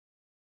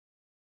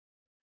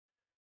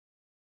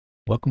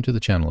Welcome to the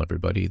channel,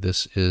 everybody.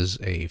 This is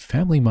a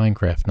family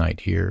Minecraft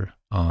night here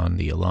on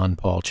the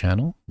ElanPaul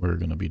channel. We're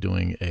going to be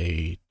doing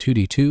a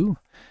 2d2,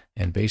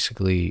 and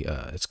basically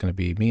it's going to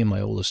be me and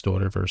my oldest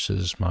daughter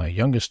versus my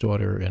youngest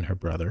daughter and her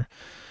brother.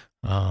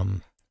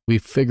 We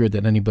figured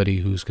that anybody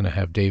who's going to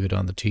have David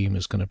on the team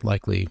is going to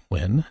likely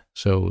win,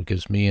 so it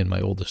gives me and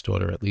my oldest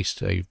daughter at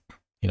least a,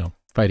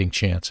 fighting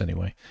chance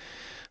anyway.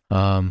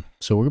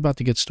 So we're about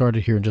to get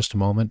started here in just a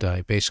moment.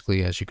 I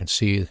basically, as you can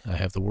see, I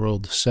have the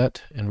world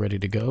set and ready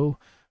to go.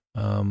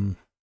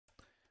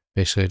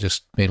 Basically, I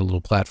just made a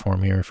little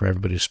platform here for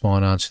everybody to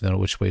spawn on so they know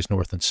which way is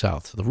north and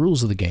south. The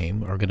rules of the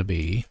game are going to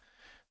be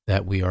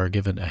that we are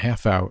given a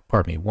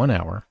 1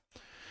 hour.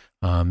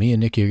 Me and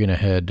Nikki are going to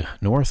head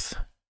north.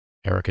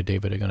 Erica,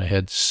 David are going to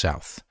head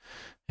south.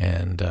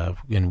 And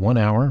in 1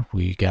 hour,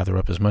 we gather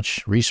up as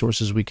much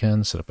resources as we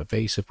can, set up a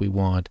base if we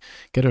want,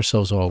 get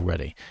ourselves all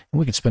ready. And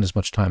we can spend as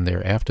much time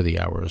there after the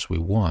hour as we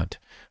want,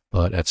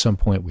 but at some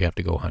point we have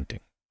to go hunting.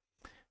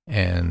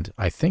 And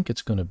I think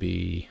it's going to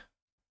be,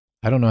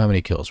 I don't know how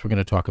many kills. We're going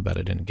to talk about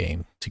it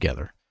in-game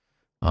together.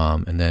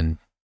 And then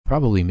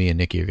probably me and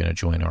Nikki are going to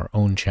join our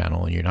own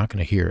channel, and you're not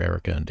going to hear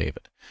Erica and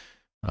David.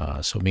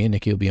 So me and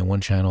Nikki will be on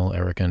one channel,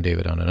 Erica and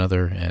David on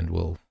another, and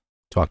we'll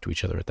talk to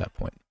each other at that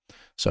point.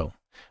 So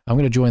I'm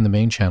going to join the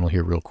main channel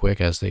here real quick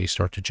as they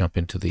start to jump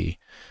onto the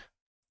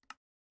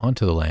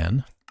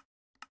LAN.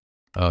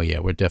 Oh yeah,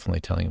 we're definitely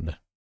telling them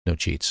no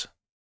cheats.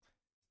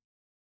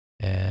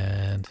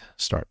 And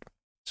start.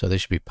 So they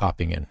should be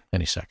popping in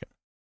any second.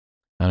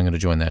 I'm going to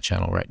join that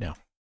channel right now.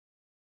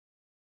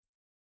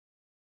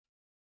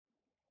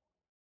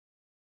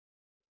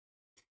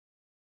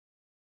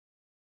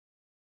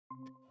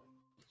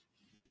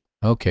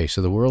 Okay,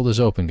 so the world is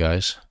open,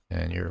 guys,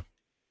 and you're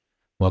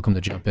welcome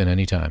to jump in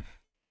anytime.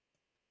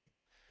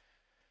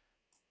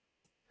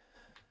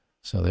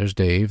 So there's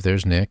Dave,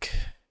 there's Nick.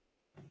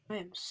 I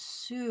am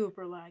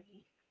super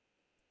laggy.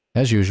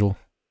 As usual.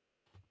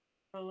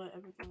 I'll let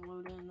everything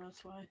load in,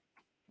 that's why.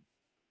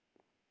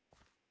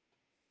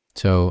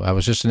 So I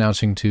was just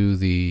announcing to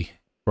the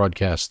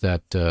broadcast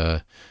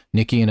that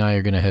Nikki and I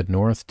are going to head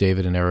north,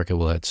 David and Erica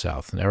will head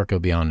south, and Erica will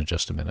be on in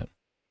just a minute.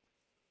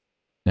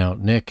 Now,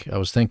 Nick, I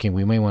was thinking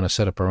we may want to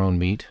set up our own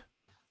meet.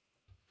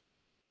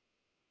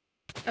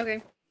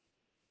 Okay.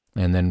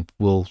 And then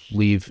we'll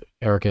leave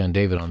Erica and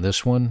David on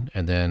this one,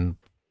 and then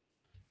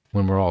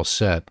when we're all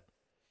set,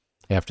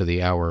 after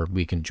the hour,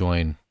 we can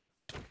join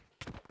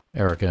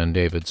Erica and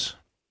David's.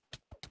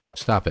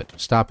 Stop it.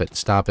 Stop it.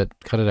 Stop it.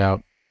 Cut it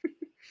out.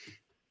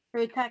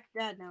 They attacked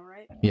Dad now,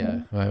 right?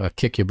 Yeah, I'll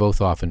kick you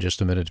both off in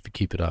just a minute if you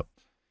keep it up.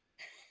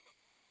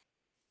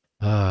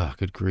 Ah,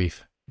 good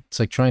grief. It's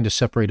like trying to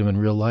separate them in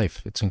real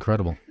life. It's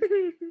incredible.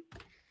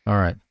 All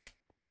right.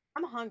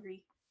 I'm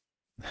hungry.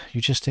 You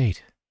just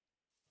ate.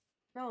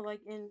 No, like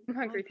in I'm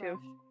hungry Minecraft. too.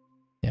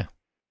 Yeah.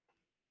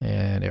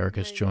 And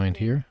Erica's joined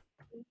here.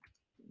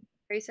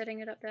 Are you setting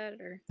it up, Dad,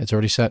 or? It's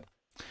already set.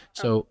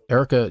 So,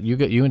 Erica, you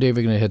and Dave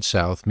are going to head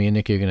south. Me and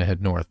Nikki are going to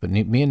head north. But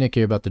me and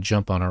Nikki are about to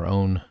jump on our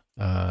own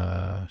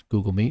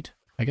Google Meet,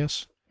 I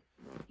guess.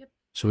 Yep.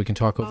 So we can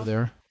talk over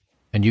there.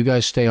 And you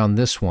guys stay on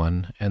this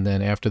one, and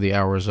then after the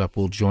hour is up,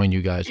 we'll join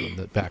you guys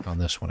back on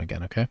this one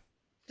again, okay?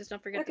 Just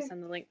don't forget to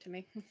send the link to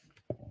me.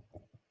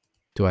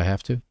 Do I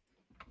have to?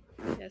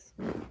 Yes.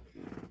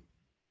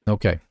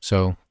 Okay,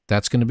 so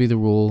that's going to be the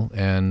rule,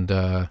 and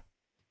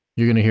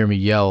you're going to hear me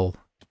yell,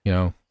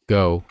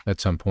 go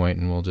at some point,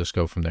 and we'll just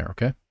go from there,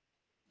 okay?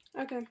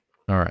 Okay.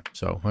 All right,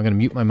 so I'm going to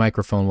mute my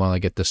microphone while I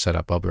get this set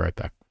up. I'll be right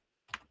back.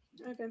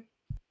 Okay.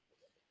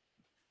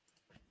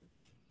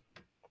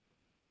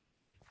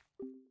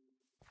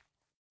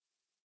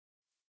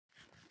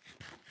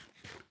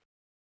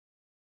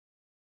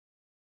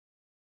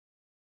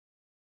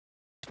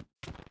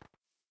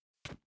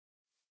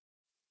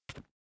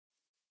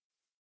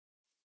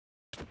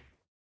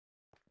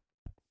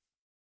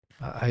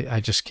 I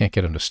just can't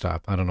get him to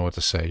stop. I don't know what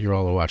to say. You're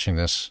all watching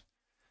this.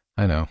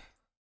 I know.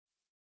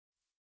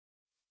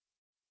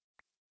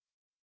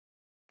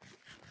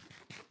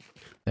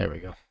 There we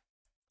go.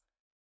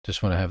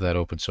 Just want to have that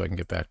open so I can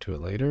get back to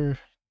it later.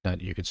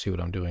 Not you can see what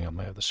I'm doing on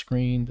my other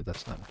screen, but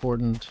that's not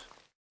important.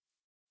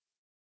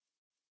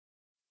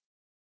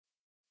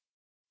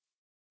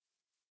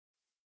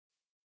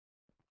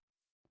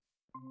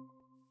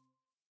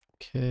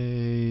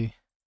 Okay.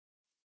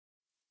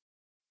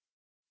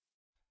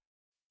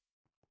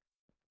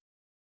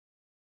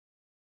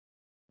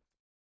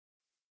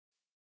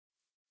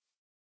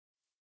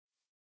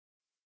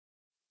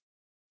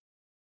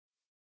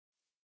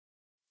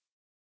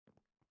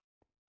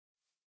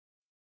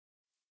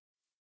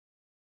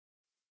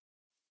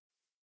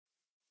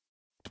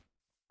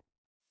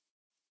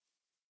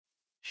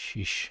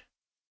 Sheesh.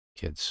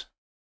 Kids.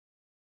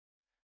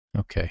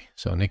 Okay,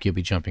 so Nikki will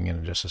be jumping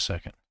in just a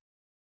second.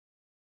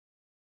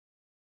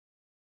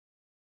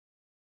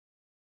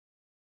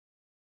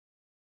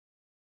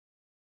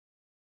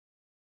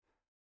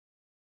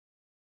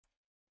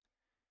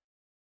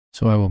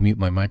 So I will mute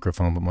my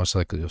microphone, but most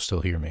likely you'll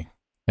still hear me.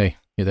 Hey,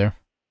 you there?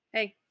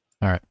 Hey.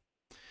 All right.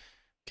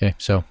 Okay,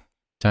 so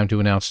Time to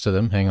announce to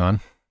them. Hang on.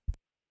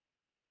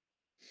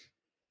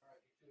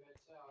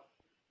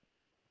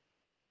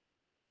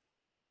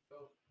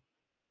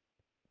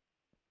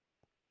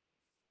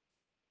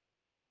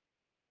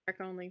 Mark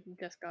only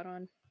just got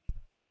on.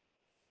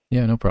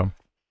 Yeah, no problem.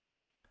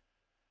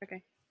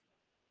 Okay.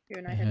 You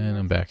and I head And I'm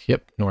north. back.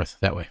 Yep, north,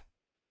 that way.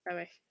 That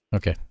way.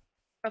 Okay.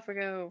 Off we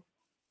go.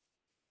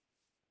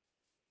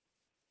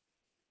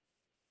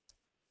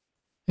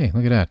 Hey,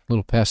 look at that.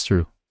 Little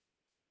pass-through.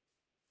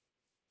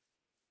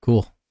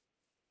 Cool.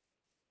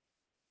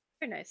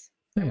 Very nice.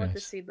 Very I want nice.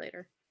 this seed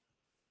later.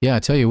 Yeah, I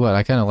tell you what,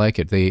 I kind of like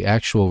it. The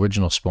actual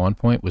original spawn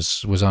point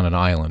was on an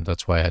island.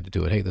 That's why I had to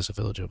do it. Hey, there's a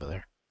village over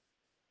there.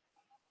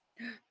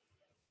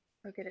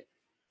 Go get it.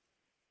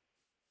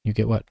 You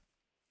get what?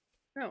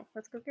 No,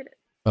 let's go get it.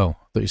 Oh, I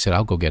thought you said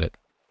I'll go get it.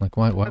 Like,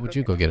 why would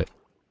you go get it?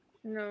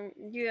 No,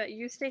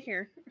 you stay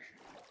here.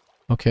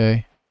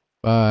 Okay.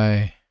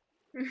 Bye.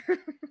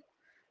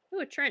 Ooh,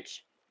 a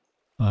trench.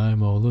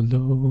 I'm all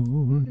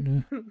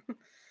alone.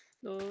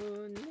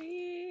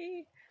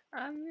 Lonely.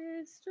 I'm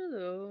Mr.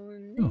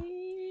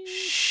 Lonely.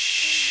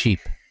 Sheep.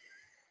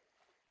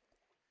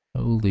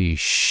 Holy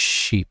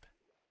sheep.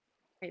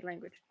 Hate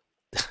language.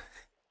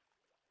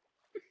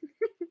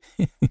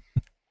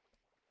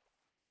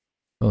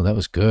 Oh, that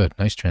was good.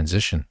 Nice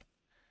transition.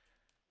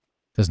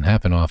 Doesn't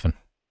happen often.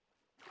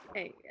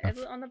 Hey,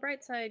 on the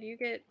bright side, you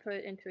get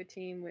put into a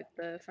team with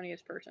the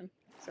funniest person.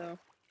 So,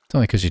 It's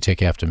only because you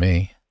take after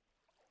me.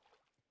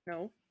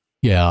 no.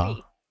 Yeah.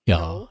 Me. Yeah.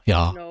 No.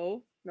 Yeah.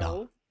 No. Yeah.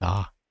 No.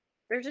 Yeah.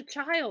 There's a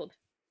child.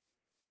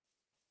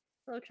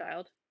 Hello,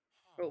 child.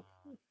 Oh,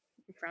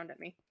 you frowned at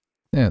me.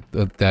 Yeah,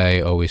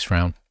 I always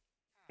frown.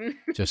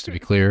 Just to be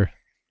clear.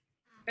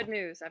 Good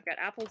news. I've got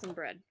apples and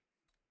bread.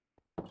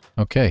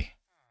 Okay.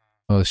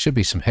 Well, there should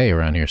be some hay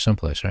around here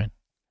someplace, right?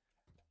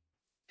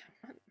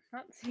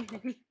 Not seeing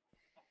any.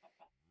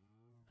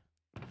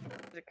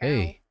 There's a cow.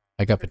 Hey,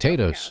 I got There's a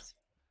couple potatoes. cows.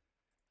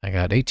 I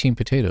got 18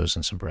 potatoes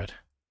and some bread.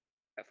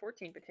 Got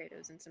 14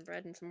 potatoes and some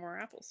bread and some more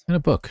apples. And a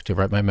book to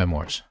write my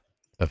memoirs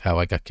of how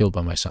I got killed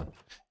by my son.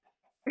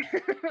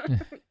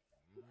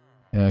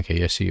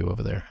 Okay, I see you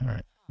over there. All right,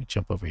 let me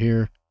jump over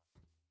here.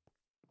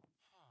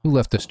 Who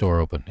left this door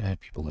open?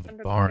 People live in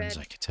Under barns,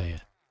 bed. I can tell you.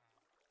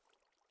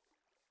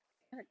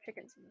 Kind of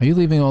chickens. Are you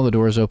leaving all the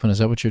doors open? Is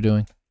that what you're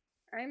doing?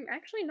 I'm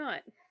actually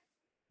not.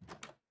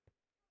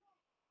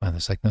 Wow,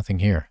 there's like nothing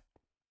here.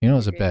 You know,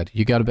 there's a Okay, bed.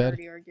 You got a we're bed?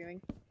 already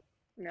arguing.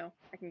 No,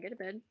 I can get a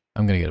bed.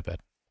 I'm going to get a bed.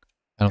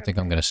 I don't think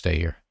I'm Okay. going to stay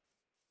here.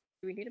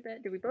 Do we need a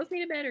bed? Do we both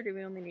need a bed, or do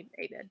we only need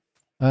a bed?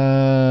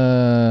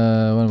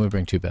 Why don't we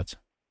bring 2 beds?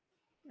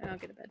 I'll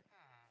get a bed.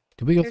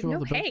 Did we go There's through all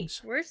no the hay.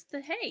 buildings? Where's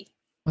the hay?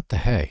 What the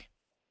hay?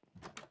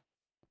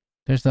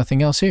 There's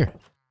nothing else here.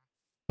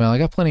 Well, I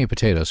got plenty of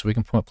potatoes, so we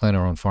can plant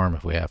our own farm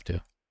if we have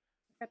to.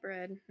 Got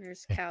bread.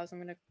 There's Okay. cows. I'm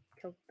gonna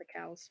kill the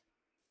cows.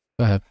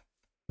 Go ahead.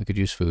 We could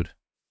use food.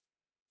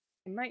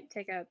 I might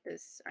take out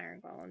this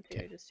iron golem too,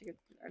 Okay. just to get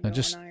a Now going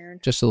just- iron.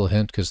 Just a little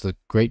hint, because the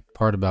great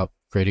part about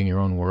creating your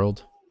own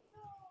world...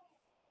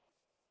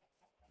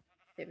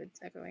 David's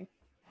echoing.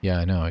 Yeah,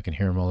 I know. I can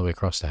hear him all the way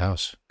across the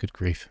house. Good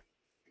grief.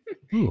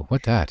 Ooh,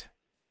 what that?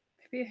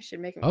 Maybe I should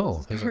make him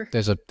Oh, close the door.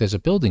 there's a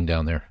building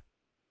down there.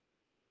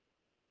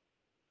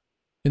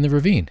 In the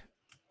ravine.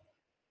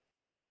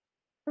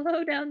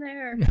 Hello down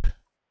there.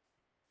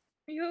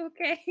 Are you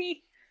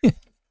okay,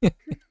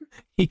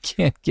 He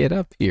can't get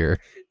up here.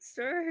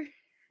 sir?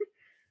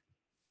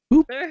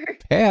 Who Sir,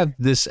 Pad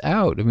this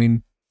out. I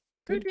mean,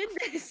 who did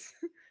this?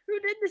 Who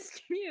did this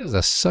to you? this is the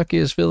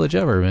suckiest village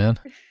ever, man.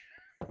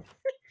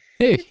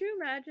 Hey. Could you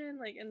imagine,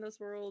 like, in this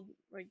world,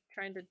 like,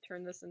 trying to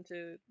turn this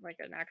into, like,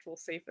 an actual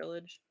safe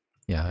village?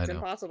 Yeah, I It's know.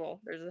 impossible.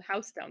 There's a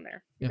house down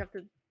there. Yeah.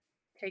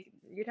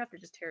 You'd have to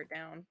just tear it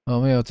down. Oh,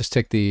 maybe I'll just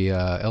take the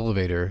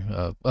elevator.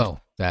 Oh,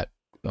 that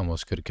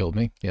almost could have killed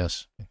me.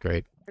 Yes,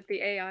 great. But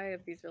the AI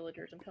of these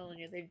villagers, I'm telling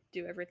you, they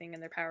do everything in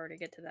their power to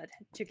get to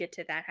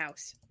that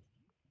house.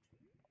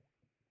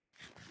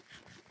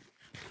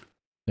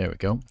 There we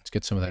go. Let's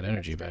get some of that Maybe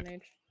energy that's back. Stone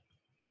Age.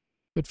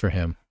 Good for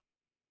him.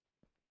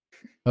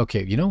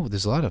 Okay, you know,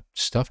 there's a lot of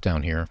stuff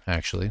down here,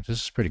 actually.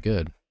 This is pretty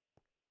good.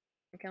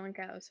 I'm killing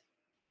cows.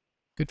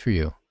 Good for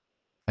you.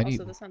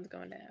 Also, the sun's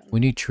going down. We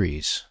need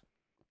trees.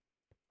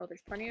 Oh,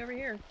 there's plenty over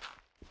here.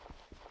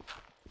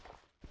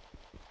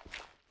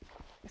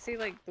 I see,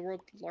 like, the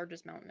world's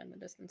largest mountain in the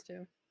distance,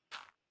 too.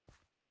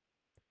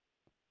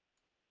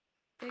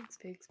 Pigs,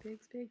 pigs,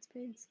 pigs, pigs,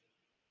 pigs.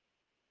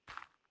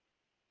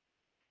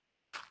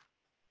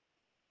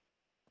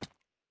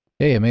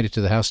 Hey, I made it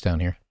to the house down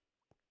here.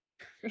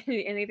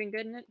 Anything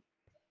good in it?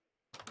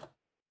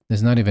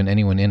 There's not even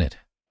anyone in it.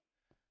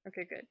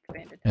 Okay, good.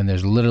 Abandoned. And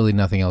there's literally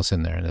nothing else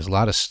in there. And there's a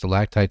lot of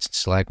stalactites and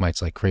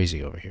stalagmites like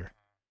crazy over here.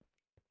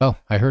 Oh,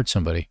 I heard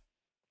somebody.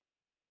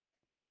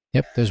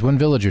 Yep, there's one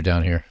villager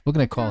down here. We're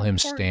going to call him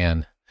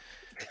Stan.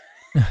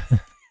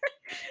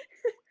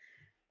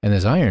 And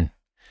there's iron.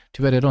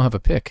 Too bad I don't have a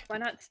pick. Why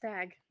not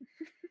stag?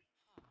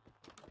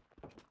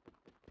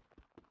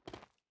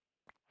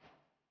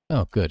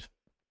 Oh, good.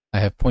 I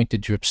have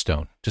pointed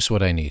dripstone. Just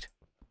what I need.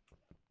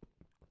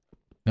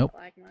 Nope.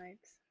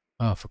 Stalagmites.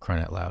 Oh, for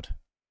crying out loud.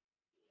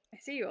 I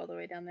see you all the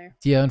way down there.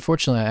 Yeah,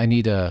 unfortunately, I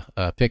need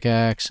a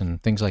pickaxe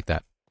and things like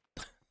that.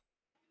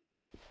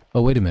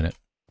 Oh, wait a minute.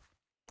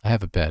 I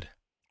have a bed.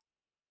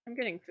 I'm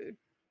getting food.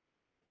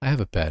 I have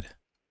a bed.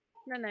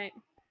 Night night.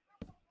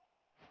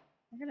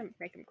 I'm gonna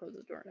make him close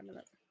the door in a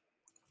minute.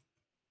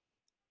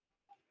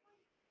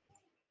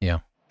 Yeah.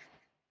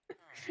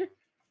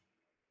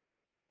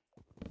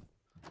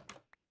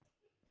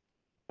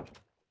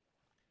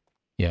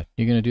 Yeah,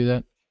 you're gonna do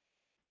that?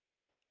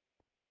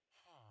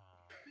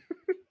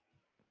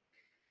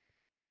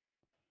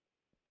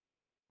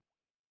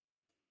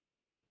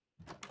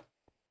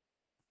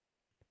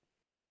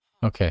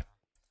 Okay.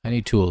 I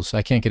need tools.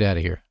 I can't get out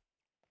of here.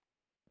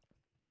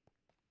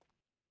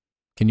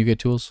 Can you get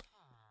tools?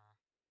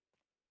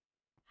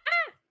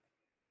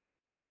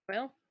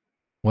 Well,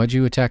 Why'd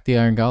you attack the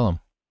iron golem?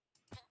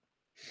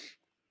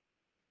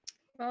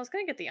 I was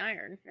gonna get the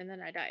iron, and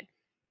then I died.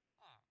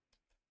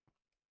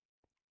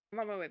 I'm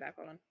on my way back.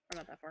 Hold on. I'm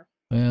not that far.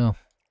 Well,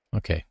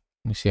 okay.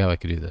 Let me see how I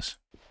could do this.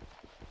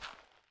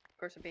 Of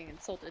course, I'm being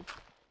insulted.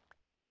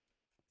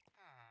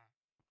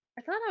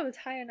 I thought I was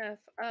high enough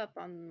up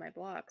on my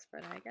blocks,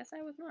 but I guess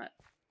I was not.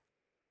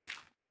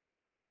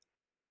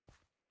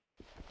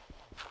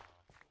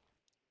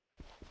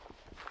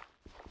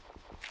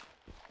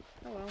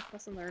 Oh well,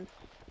 lesson learned.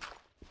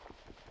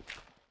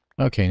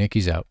 Okay,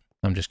 Nikki's out.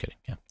 I'm just kidding.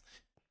 Yeah.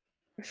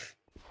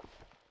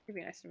 You'd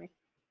be nice to me.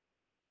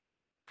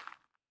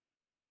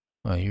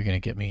 Well, you're gonna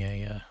get me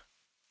a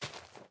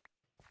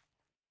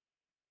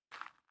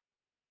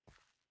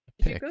Did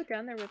you pick. go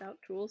down there without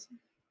tools?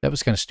 That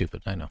was kind of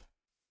stupid, I know.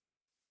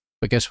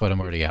 But guess what? I'm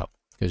already out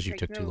because you Take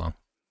took too note. long.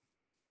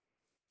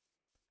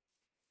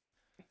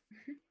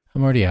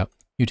 I'm already out.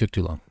 You took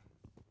too long.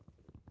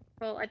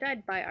 Well, I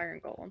died by iron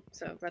golem,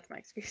 so that's my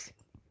excuse.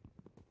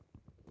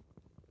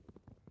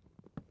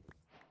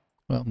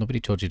 Well, nobody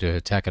told you to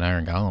attack an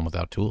iron golem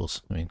without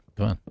tools. I mean,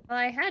 come on. Well,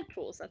 I had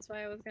tools. That's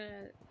why I was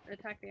gonna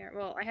attack the iron.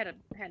 Well, I had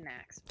an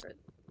axe, but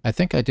I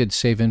think I did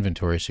save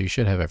inventory, so you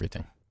should have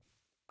everything.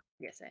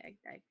 yes, I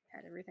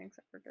had everything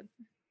except for good.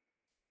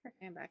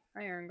 Okay, I'm back.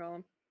 Iron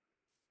golem.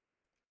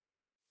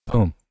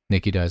 Boom.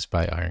 Nikki dies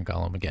by iron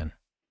golem again.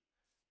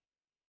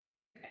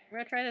 Okay, we're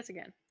gonna try this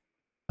again.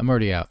 I'm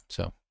already out,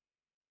 so.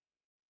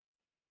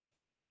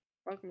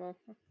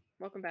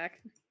 Welcome back.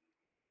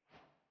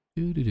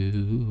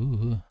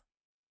 Doo-doo-doo.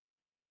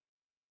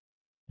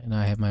 And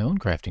I have my own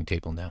crafting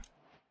table now.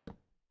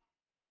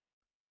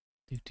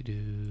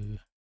 Doo-doo-doo.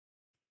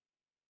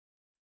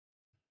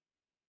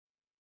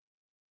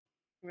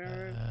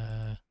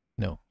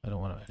 No, I don't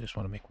want to. I just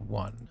want to make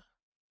one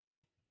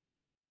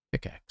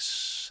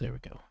pickaxe. There we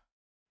go.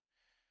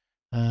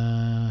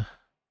 I'll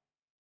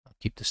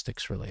keep the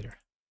sticks for later.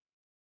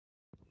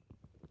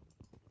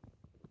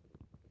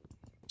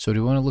 So do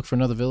you want to look for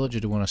another village or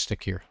do you want to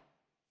stick here?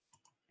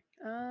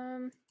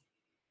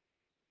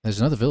 There's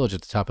another village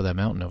at the top of that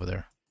mountain over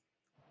there.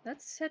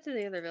 Let's head to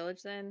the other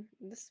village then.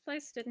 This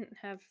place didn't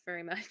have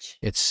very much.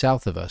 It's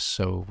south of us,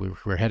 so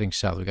we're heading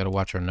south. We got to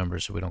watch our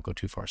numbers so we don't go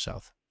too far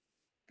south.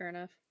 Fair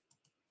enough.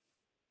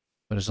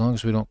 But as long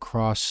as we don't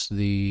cross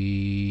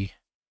the...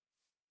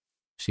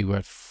 See, we're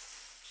at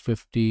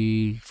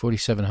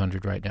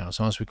 4,700 right now. As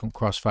long as we can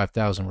cross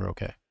 5,000, we're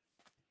okay.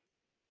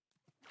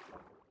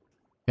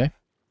 Okay?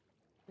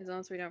 As long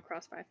as we don't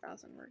cross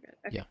 5,000, we're good.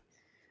 Okay. Yeah.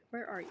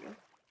 Where are you?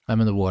 I'm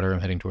in the water.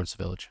 I'm heading towards the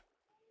village.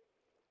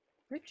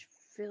 Which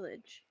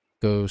village?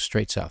 Go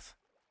straight south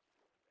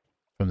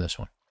from this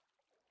one.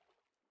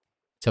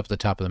 It's up at the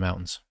top of the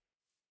mountains.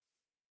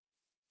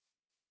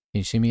 Can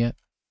you see me yet?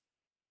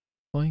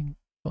 Boing,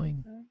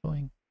 boing,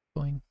 boing,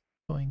 boing,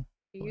 boing.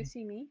 Do you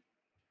see me?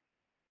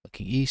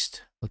 Looking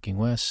east, looking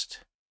west.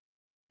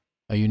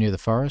 Are you near the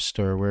forest,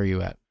 or where are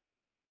you at?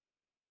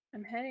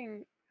 I'm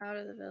heading out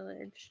of the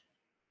village.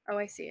 Oh,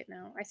 I see it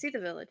now. I see the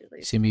village at You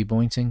least. see me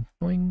boincing?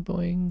 Boing,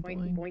 boing, Boing,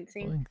 boing,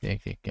 boincing? boing. Yeah,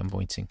 yeah, I'm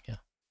boincing, yeah.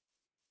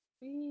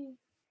 Whee.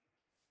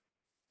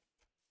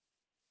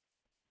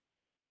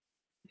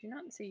 I do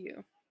not see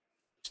you.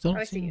 Still Oh,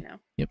 don't I see me? you now.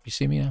 Yep, you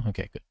see me now?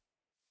 Okay, good.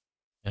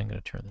 I'm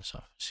going to turn this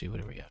off. See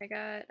what do we got. I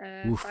got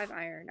Oof. 5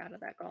 iron out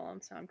of that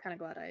golem, so I'm kind of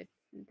glad I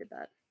did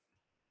that.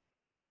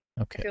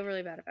 Okay. I feel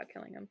really bad about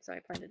killing him, so I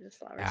planted his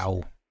flowers.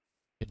 Ow.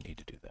 Didn't need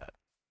to do that.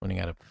 Running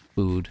out of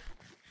food.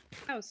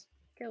 House.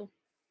 Kill.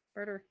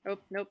 Murder. Oh,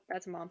 nope.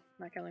 That's a mom.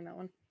 Not killing that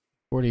one.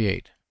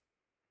 48.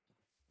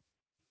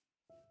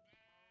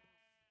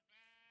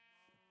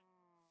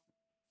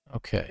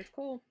 Okay. It's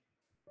cool.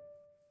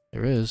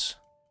 There is.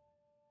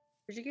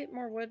 Did you get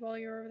more wood while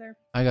you were over there?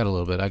 I got a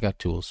little bit. I got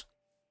tools.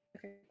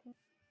 Okay, cool.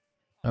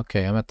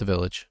 Okay, I'm at the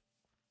village.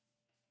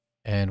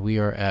 And we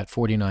are at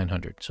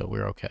 4,900, so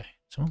we're okay.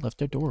 Someone left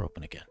their door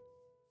open again.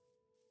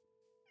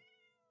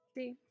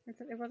 See?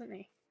 It wasn't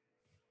me.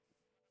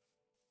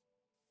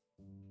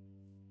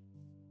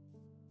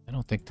 I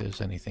don't think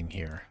there's anything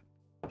here.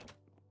 This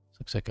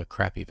looks like a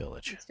crappy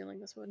village. I'm stealing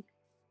this wood.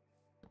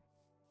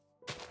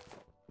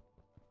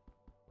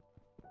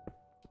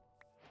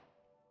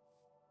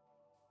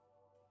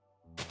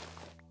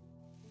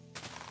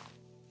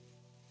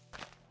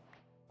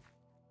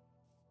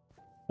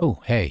 Oh,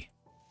 hey.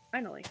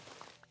 Finally.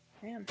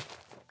 Man.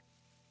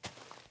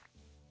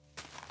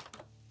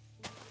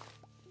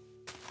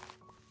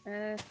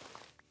 There's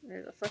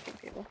a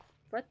fletching table.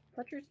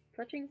 Fletchers?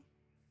 Fletching?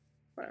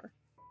 Whatever.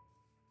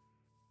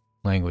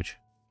 Language.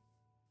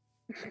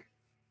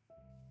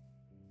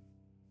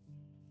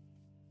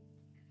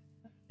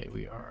 Okay,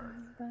 we are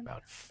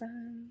about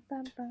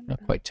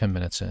not quite 10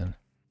 minutes in.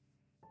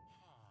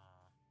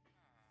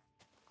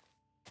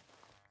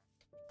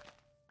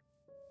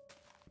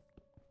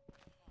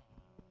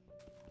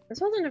 This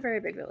wasn't a very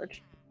big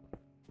village.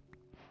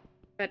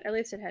 But at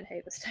least it had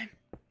hay this time.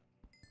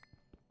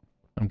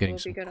 I'm getting We'll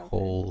be some good on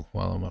coal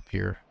while I'm up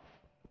here.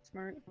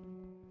 Smart.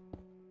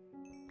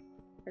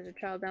 There's a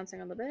child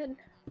bouncing on the bed.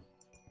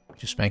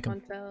 Just spank him.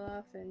 One fell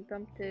off and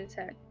bumped his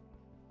head.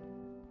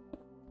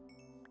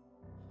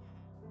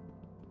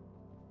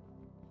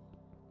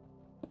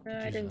 No,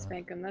 I didn't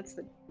spank him. That's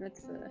the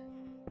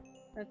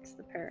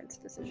parents'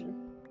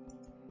 decision.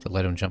 To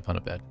let him jump on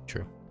a bed.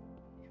 True.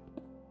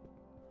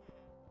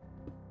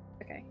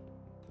 Okay.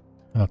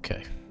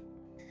 Okay.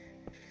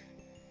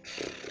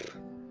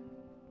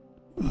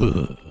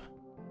 Ugh.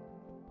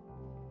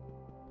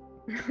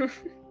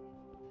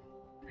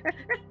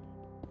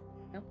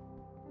 No.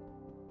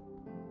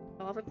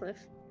 Fell off a cliff.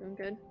 Doing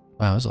good.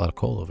 Wow, there's a lot of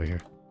coal over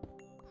here.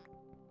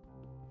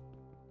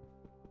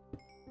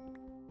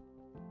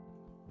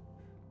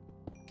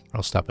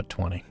 I'll stop at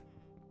 20.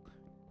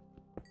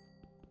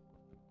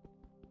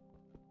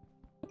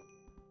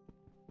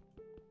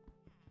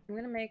 I'm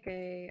gonna make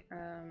a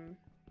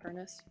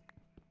furnace.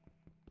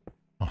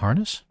 A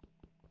harness?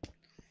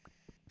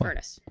 What?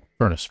 Furnace.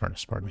 Furnace,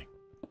 pardon me.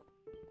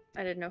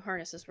 I didn't know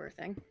harnesses were a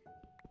thing.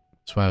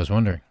 That's why I was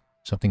wondering.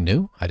 Something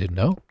new? I didn't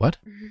know. What?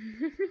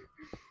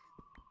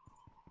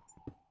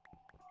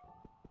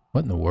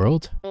 What in the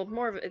world? Well,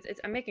 more of it.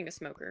 I'm making a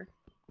smoker.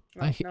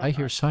 Well, I no,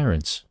 hear not.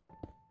 sirens.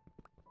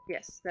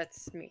 Yes,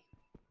 that's me.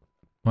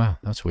 Wow,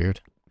 that's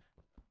weird.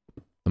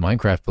 The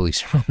Minecraft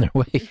police are on their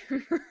way.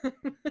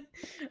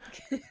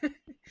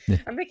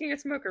 I'm making a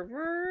smoker.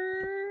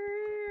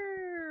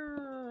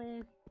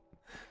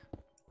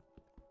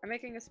 I'm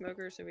making a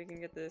smoker so we can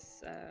get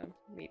this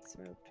meat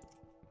smoked.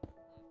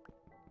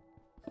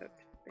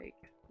 Cooked,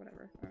 baked,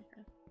 whatever.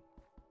 Okay.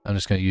 I'm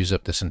just going to use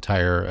up this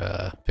entire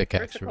Where's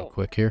pickaxe the real coal?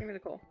 quick here. Give me the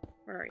coal.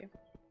 Where are you?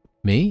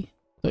 Me?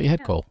 Thought you had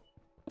Yeah. coal.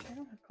 I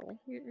don't have coal.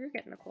 You're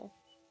getting the coal.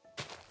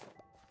 There's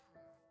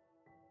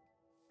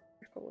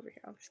coal over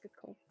here. I'll just get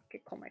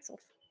coal myself.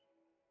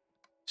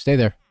 Stay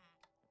there.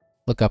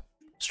 Look up.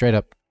 Straight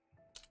up.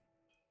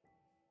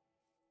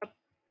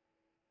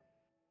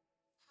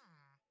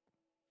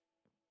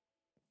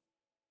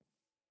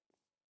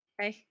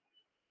 Hey.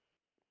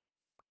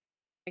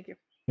 Thank you.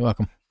 You're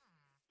welcome.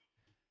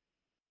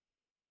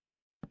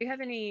 Do you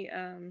have any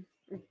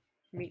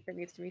meat that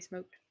needs to be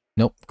smoked?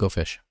 Nope. Go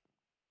fish.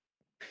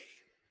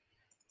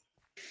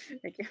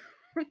 Thank you.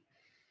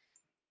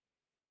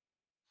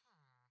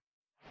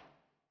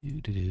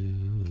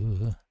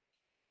 Doo-doo-doo.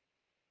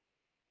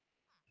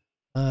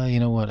 You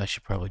know what? I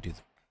should probably do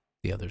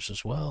the others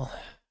as well.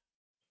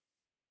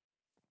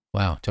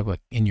 Wow, talk about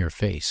in your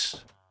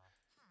face.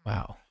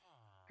 Wow.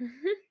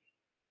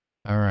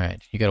 All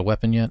right. You got a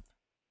weapon yet?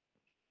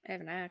 I have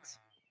an axe.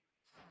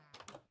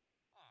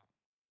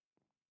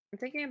 I'm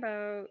thinking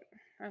about,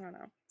 I don't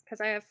know, because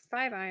I have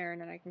 5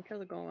 iron and I can kill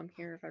the golem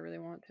here if I really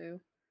want to.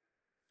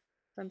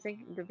 So I'm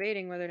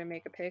debating whether to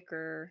make a pick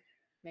or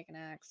make an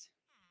axe.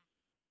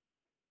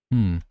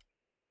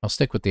 I'll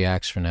stick with the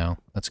axe for now.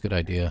 That's a good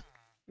idea.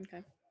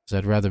 Okay. Because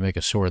I'd rather make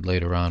a sword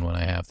later on when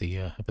I have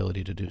the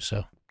ability to do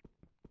so.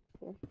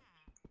 Cool.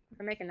 If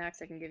I make an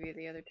axe, I can give you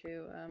the other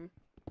 2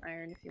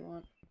 iron if you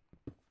want.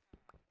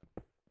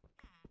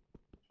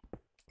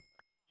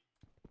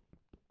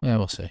 Yeah,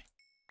 we'll see.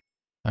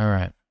 All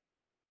right.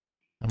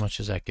 How much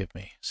does that give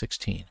me?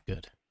 16.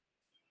 Good.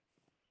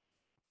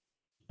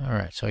 All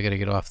right, so I got to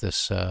get off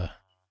this.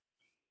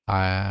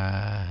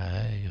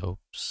 I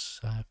hopes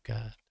I've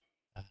got.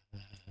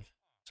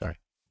 Sorry.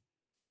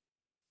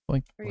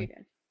 Boink, Where are you boink,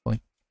 going?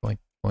 boink, boink,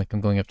 boink. I'm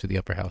going up to the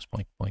upper house.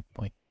 Boink, boink,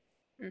 boink.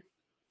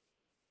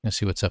 Let's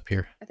see what's up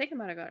here. I think I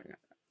might have already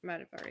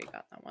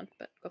got that one,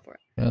 but go for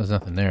it. Yeah, there's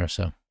nothing there,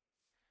 so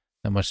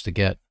not much to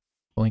get.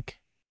 Boink,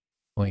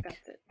 boink, Got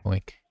it.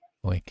 boink,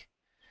 boink.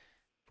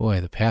 Boy,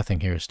 the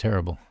pathing here is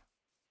terrible.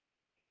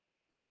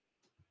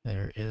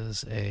 There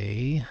is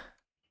a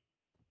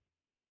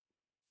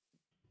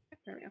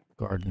There we go.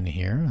 garden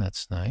here.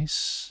 That's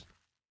nice.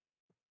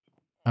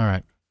 All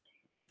right.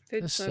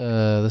 Food This smoke.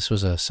 this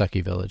was a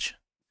sucky village.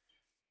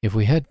 If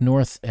we head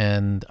north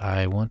and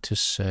I want to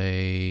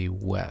say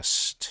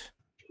west,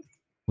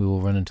 we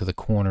will run into the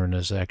corner and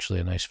there's actually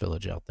a nice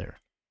village out there.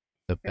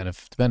 The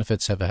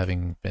benefits of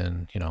having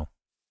been, you know,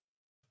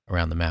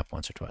 around the map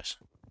once or twice.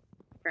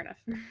 Fair enough.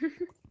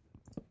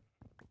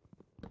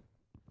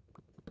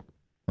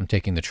 I'm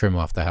taking the trim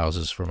off the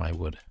houses for my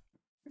wood.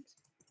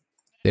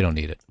 They don't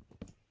need it.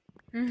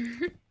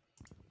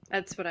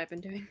 That's what I've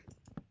been doing.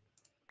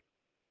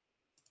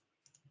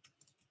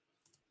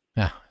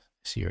 Ah,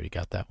 see, you already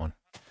got that one.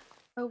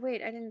 Oh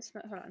wait, I didn't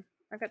smell. Hold on.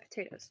 I've got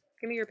potatoes.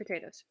 Give me your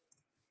potatoes.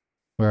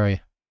 Where are you?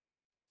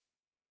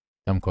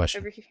 Dumb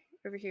question. Over here.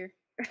 Over here.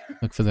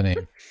 Look for the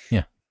name.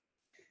 Yeah.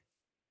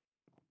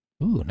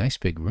 Ooh, nice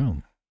big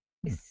room.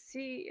 I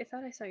see. I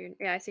thought I saw your.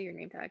 Yeah, I see your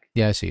name tag.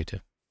 Yeah, I see you too.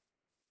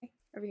 Okay,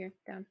 over here,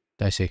 down.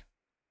 I see.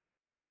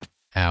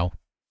 Ow.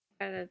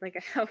 Got like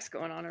a house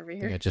going on over I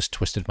think here. I just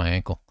twisted my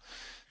ankle.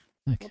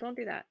 Well, don't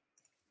do that.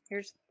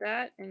 Here's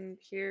that, and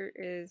here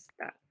is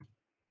that.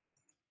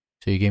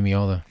 So you gave me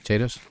all the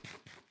potatoes?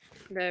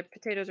 The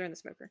potatoes are in the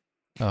smoker.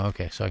 Oh,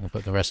 okay. So I can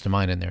put the rest of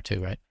mine in there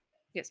too, right?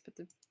 Yes, put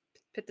the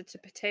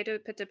potato.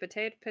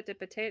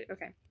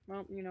 Okay.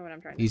 Well, you know what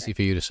I'm trying to Easy say.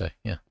 for you to say.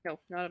 Yeah. No,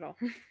 not at all.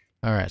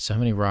 All right. So how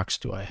many rocks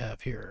do I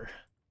have here?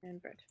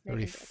 And bread.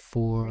 Making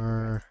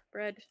 34.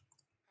 Bread.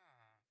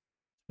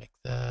 Make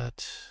that.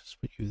 Let's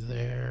put you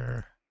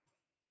there.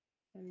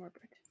 And more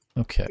bread.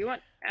 Okay. Do you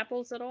want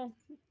apples at all?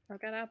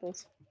 I've got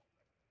apples.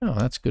 Oh,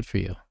 that's good for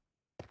you.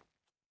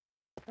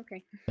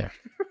 Okay. There.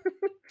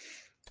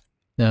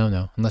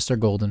 No. Unless they're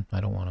golden. I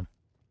don't want them.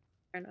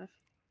 Fair enough.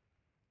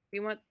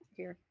 You want...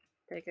 Here.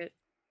 Take it.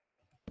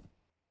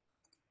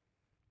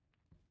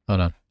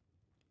 Hold on.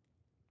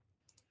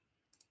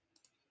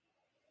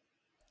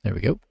 There we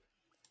go.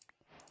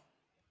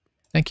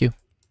 Thank you.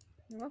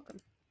 You're welcome.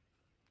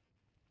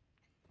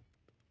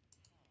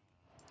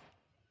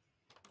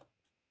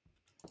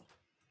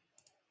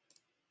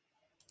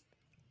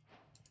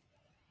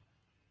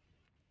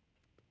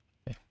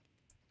 Okay.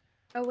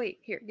 Oh wait,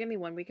 here, give me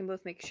one. We can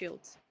both make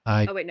shields.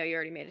 I Oh wait, no, you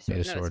already made a sword.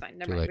 made a No, sword. it's fine.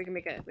 Never Too mind. late.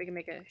 We can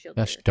make a shield.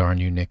 Gosh later. darn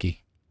you,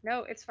 Nikki.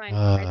 No, it's fine.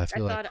 I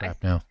feel like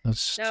crap now.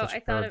 That's No, such a I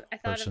bad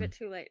thought person. of it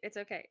too late. It's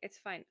okay. It's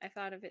fine. I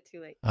thought of it too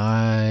late.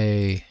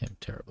 I am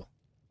terrible.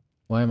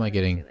 Why am I Too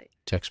getting late.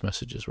 text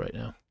messages right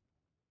now?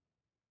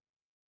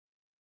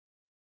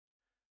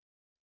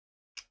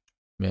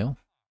 Mail?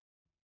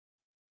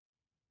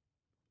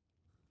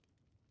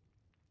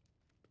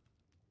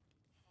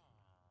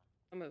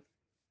 I'll move.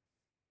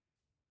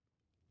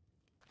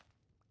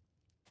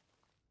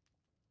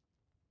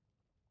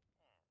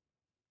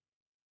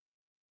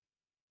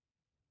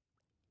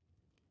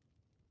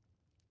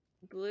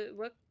 Blue?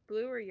 What?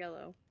 Blue or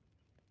yellow?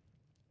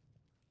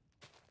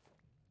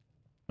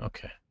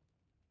 Okay.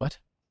 What?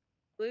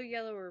 Blue,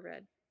 yellow, or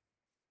red?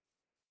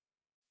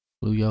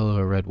 Blue, yellow,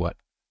 or red what?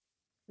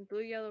 Blue,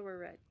 yellow, or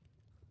red?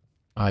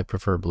 I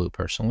prefer blue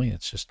personally.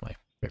 It's just my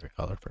favorite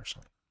color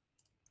personally.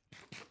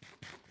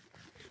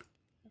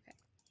 Okay.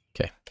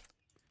 Okay.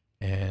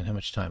 And how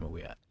much time are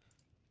we at?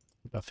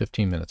 About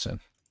 15 minutes in.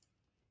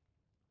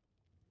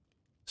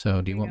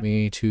 So do you want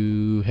me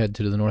to head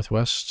to the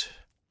northwest?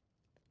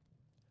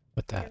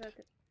 What that?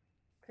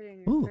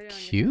 Ooh,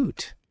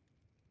 cute.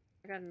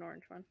 I got an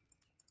orange one.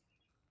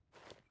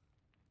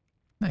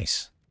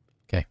 Nice.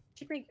 Okay.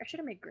 I should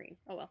have made green.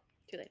 Oh well,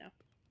 too late now.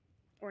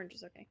 Orange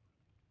is okay.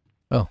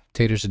 Oh,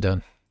 taters are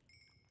done.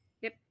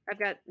 Yep, I've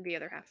got the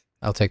other half.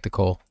 I'll take the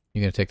coal.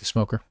 You gonna take the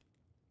smoker?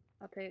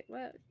 I'll take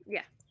what?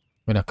 Yeah.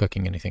 We're not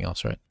cooking anything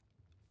else, right?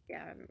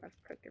 Yeah, I've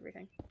cooked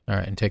everything. All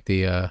right, and take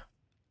the.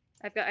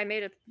 I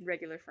made a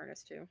regular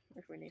furnace too,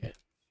 if we need it.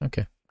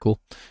 Okay, cool.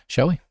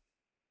 Shall we?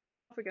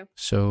 Off we go.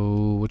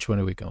 So which one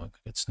are we going?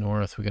 It's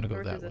north. We're gonna go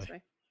North that is this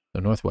way.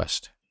 So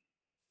northwest.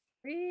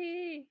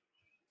 Whee!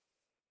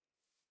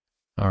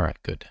 All right,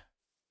 good.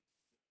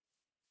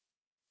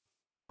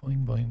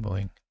 Boing, boing,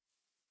 boing.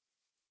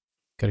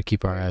 Got to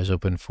keep our eyes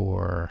open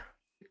for.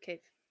 Good cave.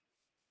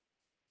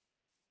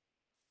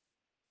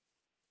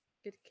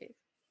 Good cave.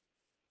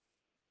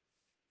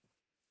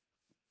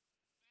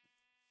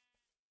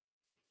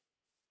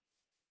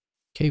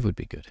 Cave would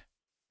be good.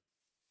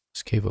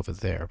 There's a cave over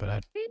there,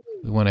 but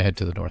we want to head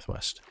to the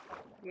northwest.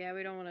 Yeah,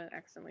 we don't want to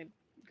accidentally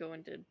go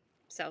into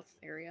south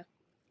area.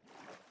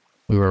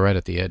 We were right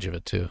at the edge of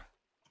it too.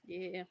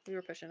 Yeah, we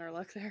were pushing our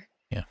luck there.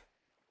 Yeah.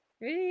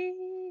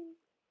 Whee!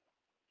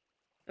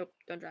 Oh,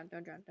 don't drown,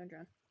 don't drown, don't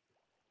drown.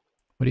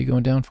 What are you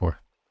going down for?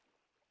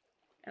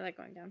 I like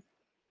going down.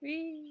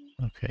 Whee!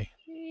 Okay.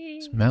 Whee!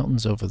 There's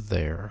mountains over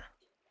there.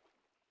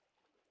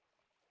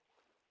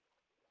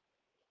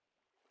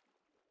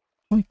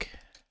 Boink.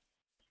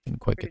 Didn't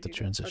quite Where get the did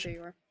you go? Oh, there transition.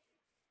 you are.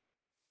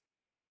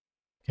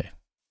 Okay.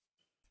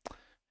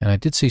 And I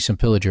did see some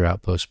pillager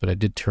outposts, but I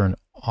did turn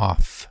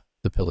off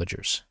the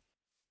pillagers.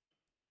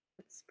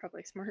 That's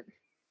probably smart.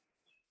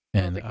 I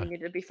don't And think we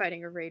need to be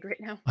fighting a raid right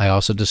now. I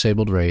also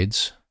disabled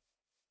raids.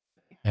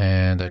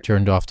 And I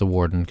turned off the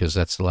warden because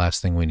that's the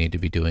last thing we need to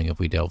be doing if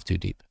we delve too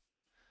deep.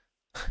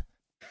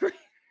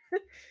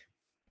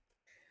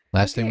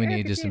 Last thing we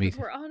need is to be...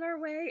 We're on our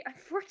way.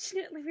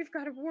 Unfortunately, we've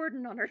got a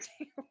warden on our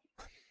tail.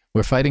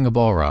 We're fighting a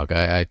Balrog.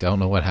 I don't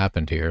know what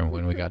happened here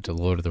when we got to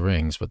Lord of the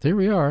Rings, but there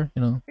we are,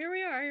 you know. Here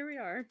we are, here we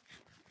are.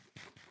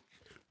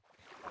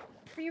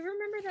 Do you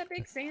remember that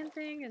big sand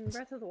thing in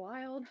Breath of the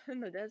Wild in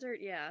the desert?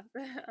 Yeah.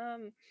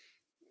 And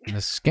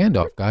this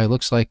Gandalf guy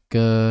looks like,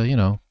 you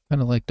know,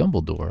 kind of like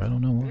Dumbledore. I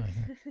don't know why.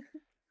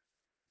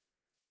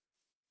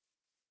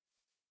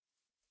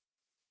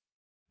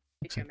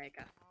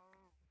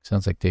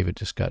 Sounds like David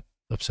just got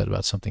upset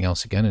about something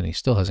else again, and he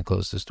still hasn't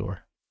closed his door.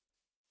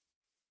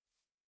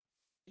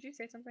 Did you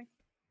say something?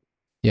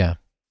 Yeah.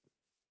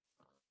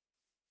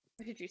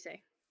 What did you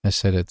say? I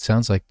said it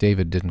sounds like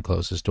David didn't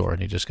close his door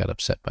and he just got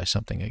upset by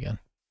something again.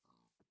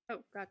 Oh,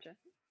 gotcha.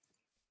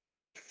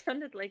 It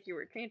sounded like you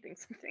were chanting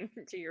something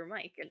to your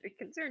mic, and it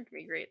concerned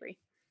me greatly.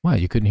 Why,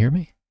 you couldn't hear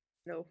me?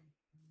 No.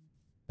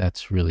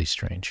 That's really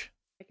strange.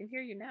 I can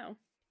hear you now.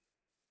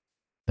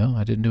 No,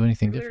 I didn't do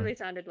anything It literally different.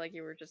 sounded like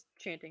you were just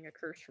chanting a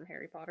curse from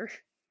Harry Potter.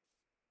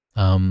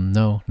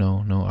 No,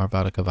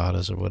 Arvada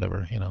Cavadas or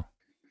whatever, you know.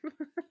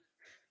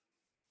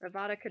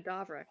 Avada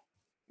Kedavra.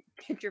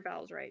 Get your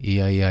vowels right.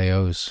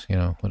 EIEIOs, you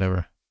know,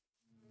 whatever.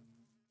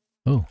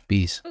 Oh,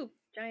 bees. Oh,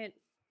 giant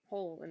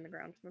hole in the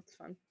ground. That's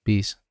fun.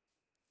 Bees.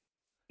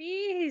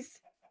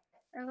 Bees!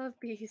 I love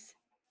bees.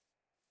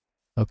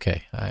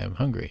 Okay, I am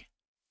hungry.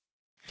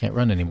 Can't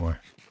run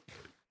anymore.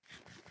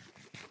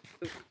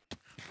 Ooh,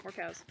 more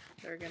cows.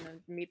 They're gonna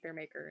meet their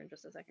maker in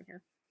just a second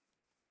here.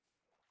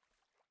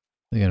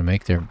 They're gonna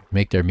make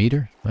their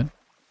meter? What?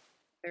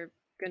 They're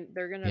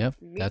gonna Yep,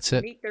 that's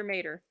it. meet their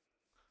mater.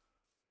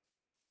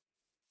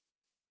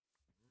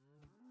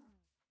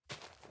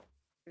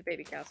 There's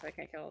baby cows, so I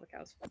can't kill all the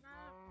cows.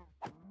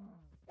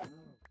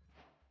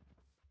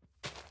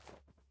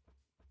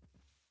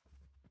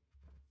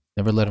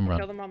 Never let them Don't run.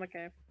 kill the mama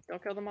cow.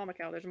 Don't kill the mama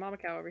cow. There's a mama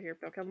cow over here.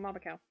 Don't kill the mama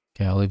cow.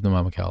 Okay, I'll leave the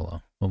mama cow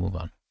alone. We'll move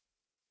on.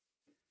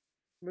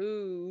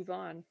 Move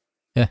on.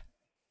 Yeah.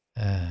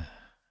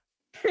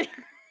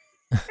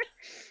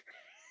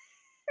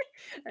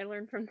 I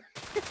learned from the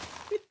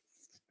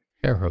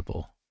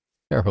Terrible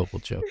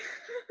joke.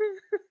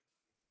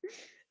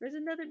 There's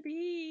another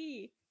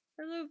bee.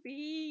 Hello,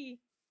 bee.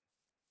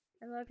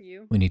 I love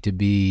you. We need to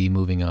be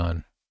moving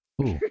on.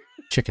 Ooh,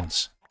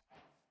 chickens.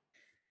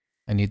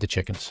 I need the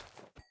chickens.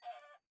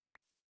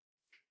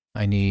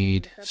 I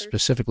need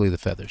specifically the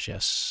feathers,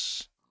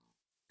 yes.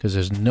 Because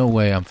there's no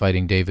way I'm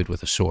fighting David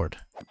with a sword.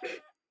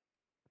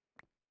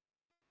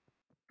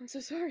 I'm so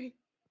sorry.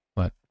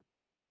 What?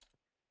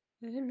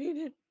 I didn't mean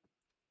it.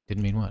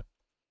 Didn't mean what?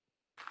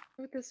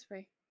 Go this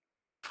way.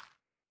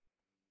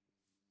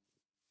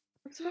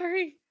 I'm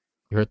sorry.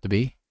 You hurt the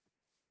bee?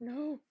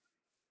 No.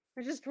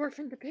 I just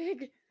orphaned the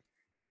pig.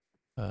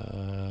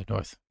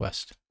 North,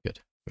 west.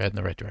 Good. We're heading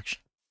in the right direction.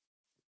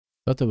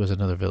 Thought there was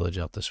another village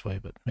out this way,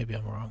 but maybe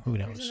I'm wrong. Who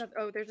knows?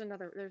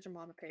 There's a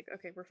mama pig.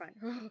 Okay, we're fine.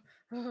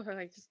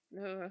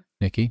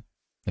 Nikki?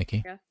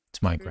 Yeah? It's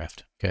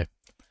Minecraft, okay?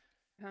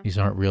 Uh-huh. These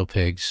aren't real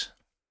pigs.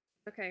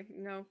 Okay,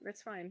 no,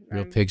 that's fine.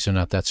 Real pigs are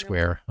not that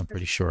square, I'm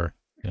pretty sure.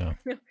 You know.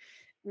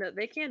 No,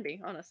 they can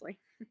be, honestly.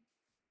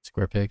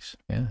 Square pigs?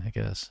 Yeah, I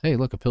guess. Hey,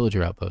 look, a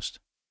pillager outpost.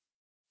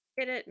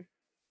 Get it.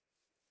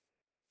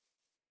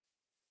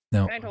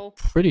 Now, Giant hole.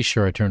 I'm pretty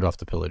sure I turned off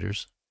the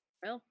pillagers.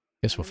 Well,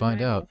 guess we'll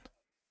find out.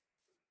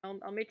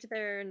 I'll meet you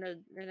there in a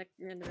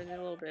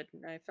little bit.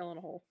 I fell in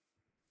a hole.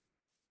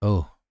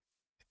 Oh,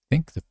 I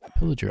think the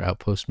pillager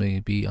outpost may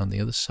be on the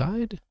other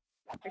side?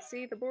 I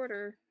see the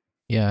border.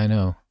 Yeah, I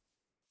know.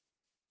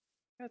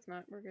 No, it's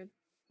not. We're good.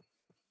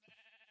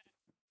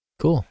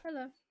 Cool.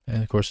 Hello.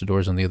 And of course the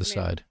door's on the other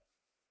side.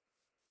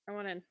 I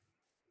want in.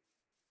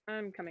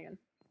 I'm coming in.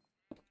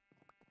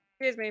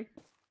 Excuse me.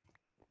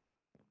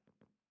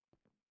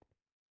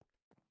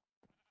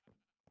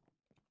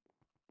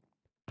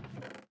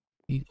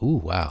 Ooh,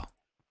 wow.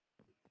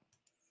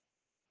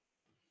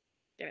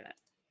 Give me that.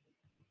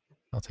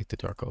 I'll take the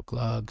dark oak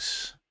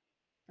logs.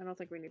 I don't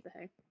think we need the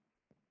hay.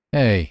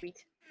 Hey.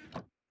 Sweet.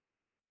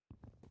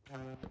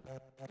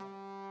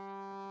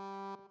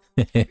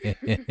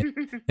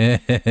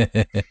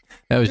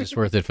 That was just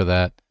worth it for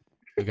that.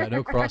 We got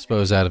no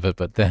crossbows out of it,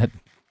 but that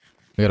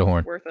we got a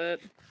horn. Worth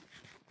it.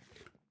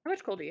 How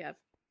much coal do you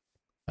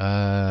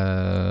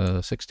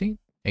have? 16?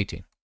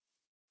 18.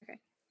 Okay.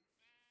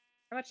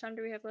 How much time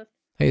do we have left?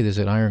 Hey, there's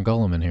an iron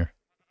golem in here.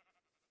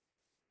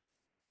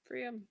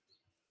 Free him.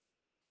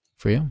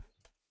 Free him?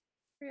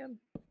 Free him.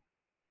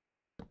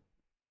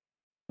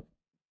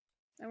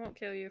 I won't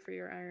kill you for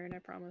your iron, I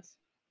promise.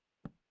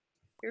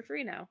 You're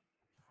free now.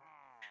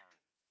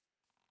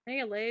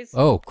 Hey, Lays.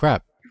 Oh,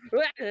 crap.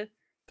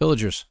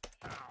 Pillagers.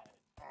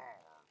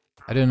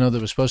 I didn't know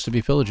there was supposed to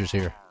be pillagers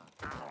here.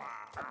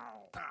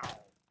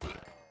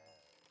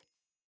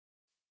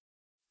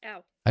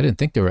 Ow. I didn't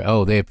think there were.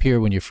 Oh, they appear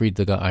when you freed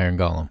the iron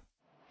golem.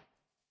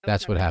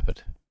 That's what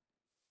happened.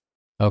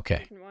 Okay.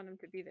 I didn't want him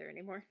to be there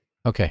anymore.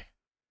 Okay.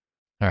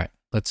 All right.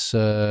 Let's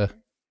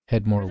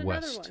head more There's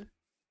west.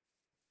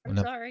 I'm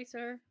sorry,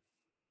 sir.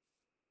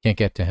 Can't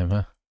get to him,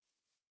 huh?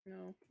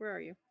 No. Where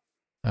are you?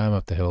 I'm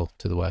up the hill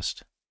to the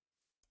west.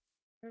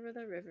 Over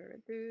the river,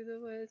 through the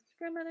woods,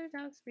 grandmother's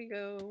house we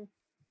go.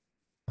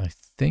 I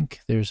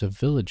think there's a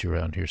village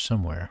around here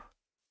somewhere.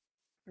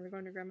 Are we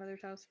going to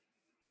grandmother's house?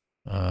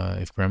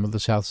 If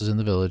grandmother's house is in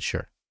the village,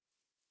 sure.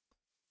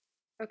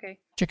 Okay.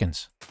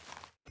 Chickens.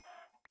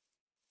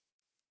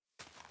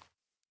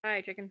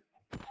 Die, chicken.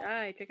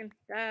 Die, chicken.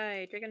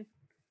 Die, chicken.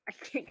 I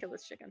can't kill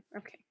this chicken.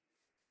 Okay.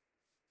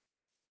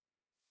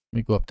 Let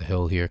me go up the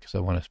hill here because I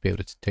want to be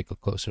able to take a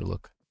closer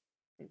look.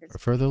 Or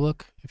further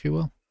look, if you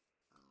will.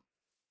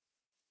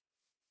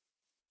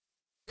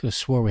 Could have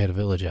swore we had a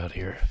village out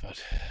here,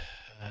 but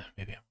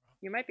maybe I'm...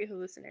 You might be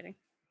hallucinating.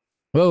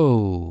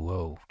 Whoa,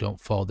 whoa, don't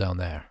fall down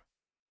there.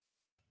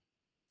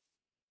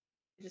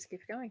 It just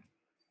keeps going.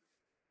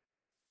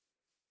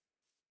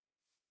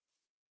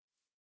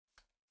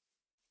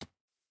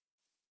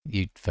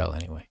 You fell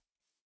anyway.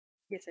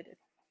 Yes, I did.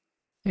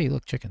 Hey,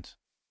 look, chickens.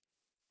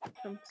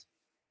 Oops.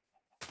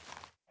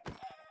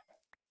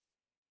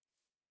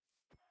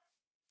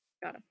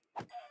 Got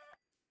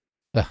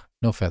him.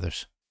 No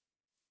feathers.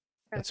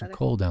 Got some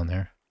coal down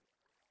there.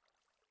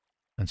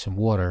 And some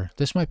water.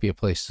 This might be a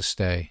place to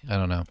stay. I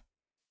don't know.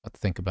 I'll have to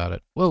think about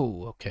it.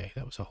 Whoa, okay,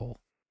 that was a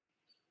hole.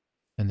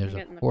 And there's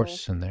a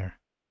horse in there.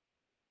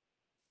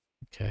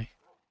 Okay.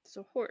 It's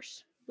a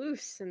horse.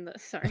 Loose in the...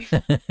 Sorry.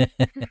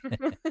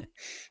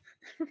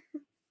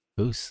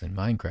 Loose in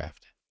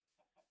Minecraft.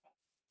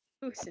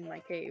 Loose in my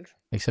cave.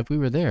 Except we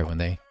were there when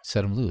they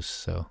set him loose,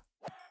 so...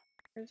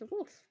 There's a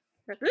wolf.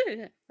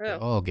 They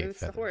all gave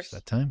feathers the horse.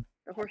 that time.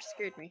 The horse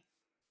scared me.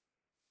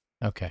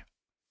 Okay.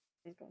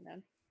 He's going down.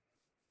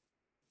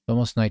 It's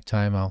almost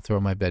nighttime. I'll throw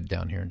my bed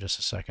down here in just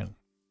a second.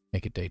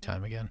 Make it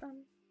daytime again.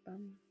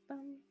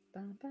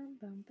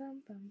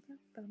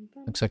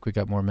 Looks like we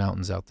got more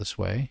mountains out this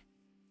way.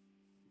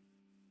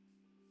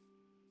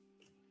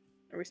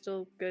 Are we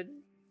still good?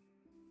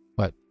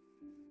 What?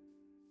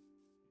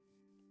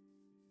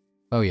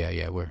 Oh,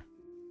 yeah, we're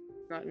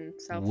Not in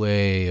south?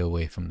 way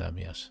away from them,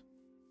 yes.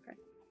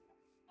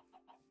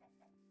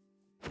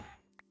 Okay.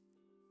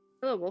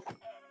 Hello, wolf.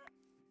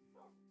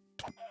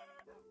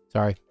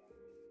 Sorry.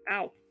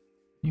 Ow.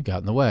 You got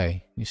in the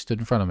way. You stood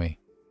in front of me.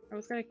 I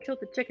was gonna kill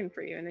the chicken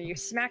for you, and then you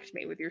smacked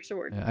me with your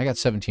sword. I got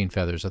 17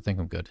 feathers. I think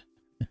I'm good.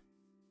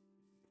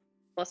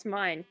 Plus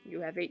mine.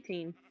 You have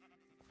 18.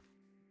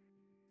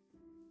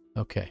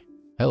 Okay.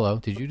 Hello.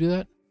 Did you do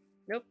that?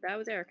 Nope, that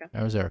was Erica.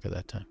 I was Erica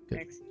that time. Good.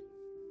 Thanks.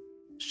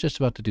 I was just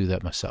about to do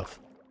that myself.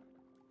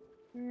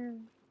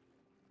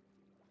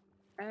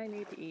 I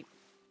need to eat.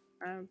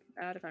 I'm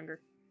out of hunger.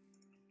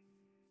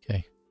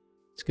 Okay.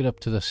 Let's get up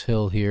to this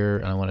hill here,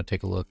 and I want to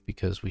take a look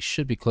because we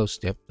should be close.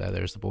 Yep,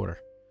 there's the border.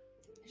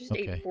 I just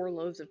ate 4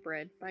 loaves of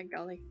bread. By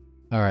golly.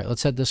 All right,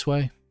 let's head this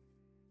way.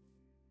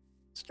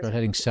 Start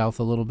heading south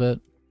a little bit.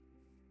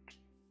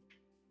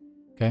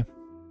 Okay.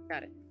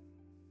 Got it.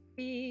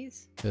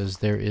 Please. Because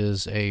there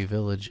is a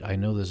village. I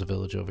know there's a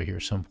village over here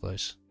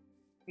someplace.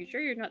 You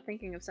sure you're not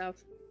thinking of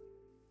south?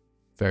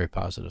 Very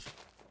positive.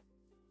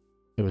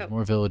 There was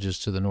more villages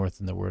to the north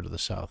than there were to the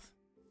south.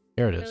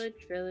 Here it is.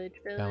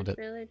 Village, Found it.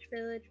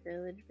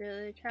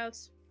 village,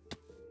 house.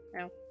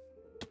 Ow.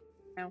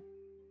 Ow.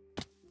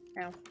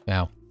 Ow.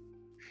 Now.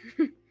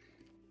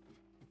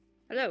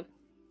 Hello.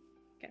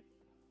 Okay.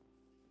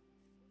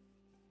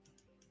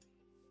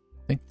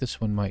 I think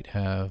this one might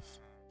have...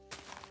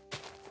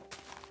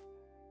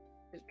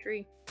 There's a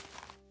tree.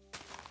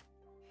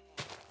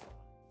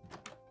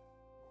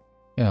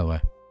 Yeah,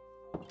 way.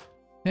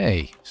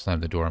 Hey,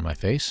 slammed the door in my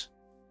face.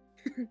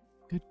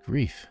 Good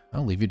grief.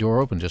 I'll leave your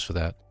door open just for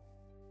that.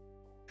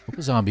 Hope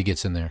a zombie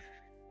gets in there.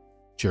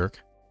 Jerk.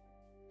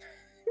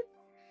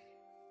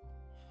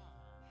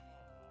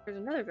 There's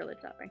another village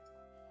that way.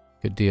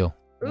 Good deal.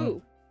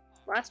 Ooh.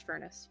 Blast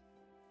furnace.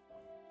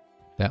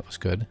 That was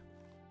good.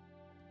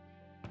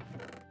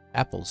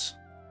 Apples.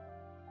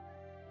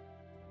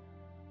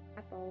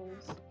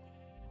 Apples.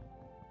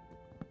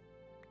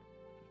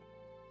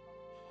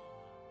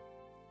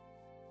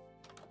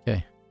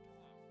 Okay.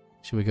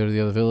 Should we go to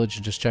the other village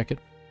and just check it?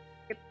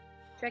 Yep.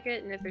 Check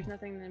it, and if there's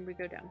nothing, then we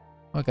go down.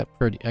 Oh, I got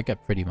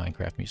pretty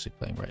Minecraft music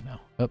playing right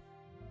now. Oh.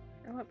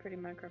 I want pretty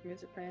Minecraft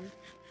music playing.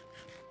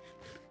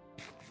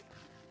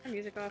 My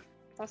music off.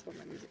 Possible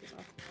my music is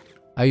off.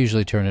 I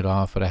usually turn it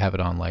off, but I have it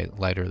on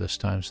lighter this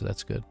time, so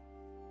that's good.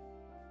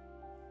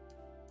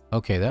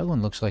 Okay, that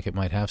one looks like it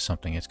might have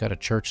something. It's got a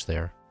church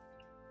there.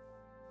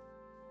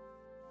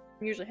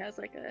 It usually has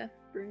like a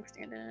brewing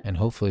stand in it. And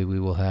hopefully we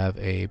will have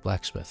a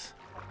blacksmith.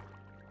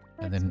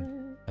 And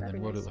then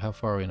Nice. how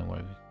far are we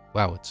in?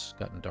 Wow, it's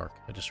gotten dark.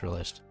 I just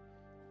realized.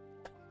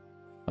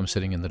 I'm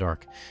sitting in the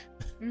dark.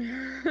 I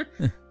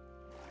mean,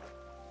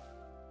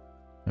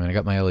 I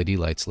got my LED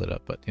lights lit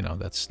up, but, you know,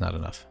 that's not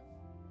enough.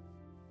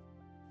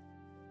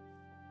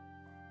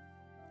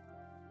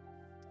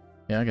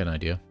 Yeah, I got an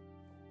idea.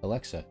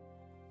 Alexa,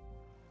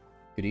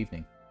 good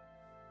evening.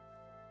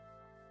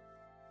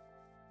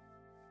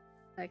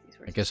 I like these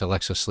words. I guess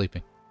Alexa's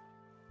sleeping.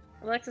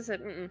 Alexa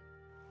said, mm-mm.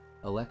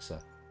 Alexa,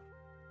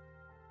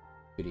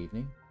 good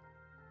evening.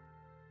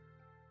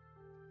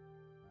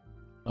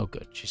 Oh,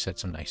 good. She said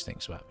some nice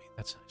things about me.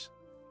 That's nice.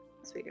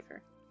 Sweet of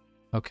her.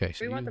 Okay, Do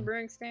so we want the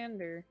brewing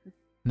stand, or...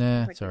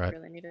 Nah, like it's all right.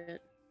 Really need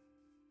it.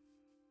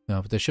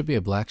 No, but there should be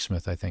a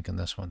blacksmith, I think, in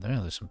this one.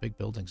 There's some big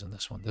buildings in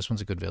this one. This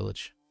one's a good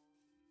village.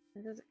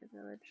 It is a good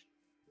village.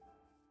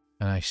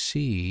 And I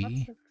see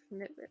Lots of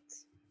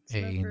nitwits.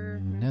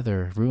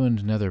 a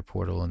ruined nether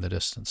portal in the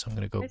distance. I'm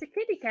going to go. There's a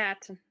kitty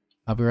cat.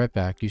 I'll be right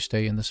back. You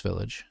stay in this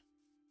village.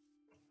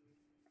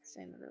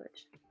 Stay in the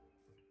village.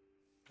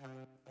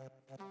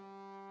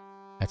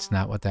 That's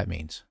not what that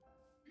means.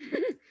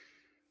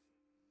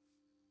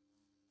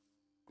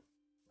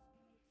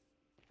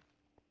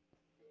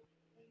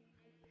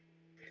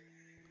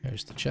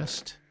 There's the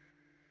chest.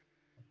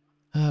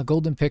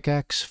 Golden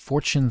pickaxe,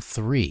 fortune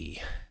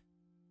 3.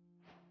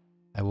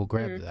 I will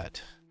grab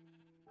that.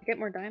 Get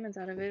more diamonds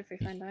out of it if we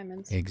find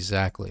diamonds.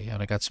 Exactly.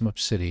 And I got some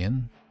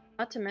obsidian.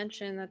 Not to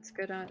mention that's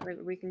good on. Like,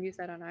 we can use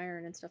that on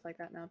iron and stuff like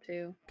that now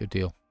too. Good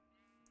deal.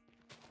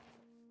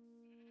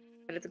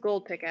 But it's a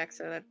gold pickaxe,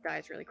 so that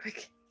dies really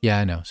quick. Yeah,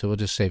 I know. So we'll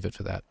just save it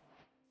for that.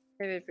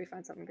 Maybe if we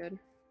find something good.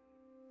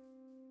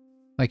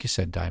 Like you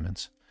said,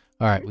 diamonds.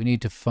 All right, we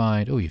need to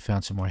find... Oh, you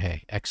found some more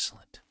hay.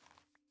 Excellent.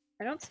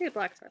 I don't see a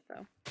blacksmith,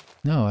 though.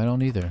 No, I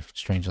don't either,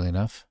 strangely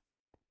enough.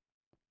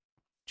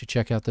 Did you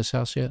check out this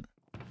house yet?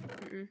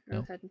 I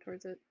was heading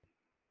towards it.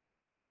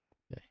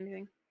 Okay.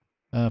 Anything?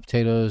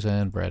 Potatoes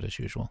and bread, as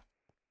usual.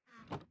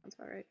 That's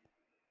all right.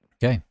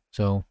 Okay,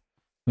 so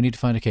we need to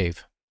find a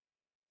cave.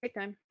 Take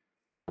time.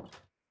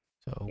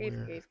 So Cave.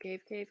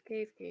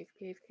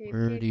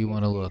 where do you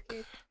want to look?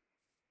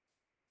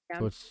 Down.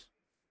 Towards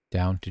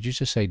down. Did you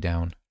just say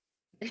down?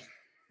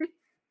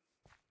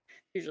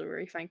 Usually where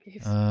you find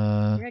caves.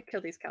 I'm gonna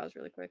kill these cows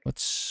really quick.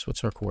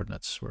 What's our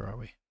coordinates? Where are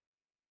we?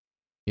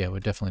 Yeah,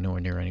 we're definitely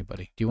nowhere near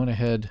anybody. Do you want to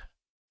head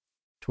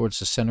towards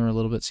the center a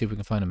little bit, see if we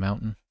can find a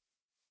mountain?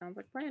 Sounds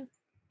like a plan.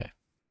 Okay.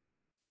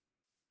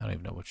 I don't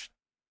even know which.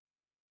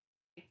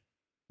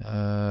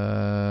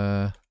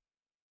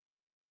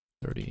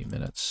 30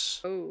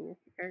 minutes. Oh,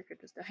 Erica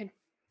just died.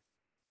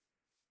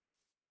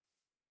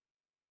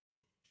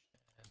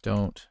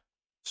 Don't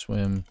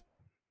swim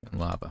in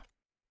lava.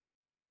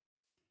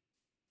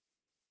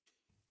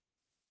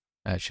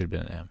 That should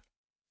have been an M.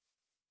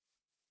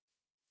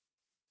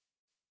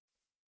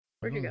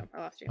 Where'd you go? I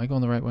lost you. Am I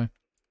going the right way?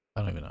 I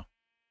don't even know.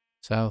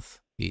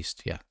 South,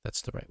 east. Yeah,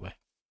 that's the right way.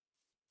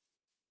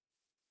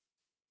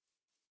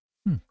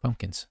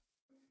 Pumpkins.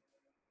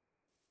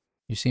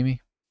 You see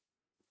me?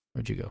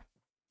 Where'd you go?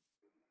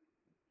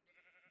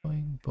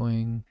 Boing,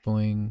 boing,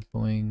 boing,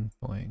 boing,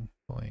 boing,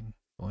 boing,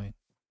 boing.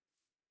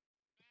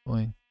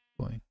 Boing,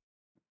 boing.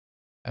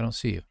 I don't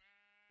see you.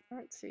 I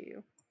don't see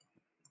you.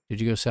 Did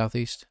you go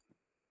southeast?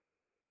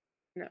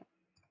 No.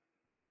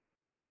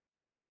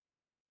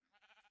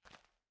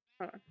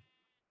 Hold on.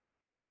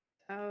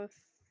 South.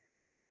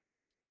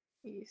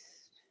 East.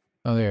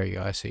 Oh, there you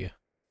go. I see you.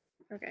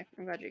 Okay,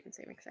 I'm glad you can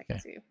see me because I can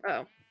see you.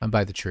 Oh. I'm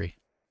by the tree.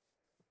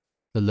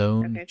 The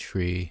lone Okay.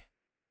 tree.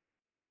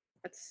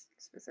 That's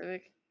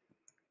specific.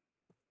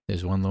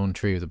 There's one lone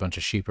tree with a bunch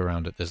of sheep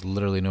around it. There's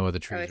literally no other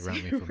Oh, I trees see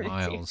around me you. for I see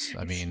miles. you.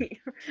 I I mean, see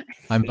you.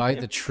 I I'm see by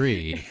you. the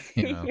tree, I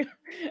you see know. you.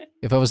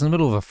 If I was in the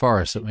middle of a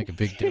forest, it would make a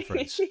big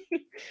difference.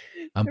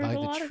 I'm There's by a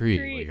the lot of tree.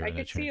 trees. You're I in a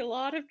could tree. see a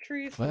lot of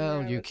trees from Well,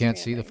 where I you was can't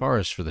see the standing.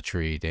 forest for the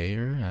tree,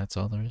 dear. That's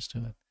all there is to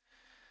it.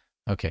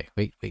 Okay,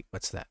 wait,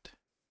 what's that?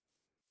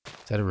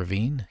 Is that a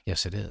ravine?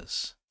 Yes, it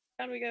is.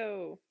 Down we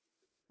go.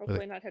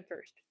 Hopefully not head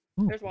first.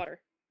 Ooh, There's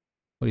water.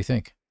 what do you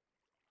think?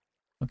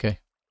 Okay.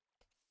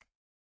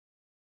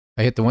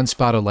 I hit the one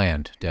spot of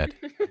land, dead.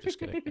 I'm just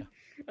kidding. Yeah.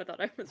 I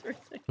thought I was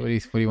racing. What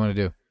do you want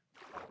to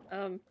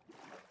do?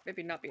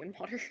 Maybe not be in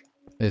water.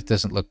 It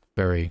doesn't look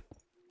very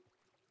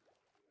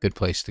good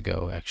place to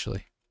go,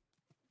 actually.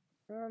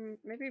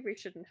 Maybe we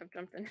shouldn't have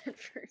jumped in at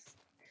first.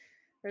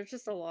 There's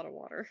just a lot of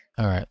water.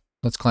 All right,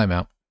 let's climb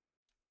out.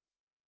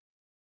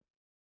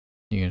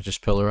 You gonna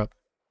just pillar up?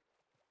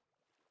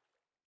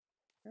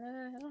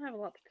 I don't have a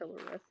lot to pillar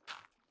with.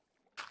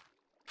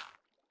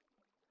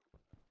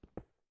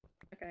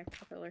 Okay,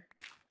 I'll pillar.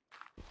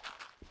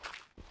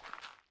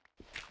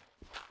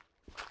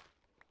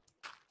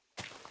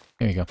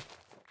 There you go.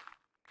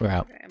 We're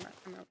out. Okay, I'm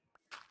out.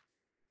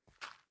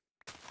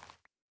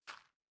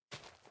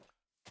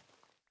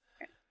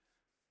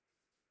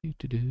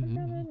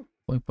 Do-do-do.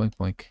 Boink, boink,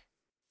 boink.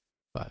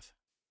 5.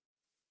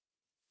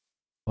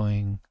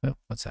 Boing. Oh,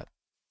 what's that?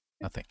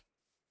 Nothing.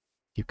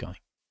 Keep going.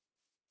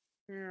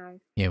 No.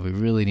 Yeah, we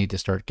really need to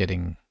start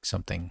getting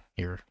something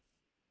here.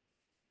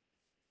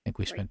 I think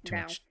we Like spent too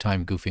now. much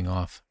time goofing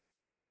off.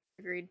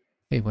 Agreed.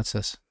 Hey, what's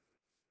this?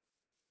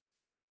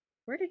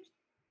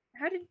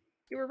 How did,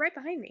 you were right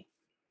behind me.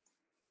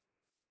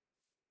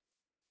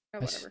 Oh,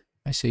 whatever.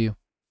 I see you.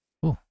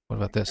 Oh, what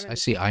about this? I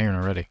see iron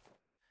already.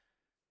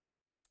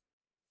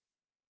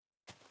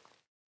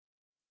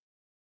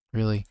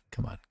 Really?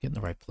 Come on, get in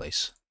the right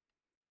place.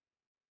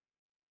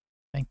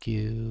 Thank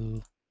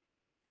you.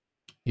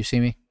 You see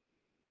me?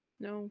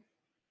 No,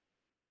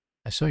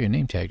 I saw your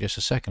name tag just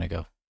a second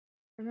ago.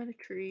 I'm at a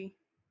tree.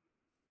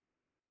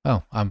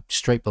 Oh, I'm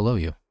straight below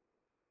you.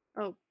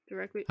 Oh,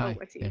 directly? Hi.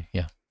 Oh, I see you.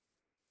 Yeah.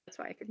 That's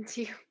why I couldn't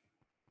see you.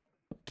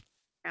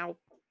 Ow.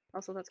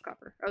 Also, that's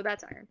copper. Oh,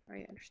 that's iron.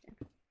 I understand.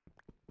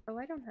 Oh,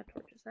 I don't have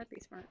torches. That'd be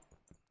smart.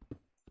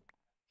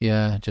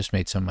 Yeah, just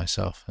made some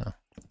myself.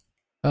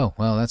 Oh,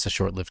 well, that's a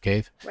short-lived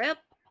cave. Well,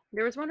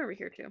 there was one over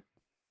here, too.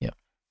 Yep.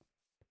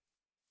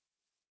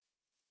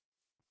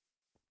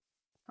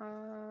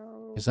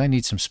 Oh. Because I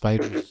need some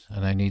spiders,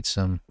 and I need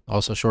some...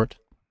 Also short?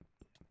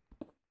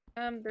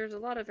 There's a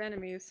lot of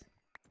enemies.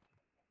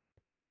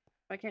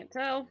 I can't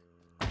tell.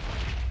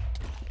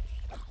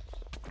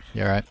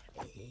 You alright?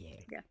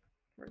 Yeah,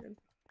 we're good.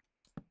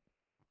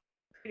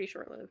 Pretty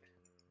short-lived.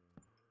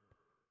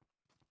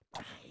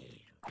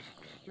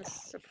 I'm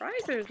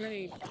surprised there's as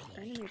many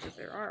enemies as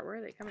there are. Where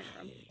are they coming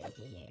from?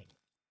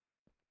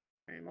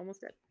 I'm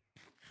almost dead.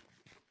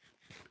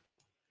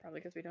 Probably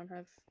because we don't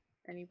have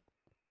any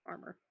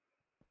armor.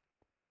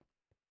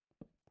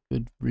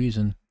 Good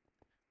reason.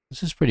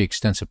 This is a pretty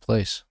extensive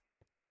place.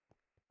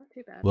 Not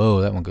too bad.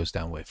 Whoa, that one goes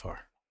down way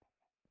far.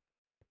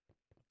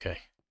 Okay.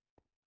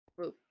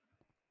 Whoa.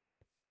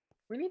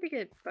 We need to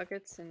get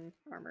buckets and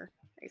armor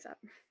ASAP.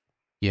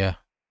 Yeah.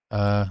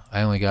 I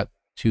only got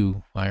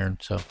 2 iron,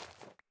 so.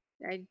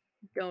 I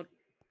don't.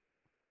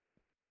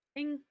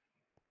 Ding.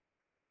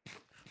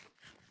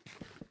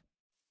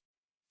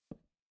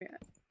 Yeah,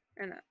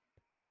 and that.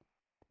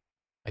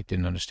 I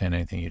didn't understand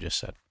anything you just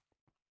said.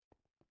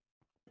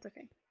 It's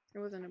okay. It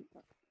wasn't a.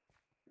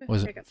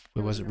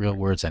 It wasn't real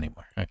words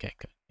anymore. Okay,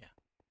 good. Yeah.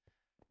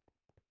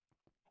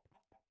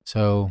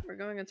 So We're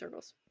going in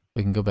circles.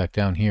 we can go back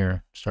down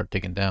here, start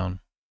digging down.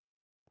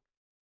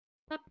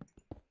 Up.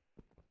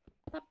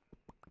 Up.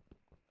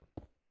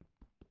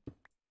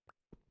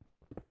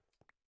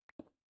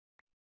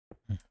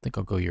 I think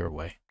I'll go your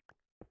way.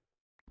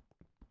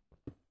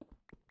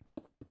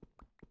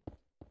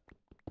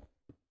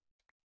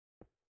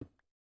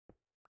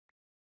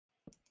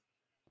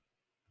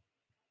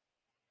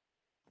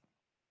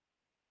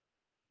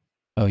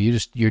 Oh,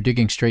 you're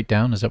digging straight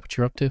down? Is that what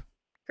you're up to?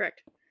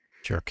 Correct.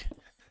 Jerk.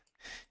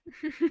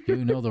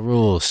 You know the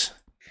rules.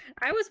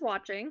 I was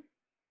watching.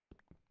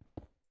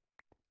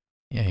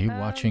 Yeah, you're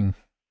watching.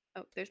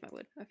 Oh, there's my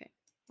wood. Okay.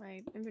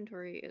 My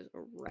inventory is a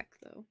wreck,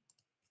 though.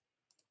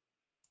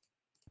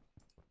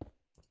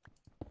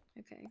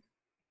 Okay.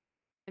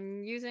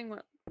 I'm using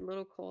what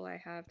little coal I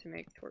have to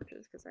make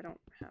torches, because I don't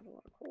have a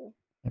lot of coal.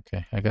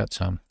 Okay, I got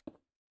some.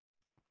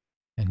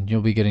 And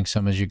you'll be getting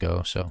some as you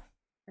go, so.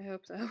 I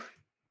hope so.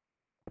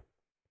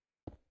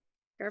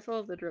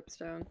 Careful of the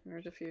dripstone.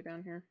 There's a few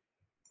down here.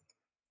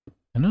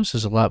 I notice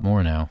there's a lot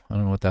more now. I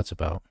don't know what that's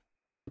about.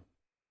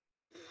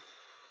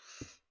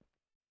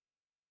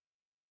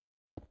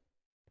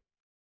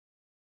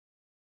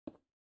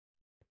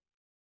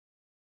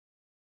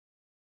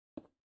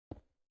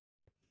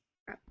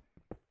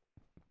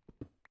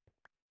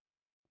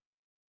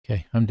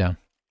 Okay, I'm down.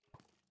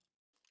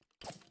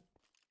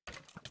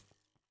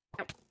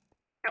 Ow.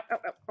 Ow, ow,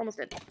 ow. Almost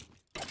dead.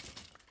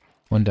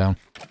 1 down.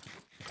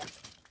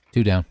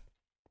 2 down.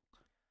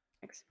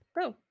 Thanks.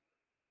 Go.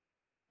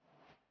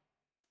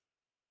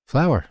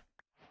 Flower.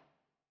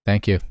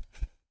 Thank you.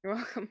 You're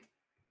welcome.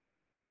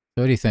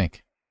 So what do you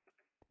think?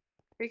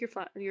 Take your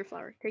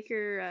flower. Take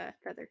your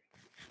feather.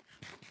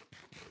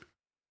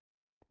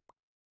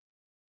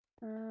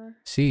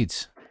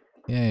 Seeds.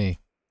 Yay.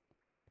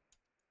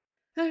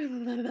 Hey,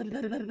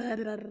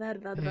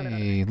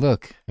 Hey,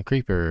 look. A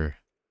creeper.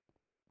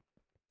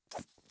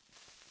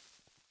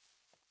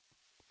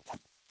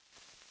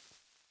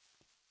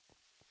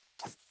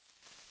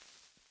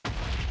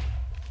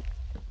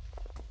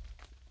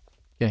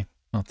 Okay.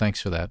 Well, thanks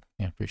for that.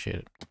 Yeah, appreciate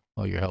it.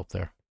 All your help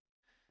there.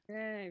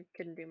 I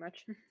couldn't do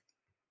much.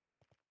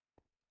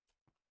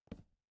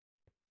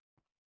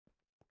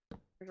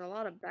 There's a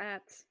lot of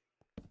bats.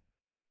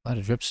 A lot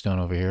of dripstone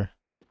over here.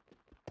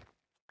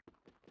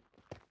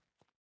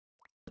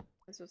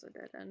 This was a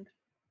dead end.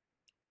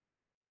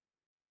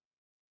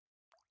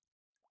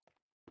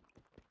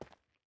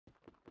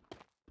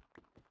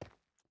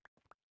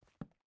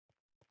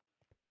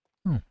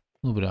 Oh, a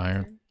little bit of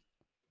iron.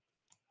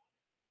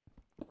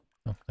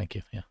 Oh, thank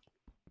you. Yeah.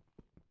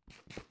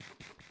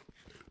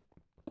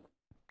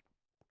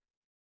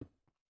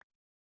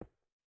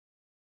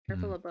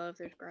 Careful above,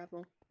 there's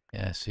gravel.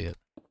 Yeah, I see it.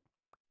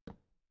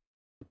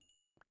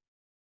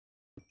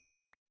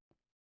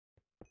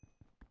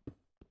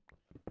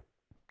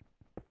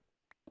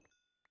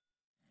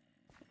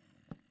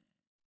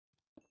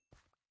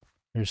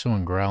 There's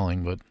someone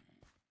growling, but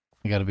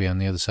I gotta be on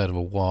the other side of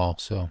a wall,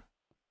 so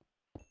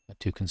not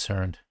too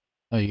concerned.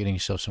 Oh, you're getting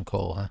yourself some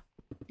coal, huh?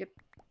 Yep.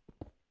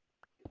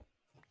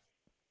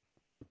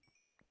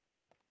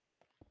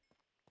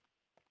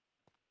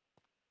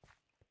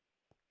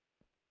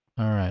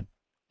 Alright.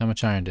 How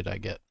much iron did I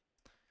get?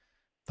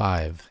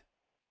 5.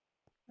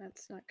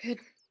 That's not good.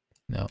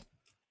 No.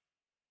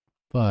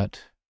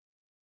 But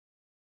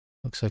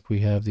looks like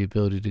we have the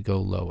ability to go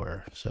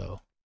lower,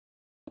 so.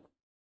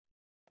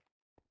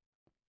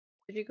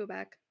 Did you go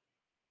back?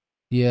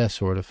 Yeah,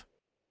 sort of.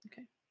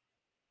 Okay.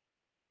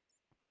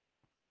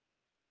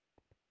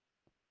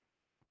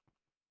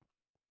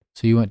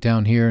 So you went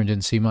down here and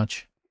didn't see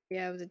much?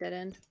 Yeah, it was a dead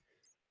end.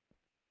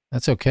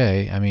 That's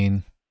okay. I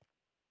mean,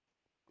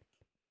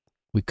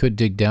 we could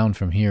dig down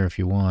from here if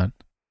you want.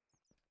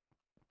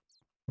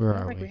 Where I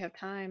don't are think we? we have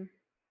time.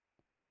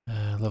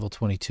 Level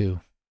 22.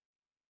 How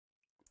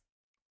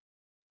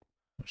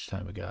much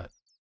time we got?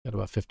 Got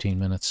about 15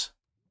 minutes.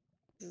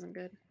 This isn't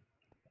good.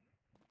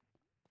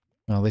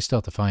 Well, they still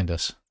have to find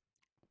us.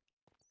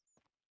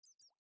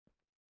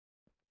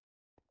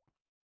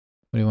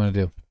 What do you want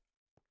to do?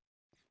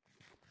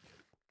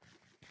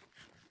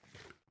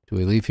 Do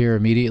we leave here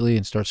immediately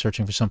and start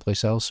searching for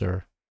someplace else,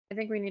 or? I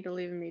think we need to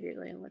leave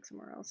immediately and look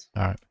somewhere else.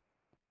 All right.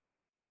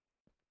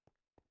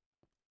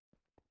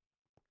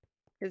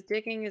 Because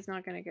digging is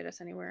not going to get us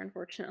anywhere,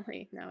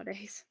 unfortunately,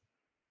 nowadays.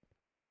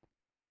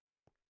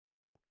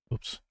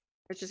 Oops.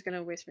 It's just going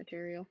to waste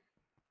material.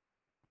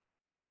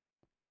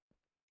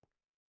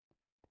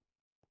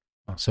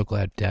 I'm so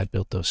glad Dad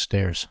built those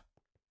stairs.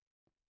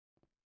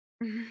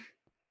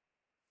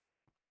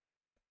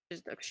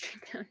 Just dug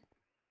straight down.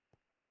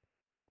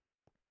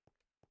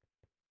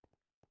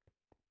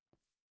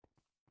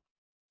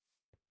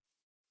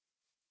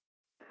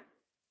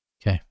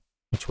 Okay,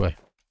 which way?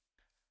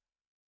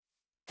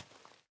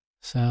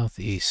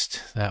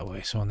 Southeast, that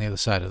way. So on the other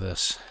side of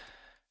this.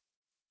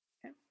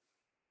 Okay.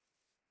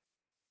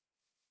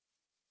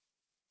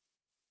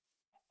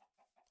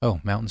 Oh,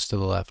 mountains to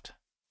the left.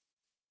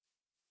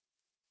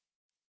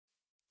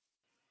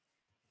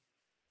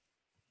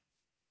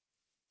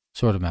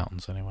 Sort of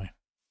mountains, anyway.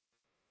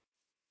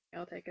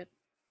 I'll take it.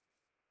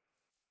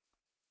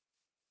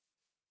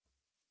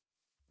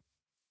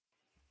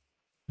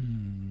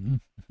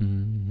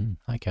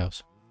 Hi,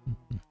 cows.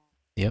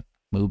 Yep,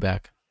 move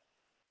back.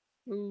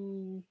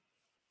 Ooh.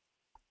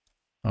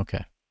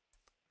 Okay.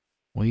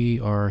 We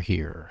are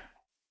here.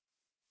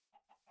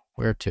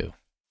 Where to?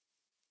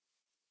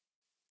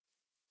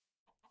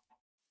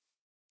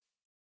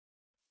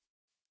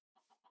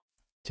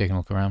 Taking a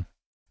look around.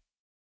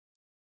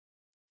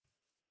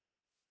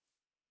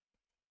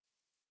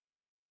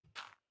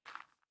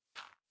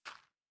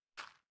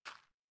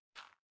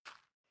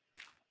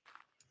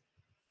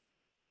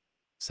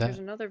 Is that?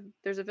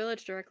 There's a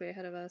village directly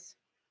ahead of us.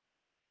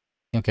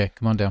 Okay,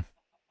 come on down.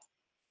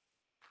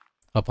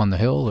 Up on the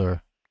hill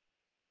or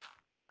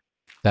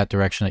that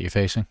direction that you're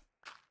facing?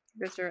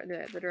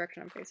 The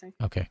direction I'm facing.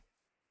 Okay.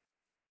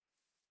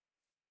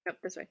 Yep,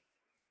 this way.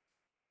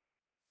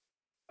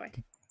 Bye.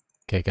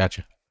 Okay,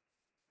 gotcha.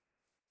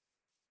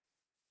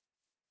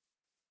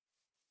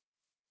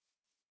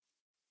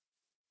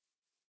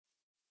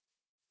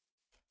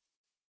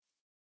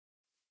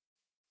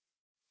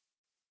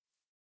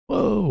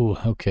 Whoa,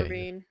 okay.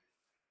 Ravine.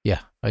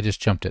 Yeah, I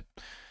just jumped it.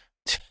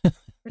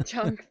 The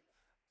chunk.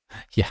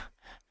 Yeah.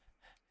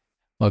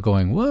 While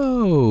going,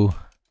 whoa.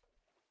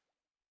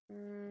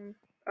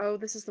 Oh,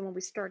 this is the one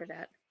we started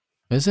at.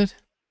 Is it?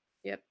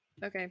 Yep.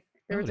 Okay.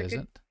 No, it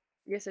isn't.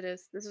 Yes, it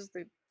is. This is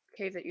the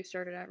cave that you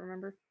started at,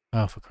 remember?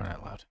 Oh, for crying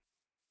out loud.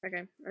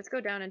 Okay, let's go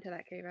down into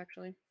that cave,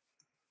 actually.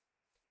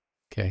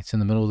 Okay, it's in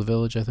the middle of the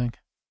village, I think.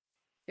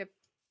 Yep.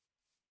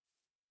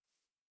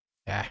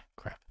 Ah,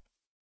 crap.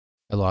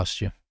 I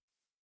lost you.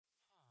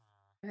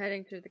 I'm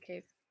heading to the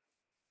cave.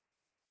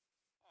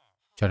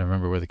 Trying to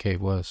remember where the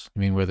cave was.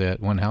 You mean where that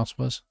one house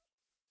was?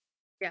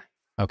 Yeah.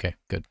 Okay,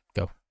 good.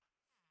 Go.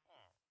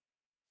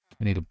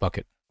 I need a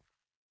bucket.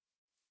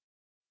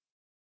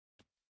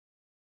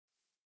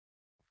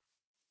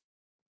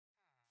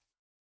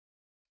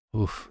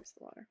 Oof. Where's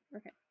the water?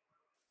 Okay.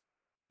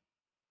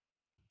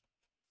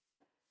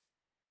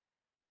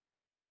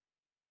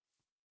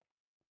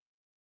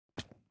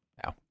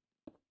 Ow.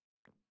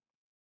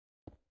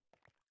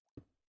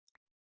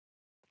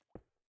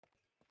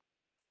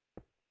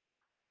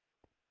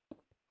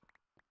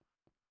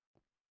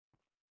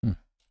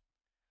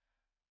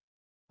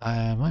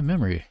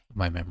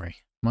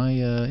 My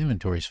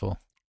inventory's full.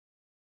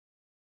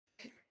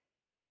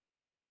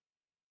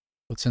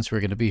 But since we're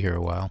going to be here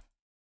a while,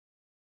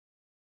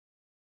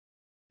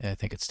 I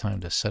think it's time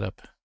to set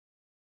up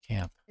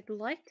camp. I'd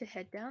like to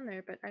head down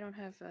there, but I don't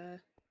have a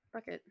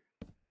bucket.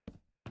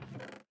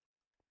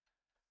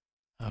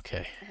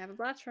 Okay. I have a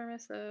blast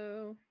furnace,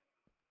 though.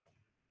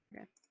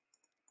 Okay.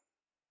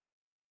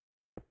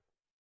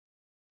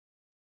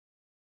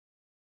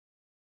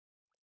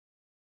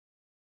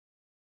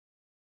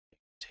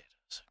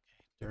 Potatoes. Okay.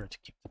 Dirt.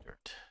 Keep the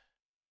dirt.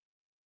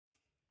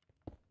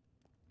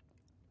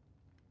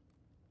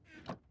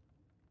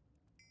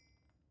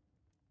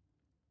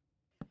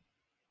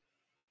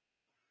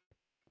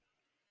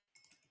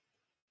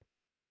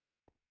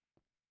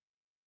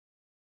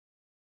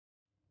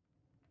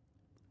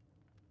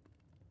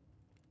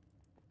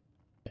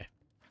 Okay.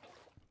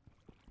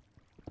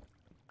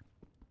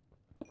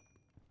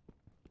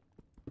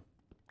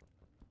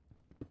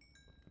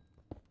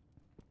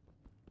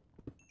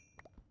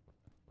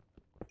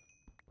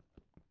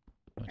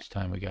 How much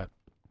time we got?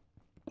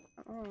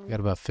 We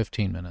got about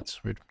 15 minutes.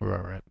 We're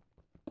all right.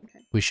 Okay.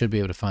 We should be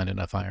able to find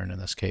enough iron in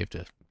this cave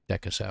to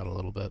deck us out a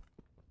little bit.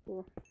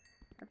 Cool.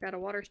 I've got a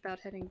water spout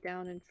heading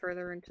down and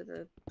further into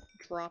the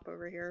drop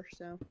over here,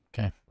 so...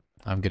 Okay.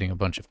 I'm getting a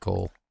bunch of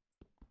coal.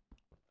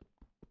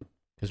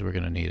 Because we're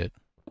going to need it.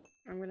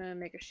 I'm gonna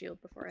make a shield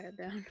before I head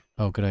down.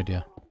 Oh, good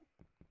idea.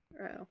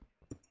 Uh-oh.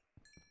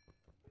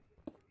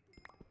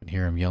 I can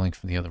hear him yelling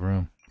from the other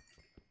room.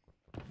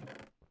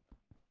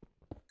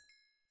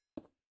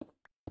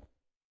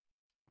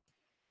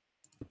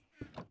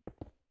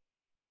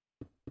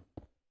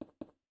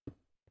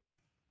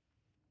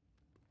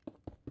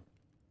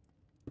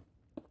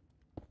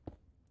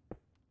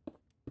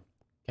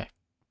 Okay.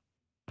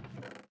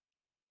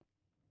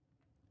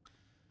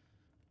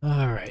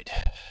 All right.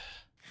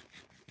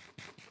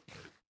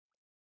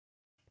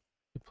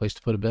 Good place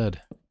to put a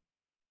bed.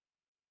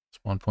 It's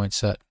Spawn point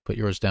set. Put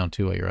yours down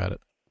too while you're at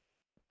it.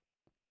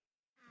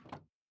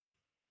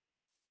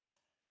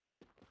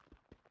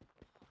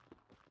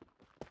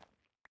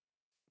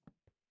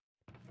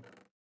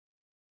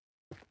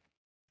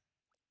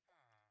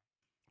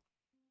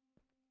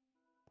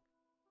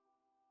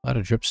 A lot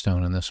of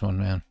dripstone in this one,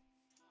 man.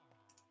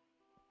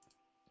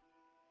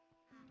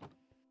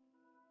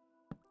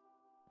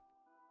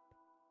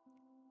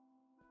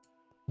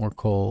 More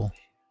coal.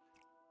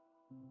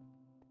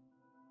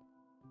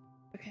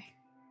 Okay.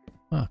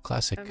 Oh,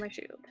 classic. I have my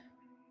shield.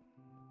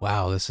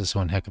 Wow, this is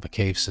one heck of a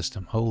cave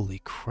system.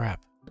 Holy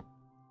crap.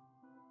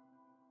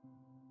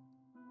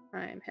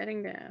 I'm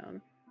heading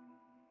down.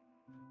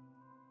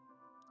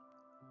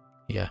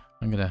 Yeah,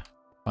 I'm gonna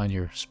find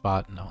your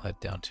spot and I'll head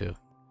down too.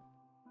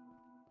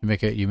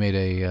 You made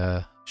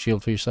a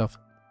shield for yourself?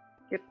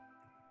 Yep.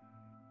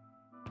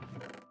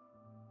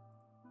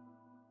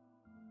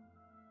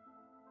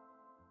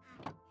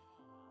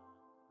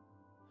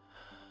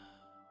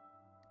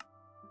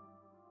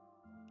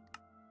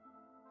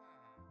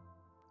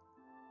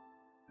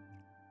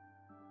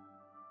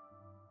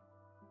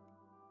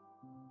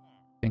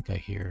 I think I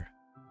hear.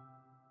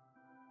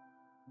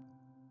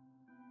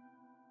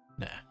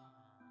 Nah.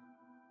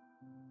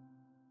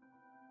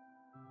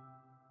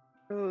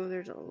 Oh,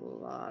 there's a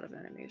lot of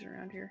enemies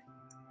around here.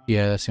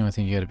 Yeah, that's the only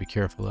thing you gotta be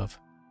careful of.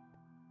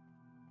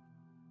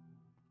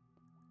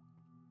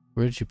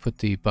 Where did you put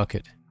the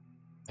bucket?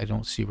 I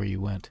don't see where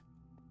you went.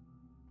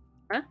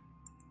 Huh?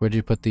 Where did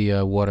you put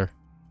the water?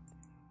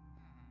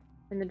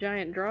 In the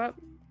giant drop,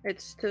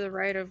 it's to the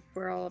right of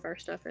where all of our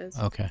stuff is.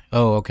 Okay.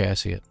 Oh, okay, I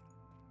see it.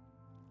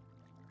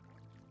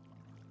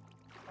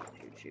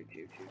 Shoot, shoot,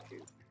 shoot, shoot,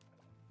 shoot.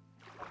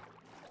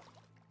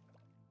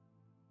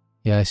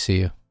 Yeah, I see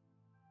you.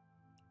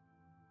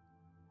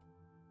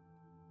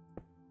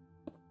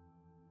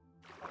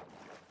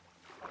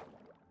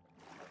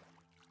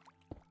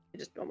 I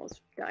just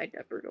almost died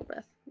that brutal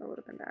death. That would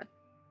have been bad.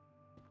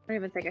 I don't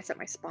even think I set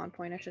my spawn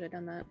point. I should have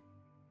done that.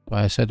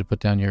 Well, I said to put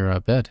down your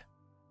bed.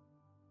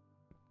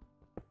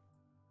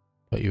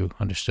 But you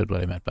understood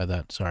what I meant by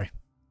that. Sorry.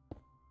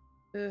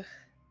 Ugh.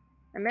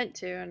 I meant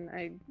to, and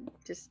I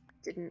just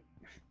didn't.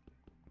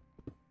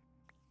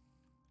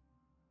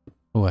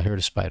 Oh, I heard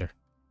a spider.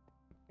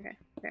 Okay,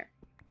 there.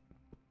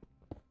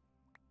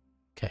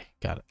 Okay,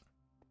 got it.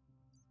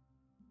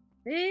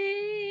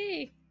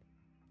 Hey!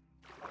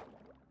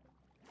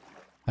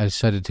 I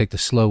decided to take the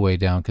slow way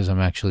down because I'm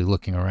actually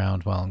looking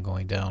around while I'm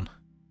going down.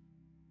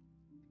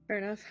 Fair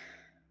enough.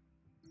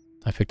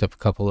 I picked up a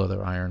couple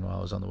other iron while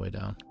I was on the way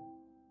down.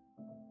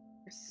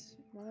 There's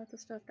lots of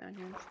stuff down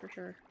here, that's for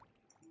sure.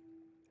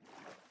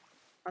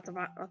 Lots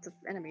of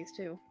enemies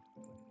too.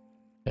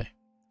 Okay.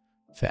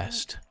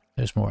 Fast.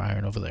 There's more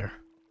iron over there.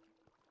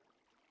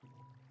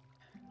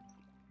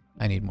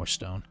 I need more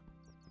stone.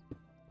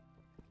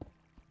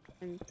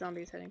 And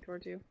zombies heading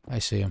towards you, I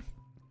see him.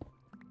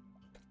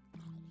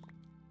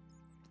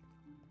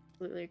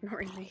 completely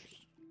ignoring me.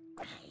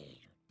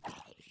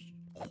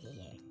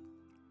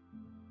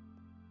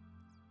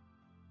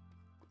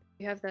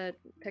 You have that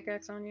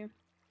pickaxe on you?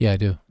 Yeah, I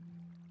do.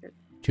 Good.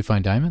 Did you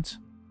find diamonds?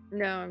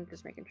 No, I'm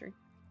just making sure.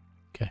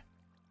 Okay.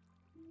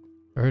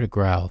 I heard a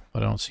growl,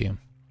 but I don't see him.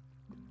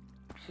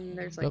 And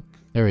there's like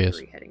there he is.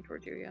 3 heading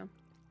towards you, yeah.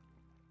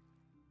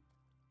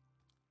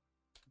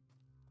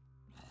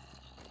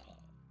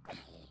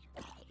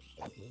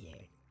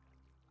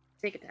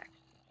 Sneak attack.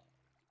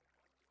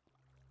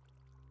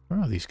 Where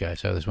are these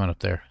guys? Oh, there's one up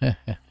there. I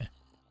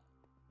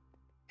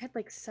had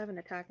like 7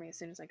 attack me as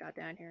soon as I got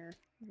down here.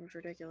 It was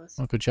ridiculous.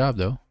 Well, good job,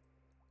 though.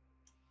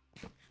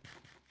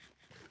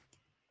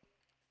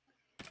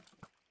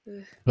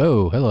 Ugh.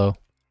 Oh, hello.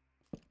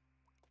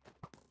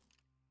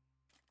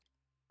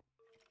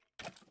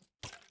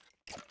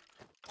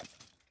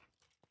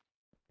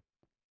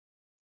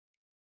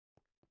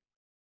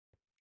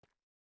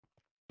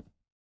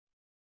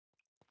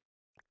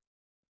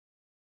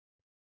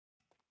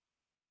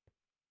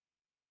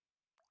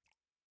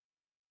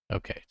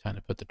 Okay, time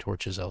to put the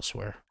torches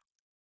elsewhere.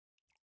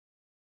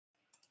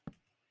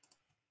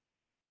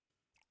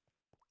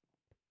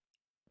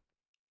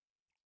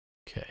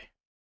 Okay.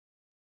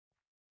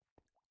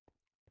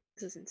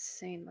 This is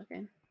insane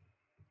looking.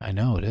 I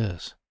know it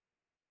is.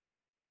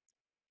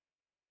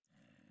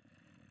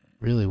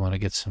 Really want to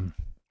get some...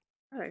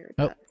 Oh, I heard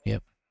Oh, that.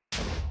 yep. I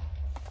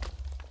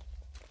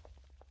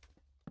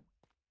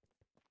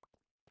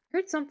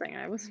heard something.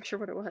 I wasn't sure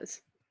what it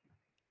was.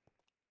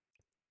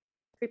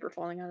 Paper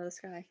falling out of the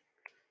sky.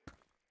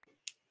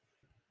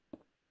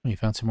 Oh, you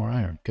found some more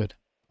iron. Good.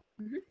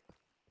 Mm-hmm.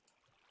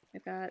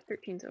 I've got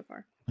 13 so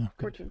far. Oh,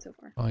 good. 14 so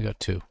far. Well, I got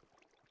 2.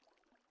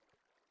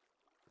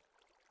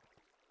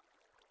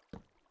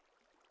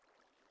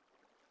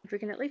 If we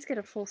can at least get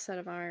a full set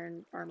of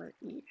iron armor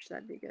each,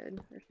 that'd be good.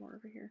 There's more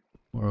over here.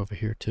 More over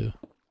here, too.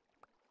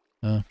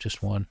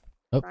 Just 1.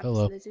 Oh, Lapis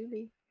hello.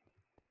 lazuli.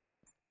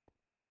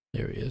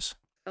 There he is.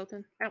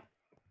 Skeleton. Ow.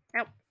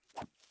 Ow.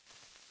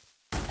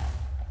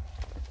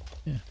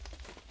 Yeah.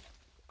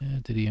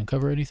 Did he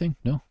uncover anything?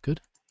 No? Good.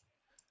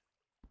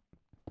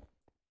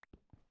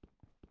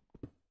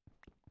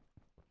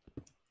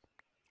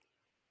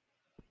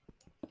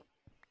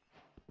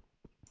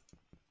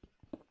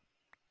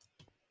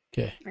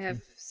 Okay. I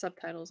have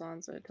subtitles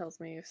on, so it tells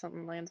me if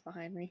something lands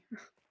behind me.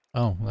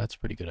 Oh, well, that's a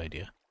pretty good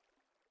idea.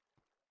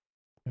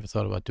 Never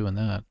thought about doing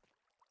that.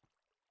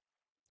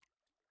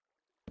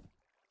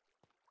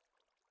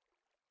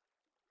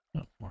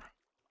 Oh, more.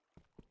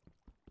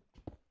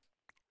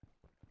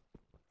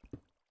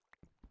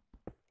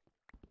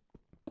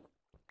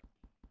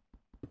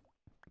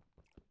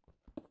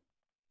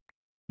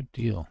 Good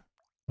deal.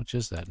 Which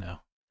is that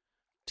now?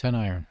 10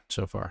 iron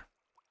so far.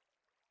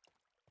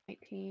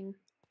 19.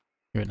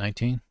 You're at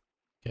 19?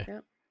 Okay.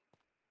 Yep.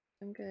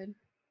 I'm good.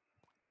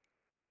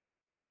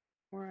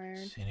 More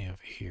iron. See any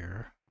over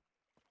here?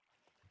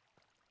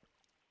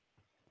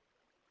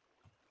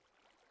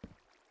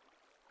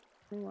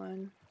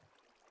 One.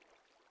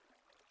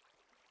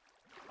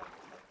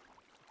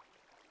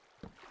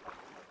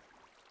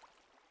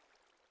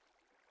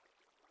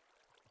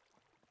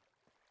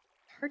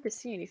 Hard to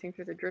see anything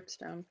through the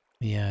dripstone.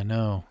 Yeah, I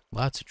know.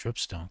 Lots of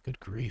dripstone.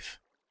 Good grief.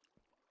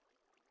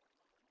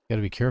 Got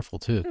to be careful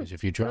too, because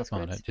if you drop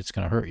on grids. it, it's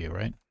going to hurt you,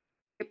 right?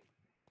 Yep.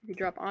 If you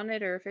drop on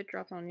it or if it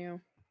drops on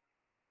you.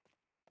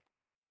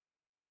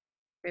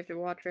 You have to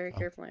watch very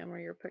carefully on where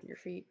you're putting your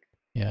feet.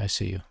 Yeah, I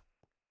see you.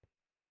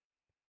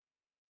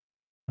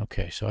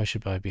 Okay, so I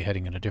should probably be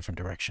heading in a different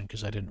direction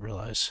because I didn't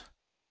realize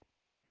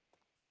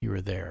you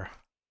were there.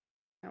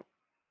 Nope.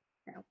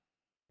 Nope.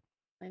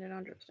 Landed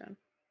on dripstone.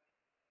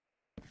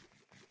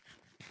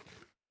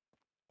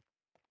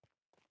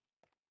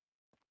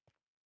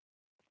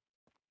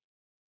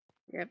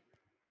 Yep.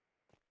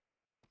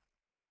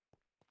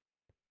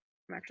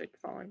 I'm actually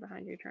following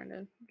behind you, trying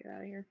to get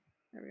out of here.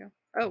 There we go.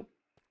 Oh!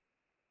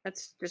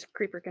 That's just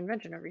creeper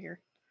convention over here.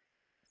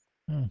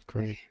 Oh,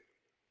 great.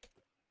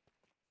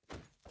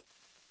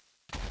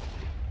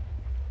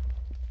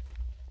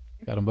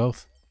 Got them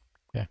both?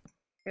 Okay.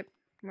 Yep.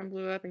 One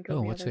blew up and killed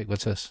Oh, the what's other. it?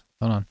 What's this?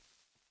 Hold on.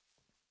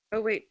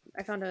 Oh, wait.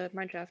 I found a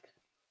mine shaft.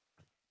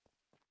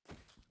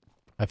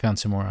 I found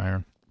some more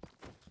iron.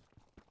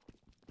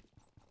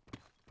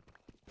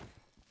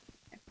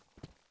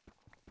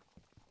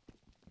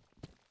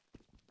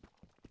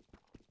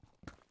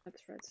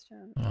 That's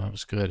redstone. Oh, that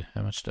was good.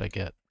 How much did I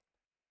get?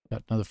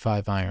 Got another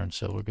 5 iron,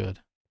 so we're good.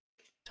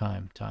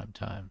 Time. Got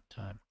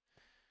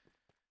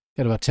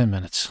about 10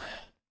 minutes.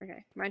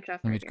 Okay. Mine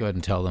shaft. Let me Right go ahead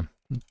and tell them.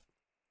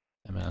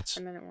 10 minutes.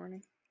 10-minute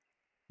warning.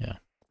 Yeah.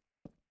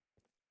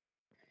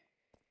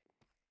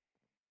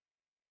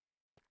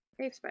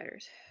 Cave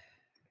spiders.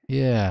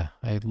 Yeah,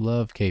 I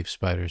love cave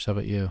spiders. How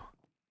about you?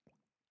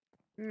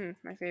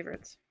 My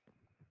favorites.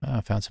 Oh,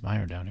 I found some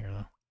iron down here,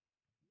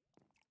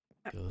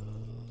 though.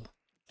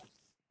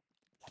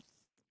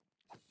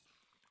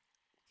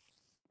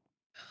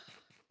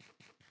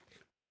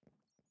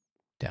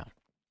 Down.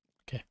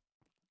 Okay.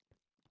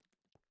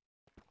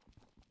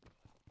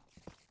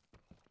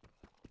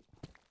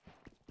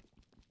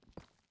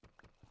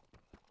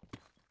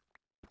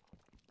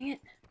 Dang it.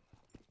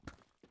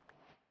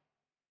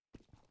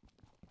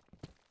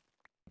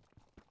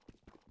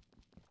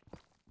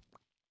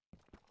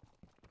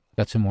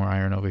 Got some more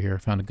iron over here.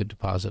 Found a good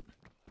deposit.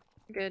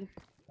 Good.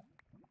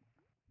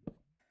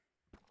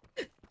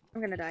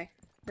 I'm gonna die.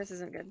 This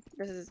isn't good.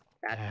 This is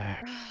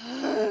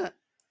bad.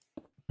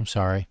 I'm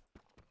sorry.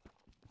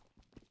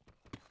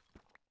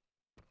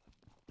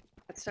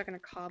 Got stuck in a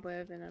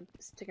cobweb and a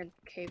stinking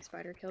cave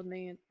spider killed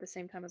me at the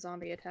same time a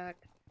zombie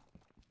attacked.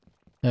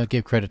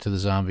 Give credit to the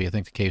zombie. I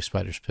think the cave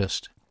spider's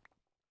pissed.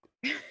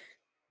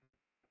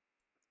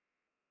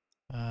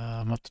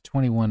 I'm up to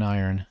 21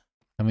 iron.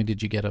 How many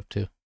did you get up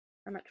to?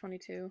 I'm at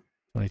 22.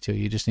 22.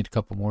 You just need a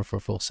couple more for a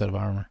full set of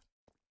armor.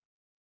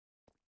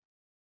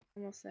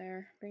 Almost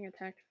there. Being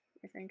attacked,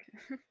 I think.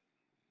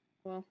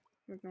 Well,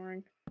 I'm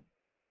ignoring.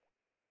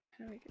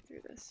 How do I get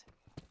through this?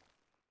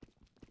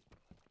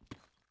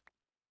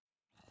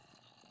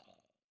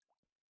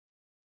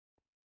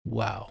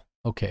 Wow.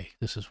 Okay,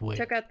 this is way...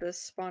 Check out the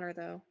spawner,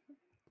 though.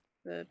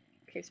 The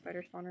cave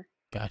spider spawner.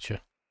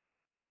 Gotcha.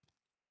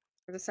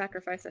 There's a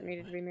sacrifice that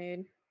needed to be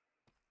made.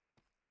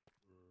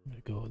 I'm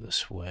going to go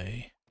this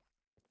way.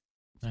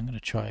 I'm going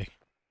to try...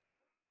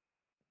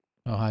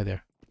 Oh, hi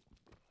there.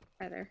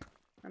 Hi there.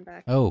 I'm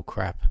back. Oh,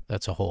 crap.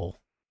 That's a hole.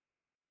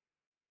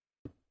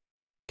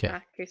 Okay.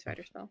 Ah, cave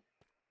spider spell.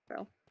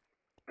 Fell.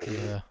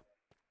 Yeah.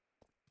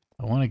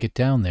 I want to get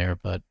down there,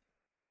 but...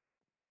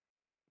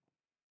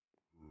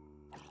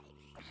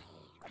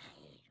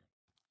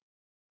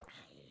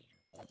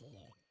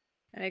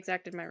 I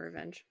exacted my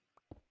revenge.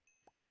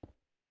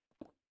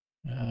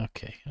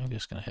 Okay, I'm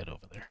just going to head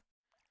over there.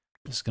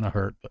 This is going to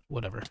hurt, but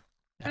whatever.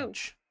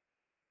 Ouch.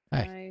 Oh,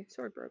 Hi. my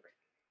sword broke.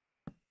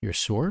 Your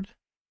sword?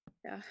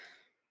 Yeah.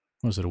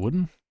 Was it a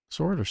wooden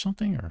sword or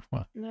something, or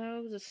what? No,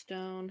 it was a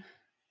stone.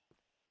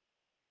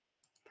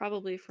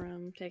 Probably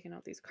from taking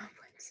out these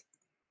goblins.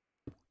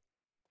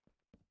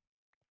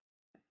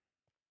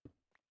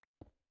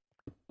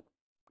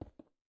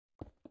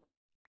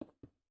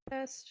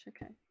 Best.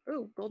 Okay.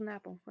 Ooh, golden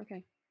apple.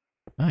 Okay.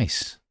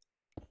 Nice.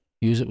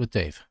 Use it with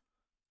Dave.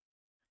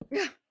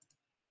 Yeah.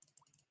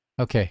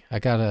 Okay, I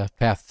got a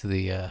path to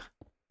the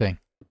thing.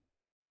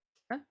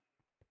 Huh?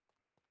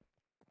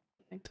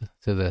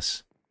 to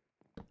this.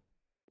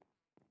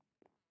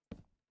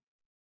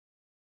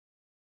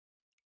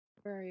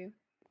 Where are you?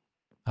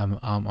 I'm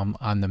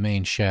on the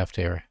main shaft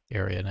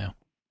area now.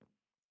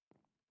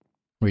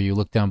 Where you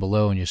look down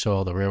below and you saw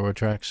all the railroad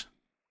tracks.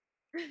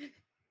 Do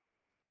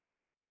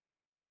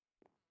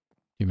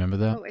you remember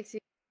that? Oh, I see.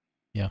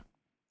 Yeah.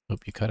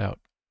 Hope you cut out.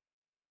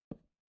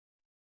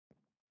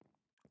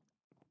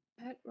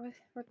 What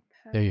the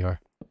heck? There you are.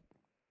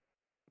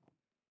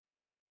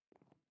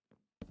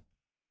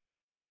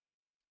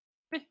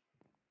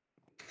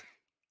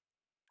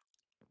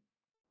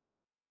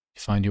 You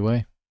find your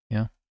way?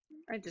 Yeah.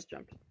 I just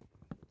jumped.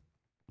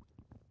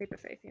 Leap of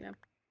faith, you know.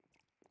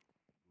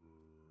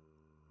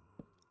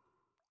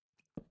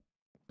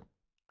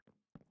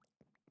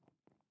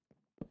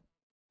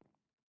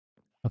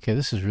 Okay,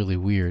 this is really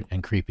weird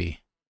and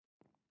creepy.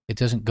 It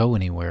doesn't go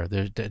anywhere.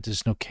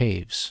 There's no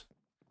caves.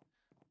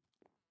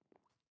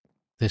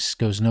 This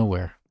goes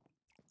nowhere.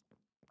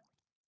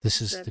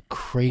 This is the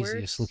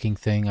craziest looking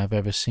thing I've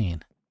ever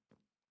seen.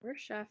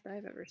 Worst shaft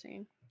I've ever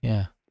seen.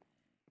 Yeah.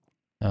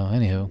 Oh,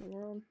 In anywho, the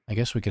world. I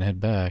guess we can head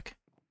back.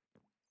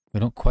 We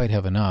don't quite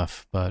have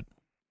enough, but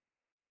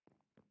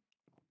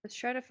Let's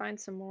try to find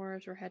some more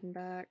as we're heading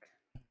back.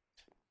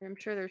 I'm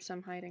sure there's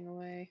some hiding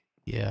away.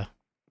 yeah.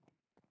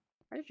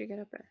 How did you get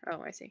up there?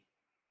 Oh, I see.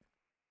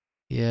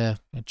 Yeah,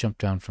 I jumped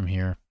down from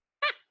here.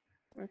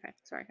 Okay,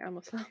 sorry, I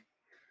almost fell.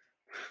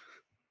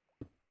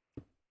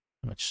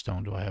 How much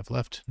stone do I have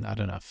left? Not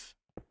enough.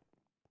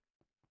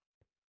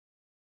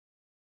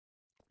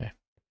 Okay.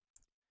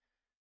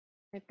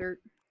 Hit dirt.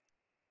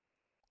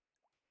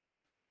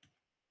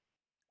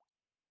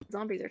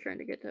 Zombies are trying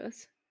to get to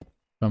us.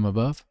 From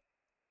above?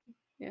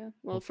 Yeah,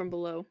 well, from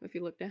below, if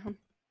you look down.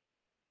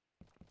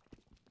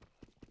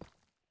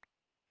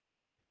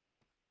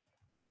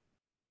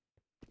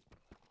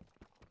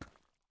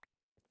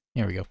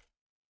 Here we go.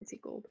 I see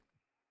gold.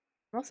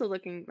 I'm also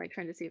looking, like,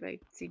 trying to see if I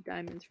see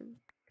diamonds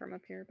from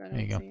up here, but I There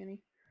you don't go. see any.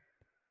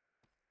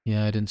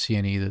 Yeah, I didn't see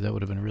any either. That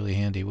would have been really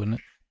handy, wouldn't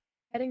it?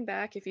 Heading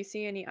back, if you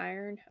see any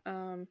iron,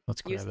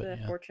 Let's use grab it,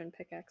 the yeah. fortune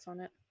pickaxe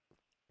on it.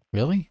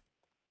 Really?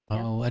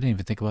 Yeah. Oh, I didn't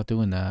even think about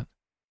doing that.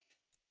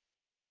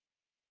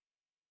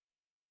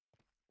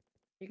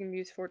 You can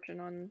use fortune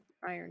on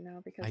iron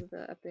now because of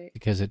the update.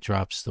 Because it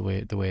drops the way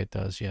it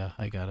does. Yeah,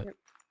 I got it. Yep.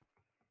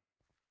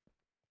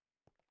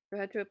 We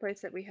head to a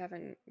place that we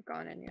haven't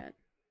gone in yet.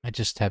 I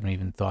just haven't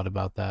even thought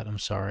about that. I'm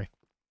sorry.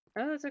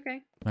 Oh, that's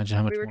okay. Imagine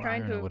how much We were more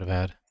trying iron I to- would have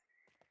had.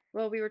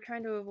 Well, we were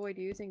trying to avoid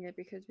using it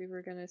because we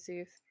were going to see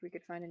if we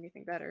could find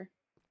anything better.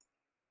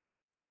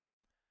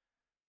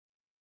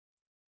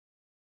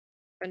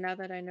 But now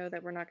that I know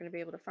that we're not going to be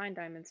able to find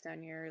diamonds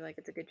down here, like,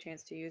 it's a good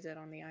chance to use it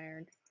on the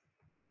iron.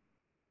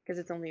 Because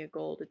it's only a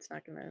gold, it's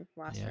not going to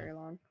last Yeah. very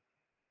long.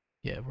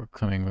 Yeah, we're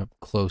coming up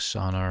close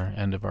on our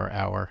end of our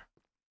hour.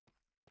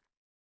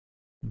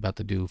 About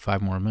to do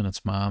 5 more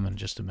minutes, Mom, in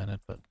just a minute,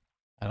 but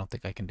I don't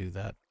think I can do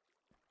that.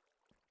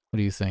 What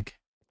do you think?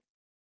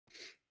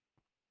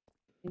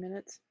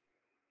 Minutes.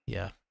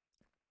 Yeah,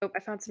 Oh,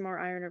 I found some more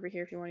iron over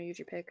here if you want to use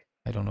your pick.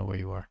 I don't know where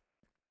you are.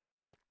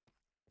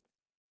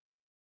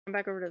 Come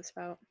back over to the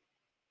spout.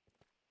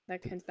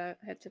 That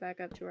heads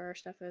back up to where our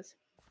stuff is.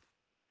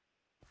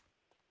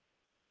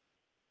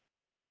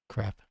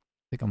 Crap.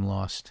 I think I'm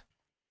lost.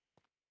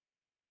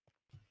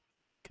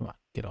 Come on,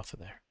 get off of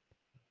there.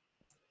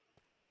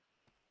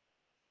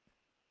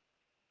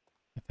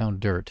 I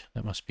found dirt.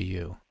 That must be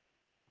you.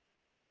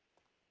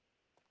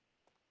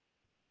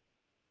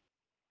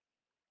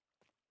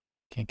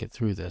 Can't get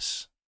through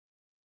this.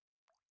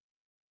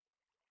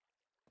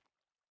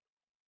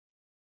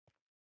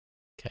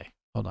 Okay,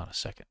 hold on a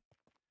second.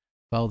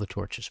 Follow the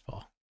torches,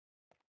 Paul.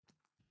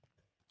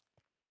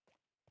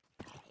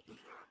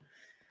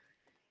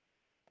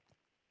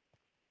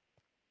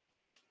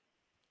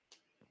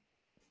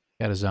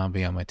 Got a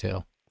zombie on my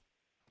tail.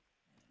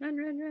 Run,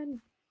 run,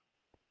 run.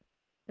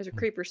 There's a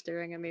creeper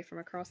staring at me from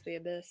across the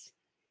abyss.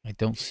 I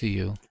don't see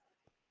you.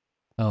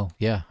 Oh,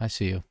 yeah, I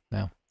see you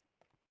now.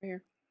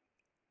 Here.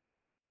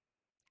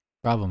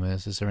 Problem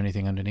is there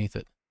anything underneath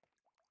it?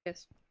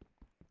 Yes.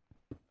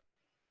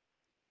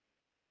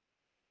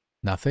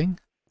 Nothing?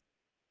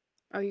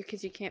 Oh,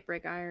 because you can't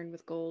break iron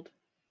with gold.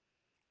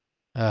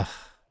 Ugh.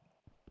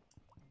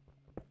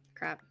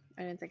 Crap.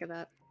 I didn't think of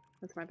that.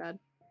 That's my bad.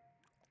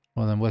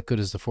 Well, then what good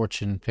is the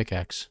fortune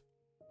pickaxe?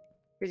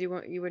 Because you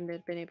wouldn't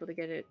have been able to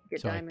get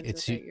So diamonds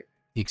it's with it.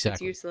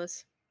 exactly. It's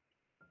useless.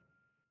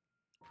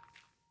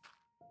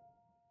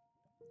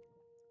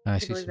 I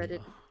see believe some I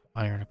did.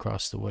 iron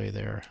across the way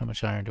there. How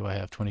much iron do I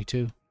have?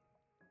 22?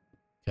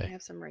 I Okay.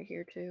 have some right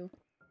here too.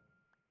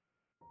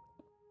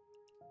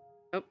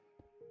 Oh,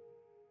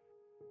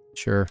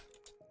 Sure.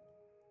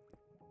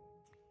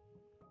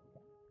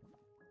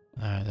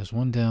 Alright, there's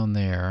one down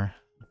there.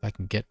 If I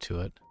can get to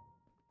it.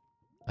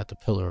 At the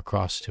pillar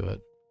across to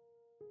it.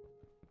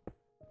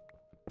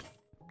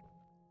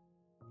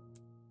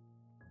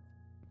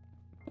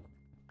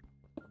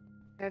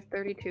 I have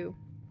 32.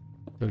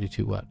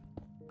 32 what?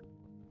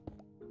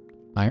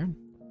 Iron?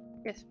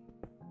 Yes.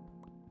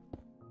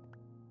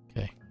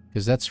 Okay.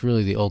 Because that's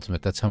really the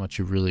ultimate. That's how much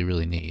you really,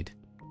 really need.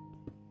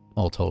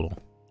 All total.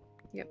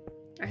 Yep.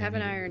 I have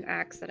an iron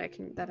axe that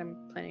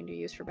I'm planning to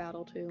use for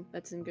battle too.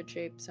 That's in good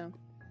shape, so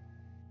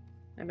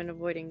I've been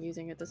avoiding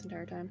using it this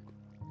entire time.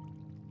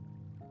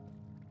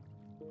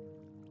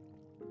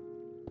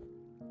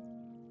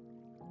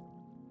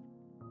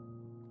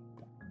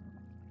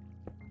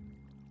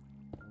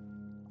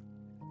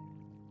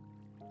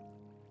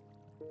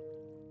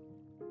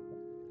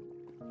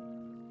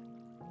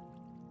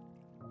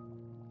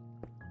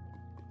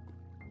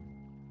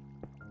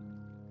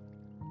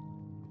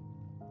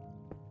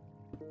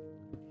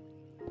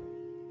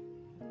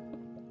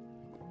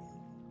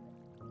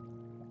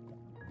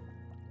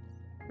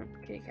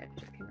 Kitty cat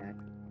just came back.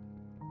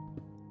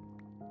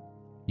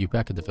 You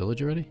back at the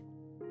village already?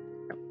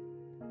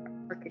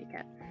 Or kitty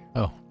cat.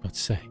 Oh, let's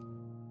say.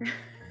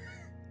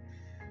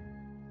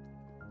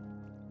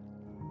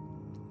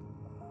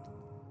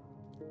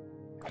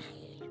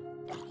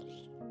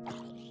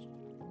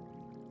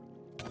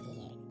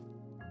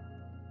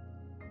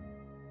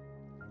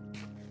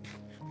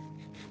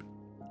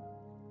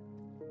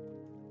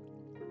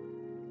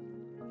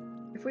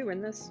 If we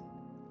win this,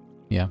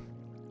 Yeah.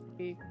 I'll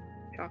be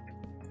shocked.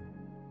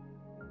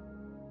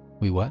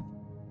 We what?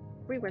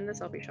 If we win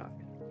this, I'll be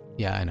shocked.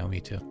 Yeah, I know, me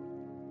too.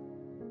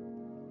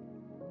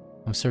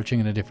 I'm searching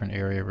in a different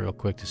area real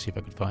quick to see if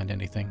I could find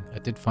anything. I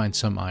did find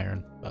some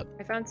iron, but...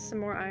 I found some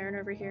more iron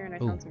over here, and I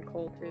found some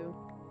coal too.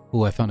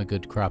 Ooh, I found a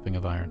good cropping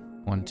of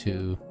iron. 1,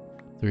 2,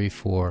 3,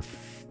 4,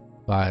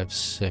 5,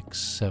 6,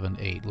 7,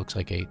 8. Looks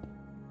like 8.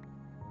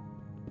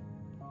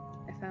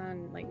 I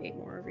found like 8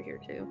 more over here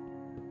too.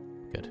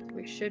 Good.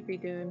 We should be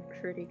doing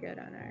pretty good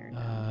on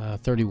iron.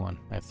 31.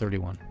 I have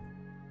 31.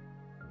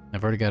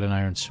 I've already got an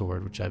iron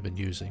sword, which I've been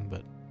using,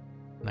 but...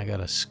 And I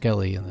got a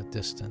skelly in the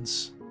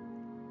distance.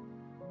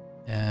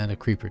 And a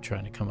creeper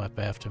trying to come up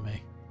after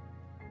me.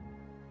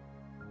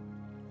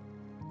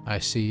 I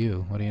see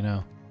you. What do you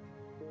know?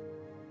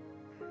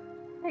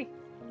 Hey.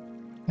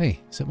 Hey,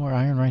 is it more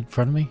iron right in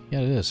front of me? Yeah,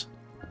 it is.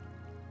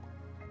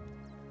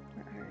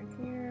 More iron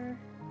here.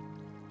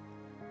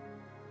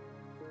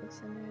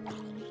 Listening.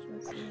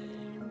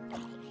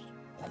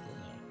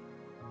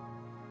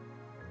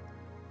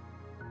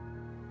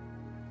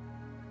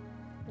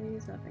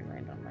 Please, nothing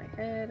land on my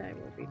head. I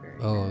will be very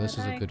Oh, mad. this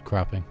is a good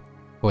cropping.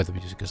 Boy, the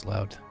music is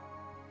loud.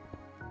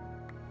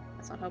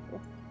 That's not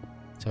helpful.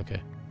 It's okay.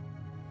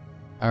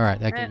 Alright,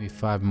 that gave me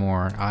 5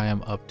 more. I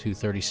am up to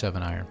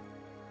 37 iron.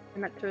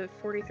 I'm up to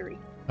 43.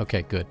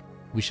 Okay, good.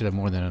 We should have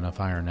more than enough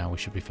iron now. We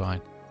should be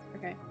fine.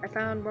 Okay, I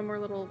found one more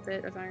little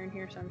bit of iron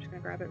here, so I'm just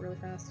gonna grab it really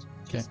fast.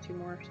 Okay. Just 2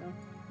 more, so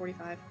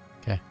 45.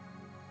 Okay.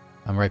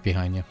 I'm right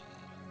behind you.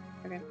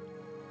 Okay.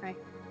 Hi.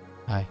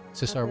 Hi. Is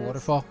this our This.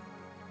 waterfall?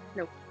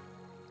 Nope.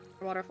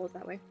 The water flows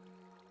that way.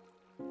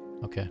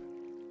 Okay.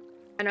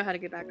 I know how to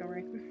get back, don't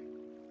worry.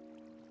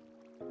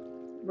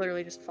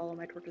 Literally just follow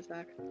my torches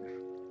back.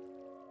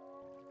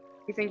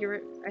 You think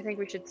I think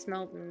we should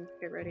smelt and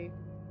get ready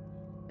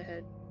to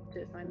head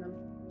to find them.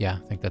 Yeah,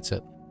 I think that's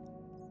it.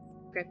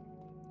 Okay.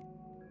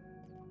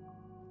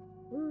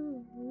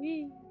 Ooh,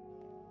 wee.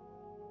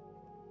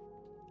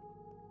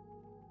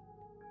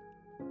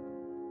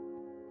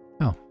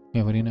 Oh,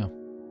 yeah, what do you know?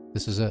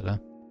 This is it, huh?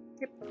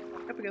 Yep,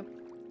 up we go.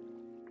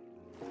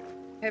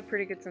 I have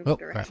pretty good sense Oh, of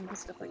direction and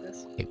stuff like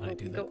this. Hate when I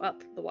do Go that.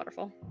 up the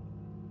waterfall.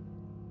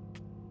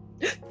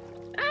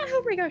 Ah,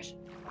 oh my gosh!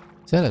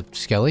 Is that a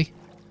skelly?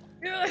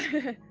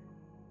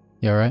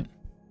 You alright?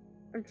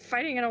 I'm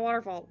fighting in a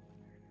waterfall.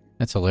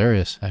 That's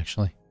hilarious,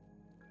 actually.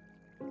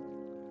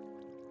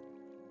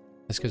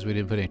 That's because we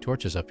didn't put any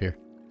torches up here.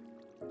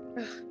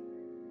 Ugh.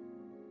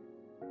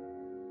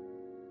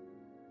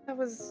 That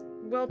was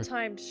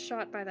well-timed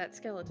shot by that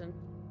skeleton.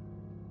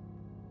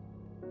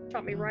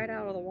 Shot me right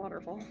out of the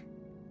waterfall.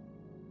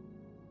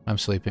 I'm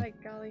sleeping. By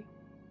golly.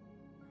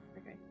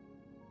 Okay.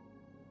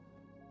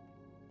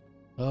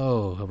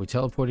 Oh, are we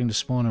teleporting to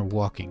spawn or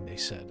walking, they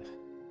said.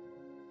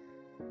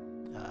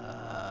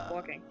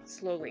 Walking.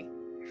 Slowly.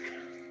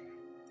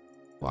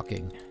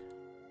 Walking.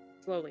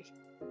 Slowly.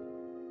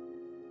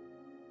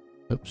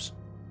 Oops.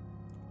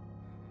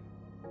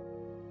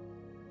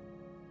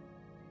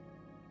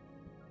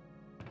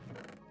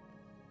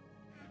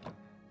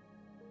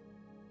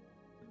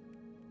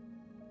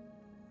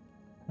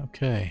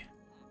 Okay.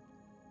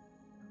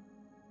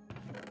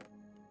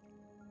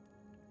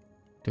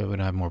 Do we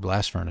have more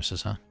blast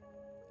furnaces, huh?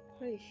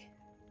 Oy.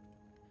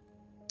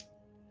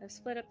 I've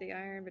split up the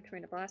iron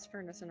between a blast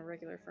furnace and a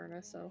regular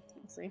furnace, so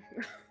we'll see.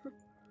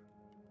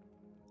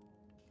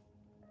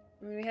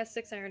 I mean, we have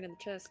 6 iron in the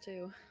chest,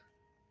 too.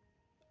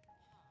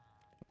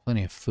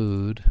 Plenty of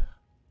food.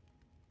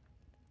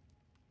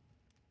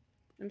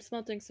 I'm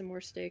smelting some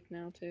more steak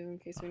now, too, in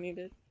case we need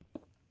it.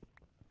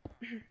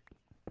 I'm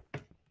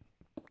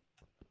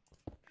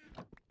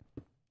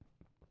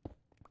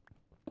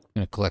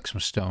gonna collect some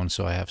stone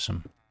so I have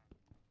some.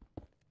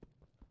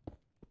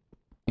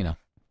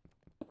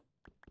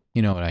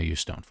 You know what I use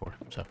stone for,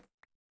 so.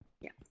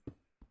 Yeah.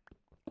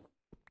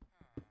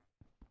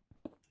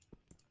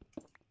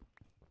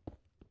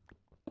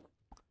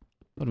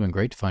 Would have been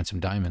great to find some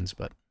diamonds,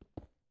 but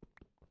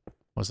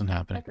wasn't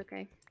happening. That's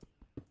okay.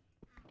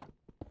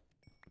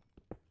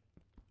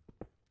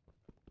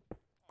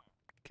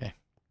 Okay.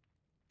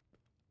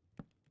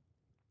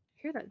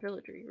 Hear that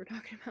villager you were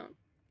talking about?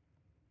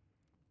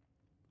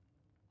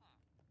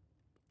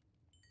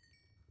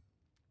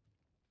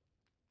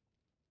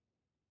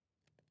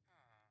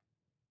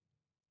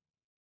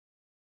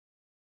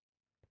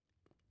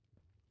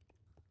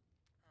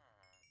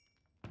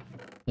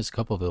 There's a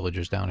couple of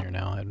villagers down here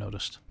now, I've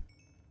noticed.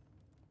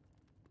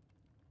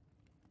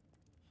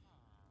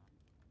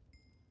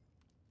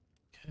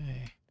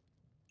 Okay.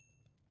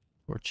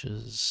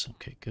 Torches.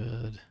 Okay,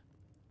 good.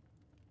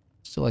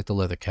 Still like the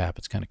leather cap.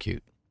 It's kind of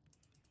cute.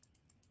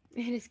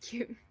 It is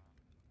cute.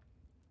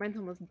 Mine's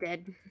almost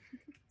dead.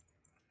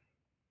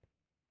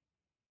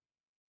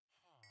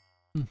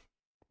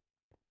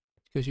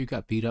 Because you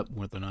got beat up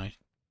more than I.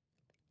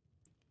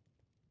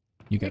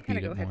 You got kind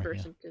beat of up go more,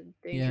 headfirst yeah. into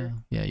danger.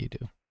 Yeah, you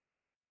do.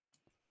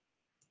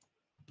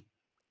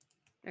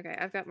 Okay,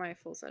 I've got my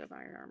full set of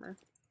iron armor.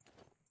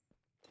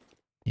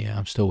 Yeah,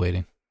 I'm still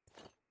waiting.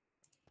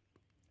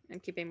 I'm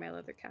keeping my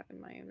leather cap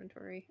in my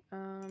inventory.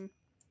 I'm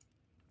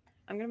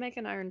gonna make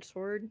an iron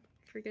sword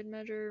for good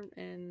measure,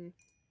 and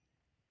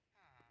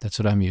That's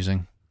what I'm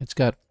using. It's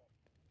got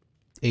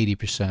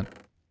 80%.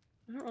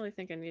 I don't really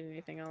think I need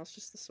anything else,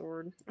 just the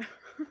sword.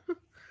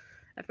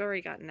 I've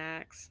already got an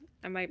axe.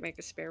 I might make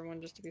a spare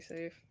one just to be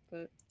safe,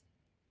 but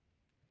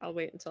I'll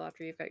wait until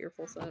after you've got your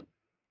full set.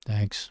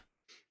 Thanks.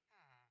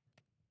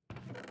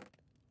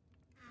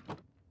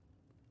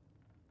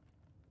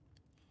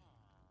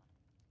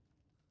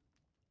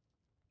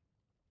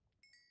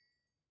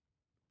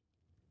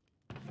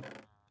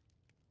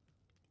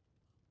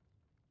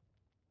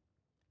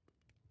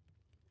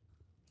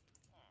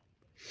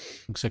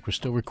 Looks like we're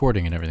still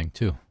recording and everything,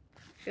 too.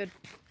 Good.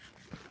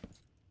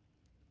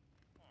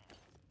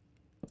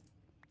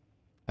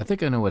 I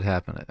think I know what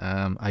happened.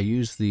 I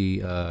used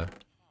the,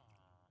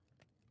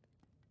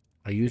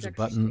 I use a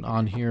extra button sneak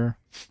on attack. here.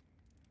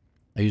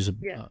 I use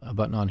Yeah. a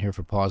button on here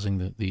for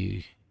pausing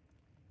the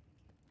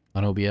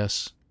on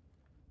OBS.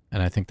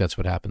 And I think that's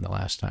what happened the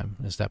last time,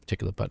 is that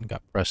particular button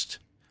got pressed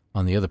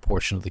on the other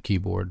portion of the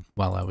keyboard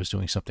while I was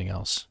doing something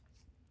else.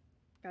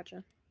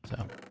 Gotcha.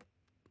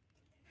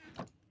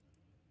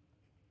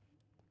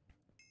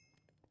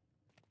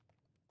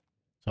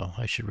 So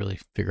I should really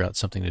figure out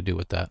something to do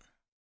with that.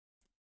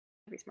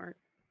 That'd be smart.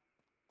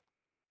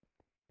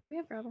 We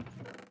have gravel.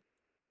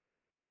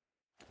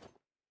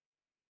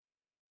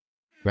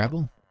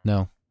 Gravel?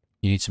 No.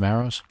 You need some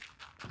arrows?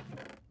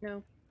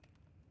 No.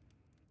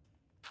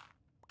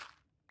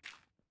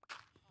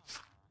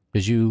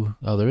 Because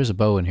oh, there is a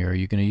bow in here. Are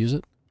you going to use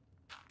it?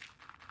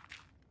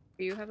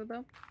 Do you have a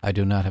bow? I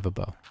do not have a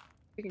bow.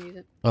 You can use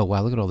it. Oh,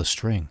 wow, look at all the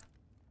string.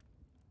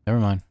 Never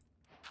mind.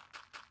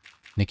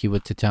 Nikki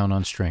went to town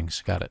on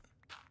strings. Got it.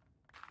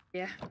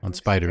 Yeah. On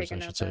spiders, I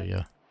should say,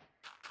 yeah.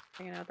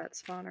 Taking out that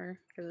spawner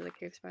because of the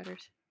cave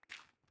spiders.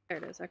 There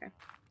it is, okay.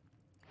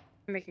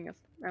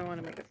 I want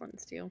to make a flint and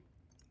steel.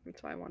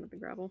 That's why I wanted the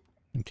gravel.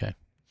 Okay.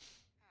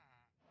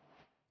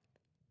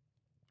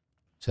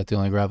 Is that the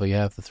only gravel you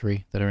have, the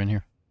 3 that are in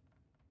here?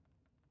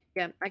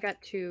 Yeah, I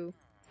got 2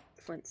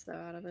 flints though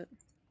out of it.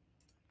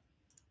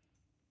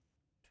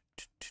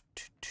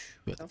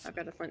 So I've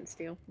got a flint and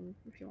steel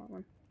if you want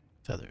one.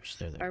 Feathers,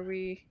 there. Are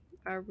we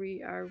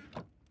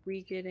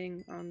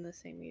getting on the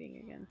same meeting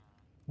again?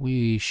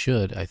 We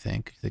should, I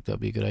think. Think that'd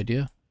be a good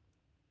idea?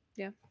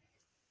 Yeah. Do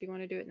you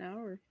want to do it now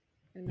or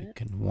in a We minute?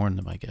 can warn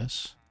them, I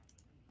guess.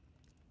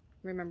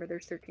 Remember,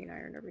 there's 13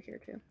 iron over here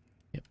too.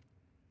 Yep.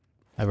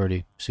 I've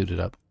already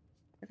suited up.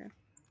 Okay.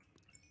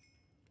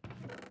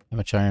 How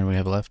much iron we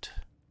have left?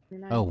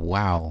 9. Oh,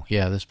 wow.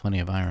 Yeah, there's plenty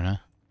of iron, huh?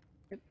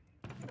 Yep.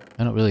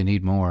 I don't really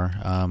need more.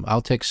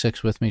 I'll take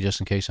 6 with me just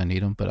in case I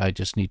need them, but I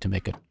just need to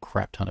make a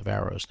crap ton of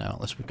arrows now,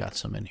 unless we've got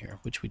some in here,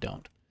 which we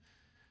don't.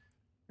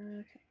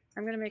 Okay.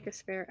 I'm gonna make a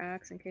spare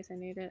axe in case I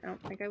need it. I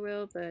don't think I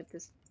will, but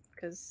just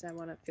because I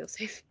want to feel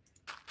safe.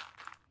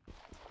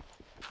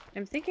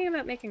 I'm thinking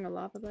about making a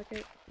lava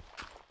bucket.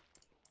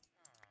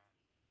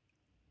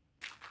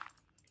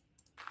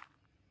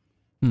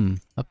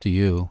 Up to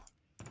you.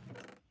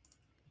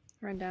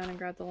 Run down and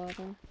grab the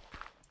lava.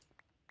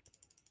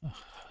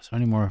 Is there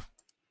any more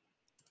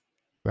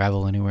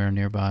gravel anywhere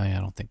nearby? I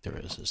don't think there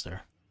is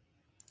there?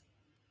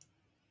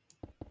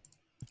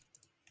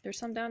 There's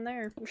some down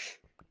there. I'm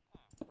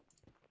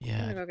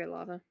Yeah, gonna go get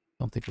lava.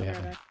 don't think we I'll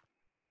have be any.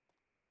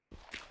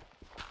 right back.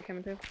 You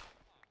coming too?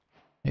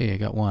 Hey, I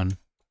got one.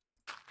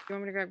 You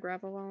want me to grab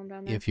gravel while I'm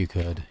down there? If you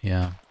could,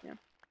 yeah. Yeah.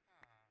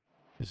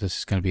 Because this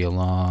is going to be a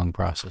long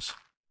process.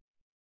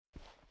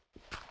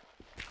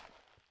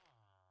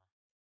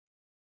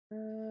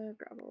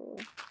 Gravel.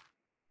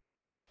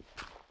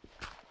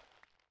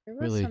 There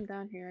was Really? some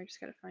down here. I just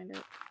gotta find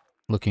it.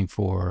 Looking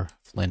for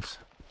flint.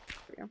 There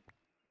we go.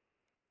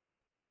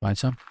 Find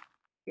some?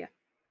 Yeah.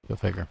 Go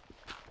figure.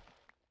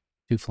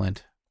 2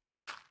 flint.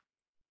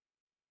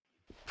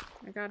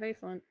 I got a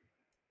flint.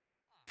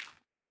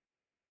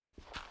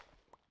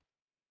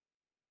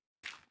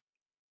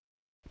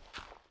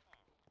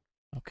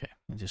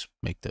 just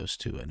make those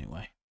two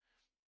anyway.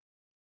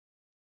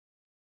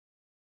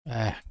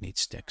 Need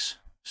sticks.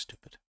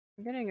 Stupid.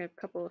 I'm getting a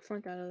couple of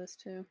flint out of this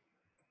too.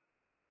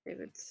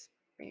 David's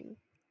being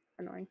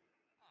annoying.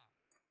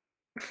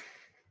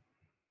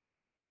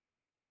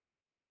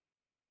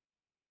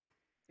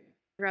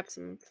 Grab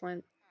some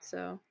flint,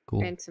 so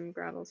Cool. and some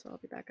gravel, so I'll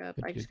be back up.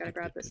 I just gotta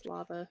grab this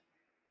lava.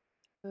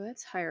 Oh,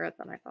 that's higher up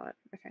than I thought.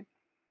 Okay.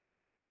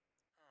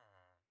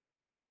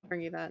 I'll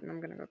bring you that, and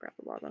I'm gonna go grab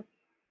the lava.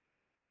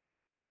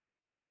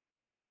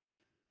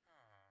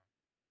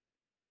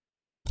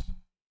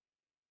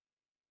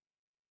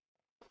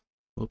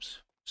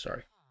 Oops.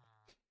 Sorry.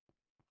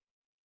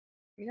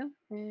 There you go,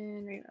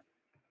 and there you go.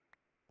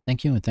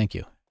 Thank you and thank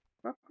you.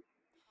 Welcome.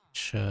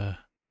 Which,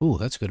 ooh,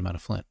 that's a good amount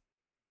of flint.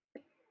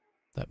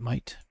 That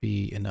might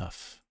be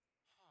enough.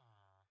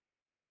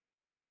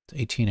 It's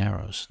 18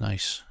 arrows.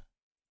 Nice.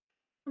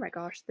 Oh my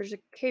gosh, there's a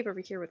cave over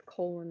here with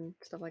coal and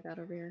stuff like that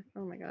over here.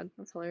 Oh my god,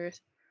 that's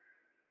hilarious.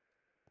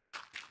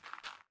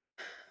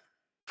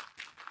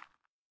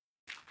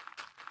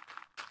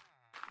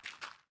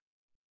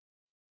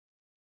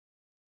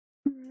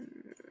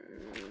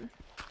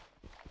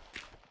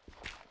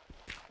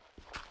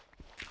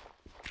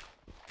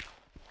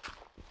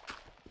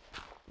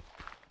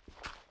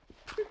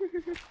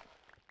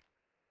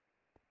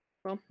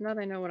 Well, now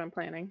that I know what I'm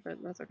planning,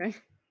 but that's okay.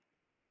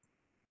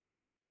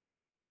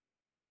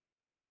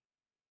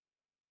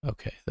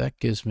 Okay, that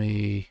gives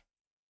me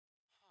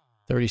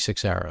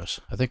 36 arrows.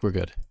 I think we're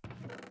good.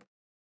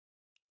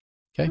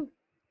 Okay.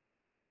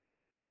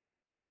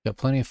 Got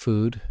plenty of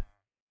food.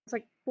 It's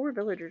like 4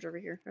 villagers over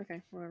here.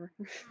 Okay, whatever.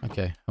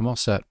 Okay, I'm all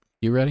set.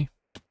 You ready?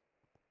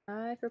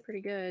 I feel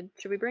pretty good.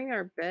 Should we bring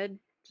our bed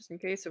just in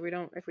case so we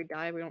don't, if we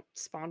die, we don't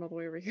spawn all the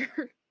way over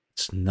here?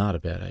 It's not a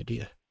bad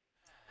idea.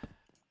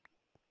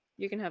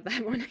 You can have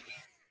that one.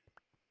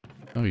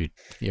 Oh, here.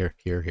 Oh,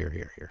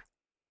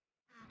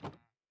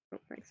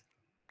 thanks.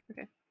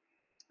 Okay.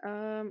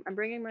 I'm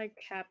bringing my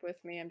cap with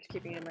me. I'm just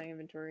keeping it in my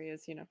inventory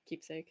as, you know,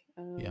 keepsake.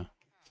 Yeah.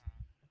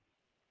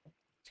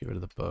 Let's get rid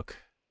of the book.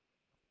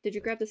 Did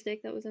you grab the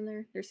steak that was in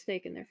there? There's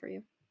steak in there for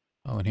you.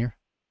 Oh, in here?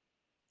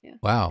 Yeah.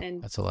 Wow,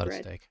 and that's a lot bread.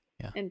 of steak.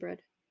 Yeah. And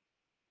bread.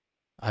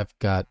 I've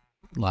got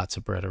lots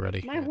of bread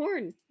already. My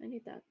horn! I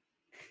need that.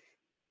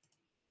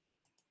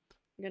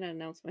 I'm gonna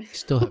announce my.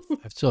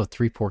 I still have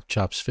 3 pork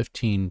chops,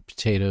 15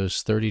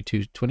 potatoes,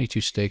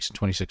 22 steaks, and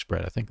 26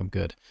 bread. I think I'm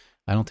good.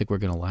 I don't think we're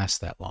going to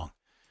last that long.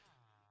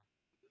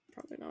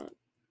 Probably not.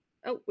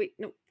 Oh, wait,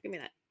 no, give me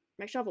that.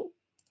 My shovel.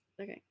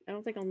 Okay, I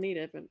don't think I'll need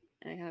it, but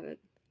I have it.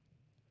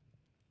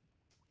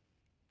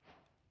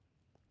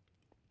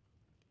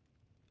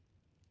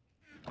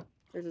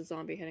 There's a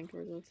zombie heading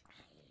towards us.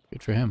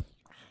 Good for him.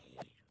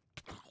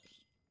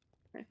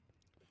 Okay.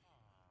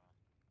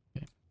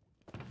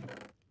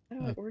 How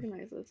do I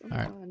organize this? Oh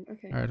my god.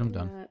 Okay. All right, I'm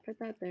done. Put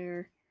that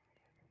there.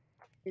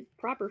 Get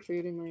proper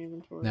food in my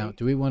inventory. Now,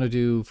 do we want to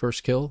do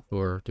first kill,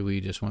 or do we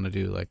just want to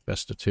do like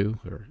best of 2,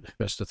 or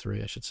best of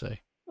 3, I should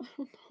say? I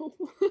don't know.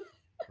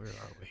 Where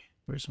are we?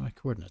 Where's my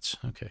coordinates?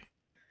 Okay.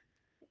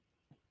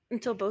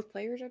 Until both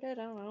players are dead?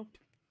 I don't know.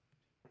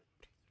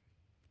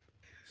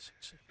 6,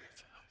 7,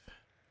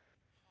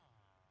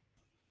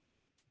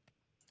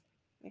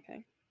 5.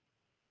 Okay.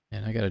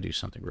 And I got to do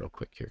something real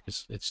quick here,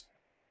 because it's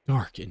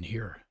dark in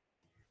here.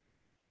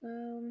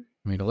 I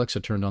mean, Alexa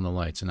turned on the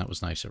lights, and that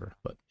was nice of her,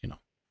 but, you know.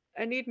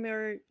 I need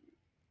more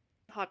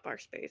hotbar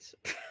space.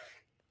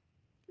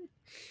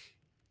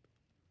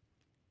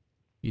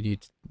 You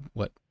need,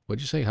 what?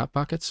 What'd you say, Hot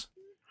Pockets?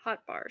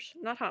 Hot bars.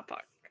 Not hot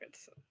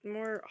pockets.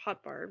 More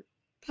hotbar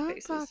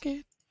spaces. Hot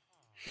Pocket.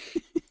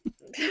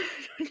 I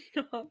don't need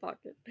a hot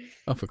pocket.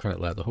 Oh, for crying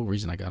out loud, the whole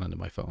reason I got onto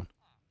my phone.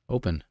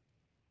 Open.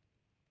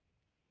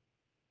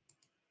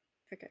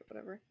 Okay,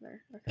 whatever.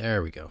 There. Okay.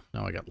 There we go.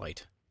 Now I got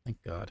light.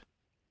 Thank God.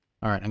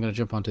 All right, I'm going to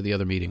jump onto the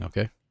other meeting,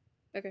 okay?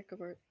 Okay, go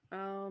for it.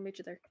 I'll meet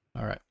you there.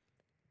 All right.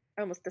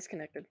 I almost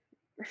disconnected.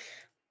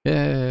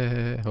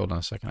 Yeah, hold on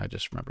a second. I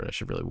just remembered I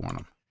should really warn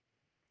them.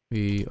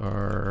 We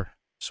are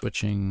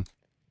switching.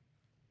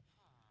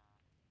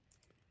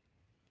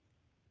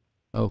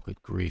 Oh,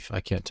 good grief. I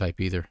can't type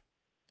either.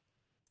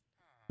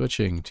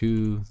 Switching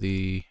to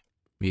the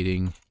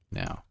meeting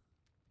now.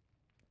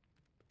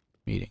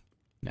 Meeting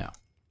now.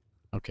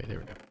 Okay, there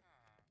we go.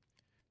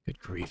 Good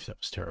grief, that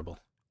was terrible.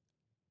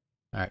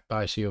 All right,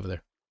 bye. See you over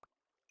there.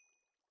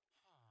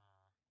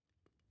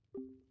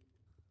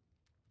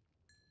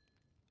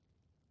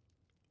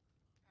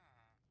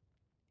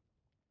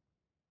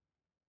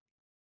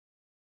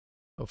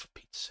 Oh, for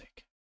Pete's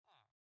sake.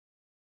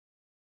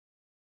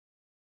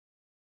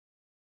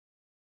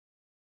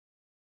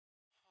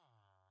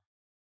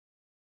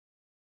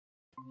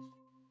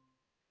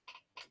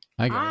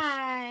 Hi, guys.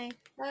 Hi.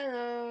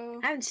 Hello.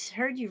 I haven't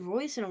heard your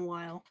voice in a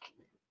while.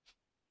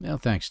 Well,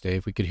 thanks,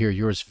 Dave. We could hear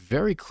yours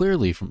very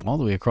clearly from all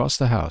the way across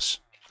the house.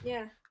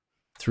 Yeah.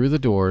 Through the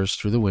doors,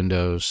 through the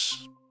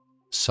windows,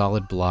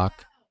 solid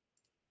block.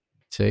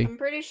 See? I'm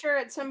pretty sure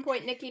at some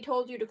point Nikki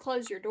told you to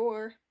close your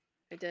door.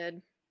 I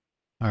did.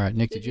 All right,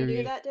 Nick, Did you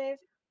do that, Dave?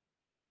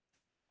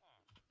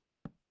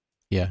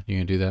 Yeah, you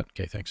can do that?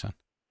 Okay, thanks, son.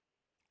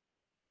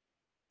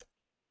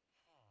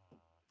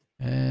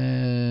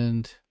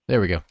 And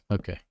there we go.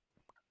 Okay.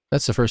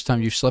 That's the first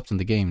time you've slept in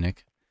the game,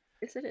 Nick.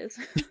 Yes, it is.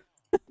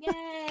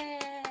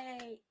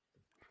 Yay!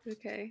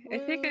 Okay, I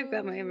think I've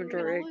got my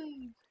inventory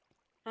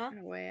Huh? in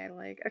a way I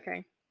like.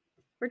 Okay,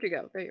 where'd you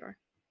go? There you are.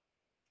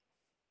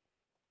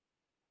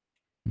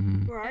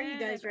 Where are you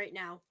guys right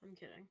now? I'm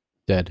kidding.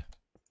 Dead.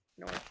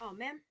 North. Oh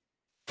man.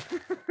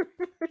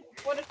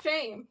 What a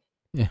shame.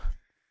 Yeah.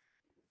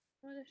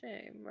 What a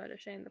shame. What a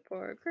shame. The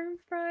poor Grim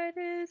Pride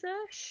is a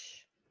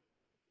shh.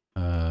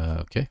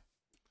 Okay.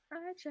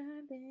 I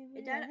chimed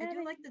in. Dad, I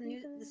do like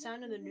the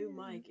sound of the new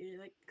mic. It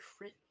like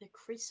the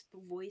crisp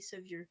voice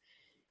of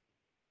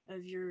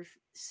your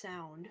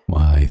sound.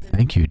 Why,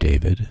 thank you,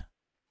 David.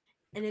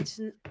 And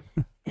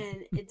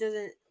it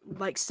doesn't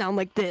like sound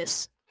like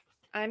this.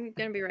 I'm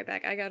gonna be right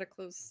back. I gotta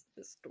close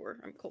this door.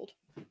 I'm cold.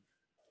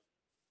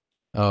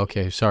 Oh,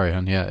 okay. Sorry,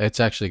 hon. Yeah, it's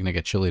actually going to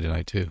get chilly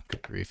tonight, too.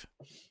 Good grief.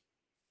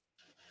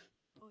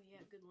 Oh yeah,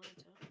 good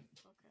Lanta.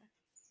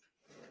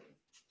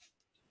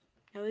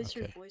 Okay. At least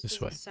your Okay, voice this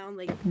doesn't way. sound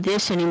like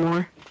this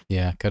anymore.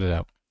 Yeah, cut it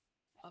out.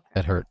 Okay.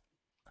 That hurt.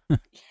 I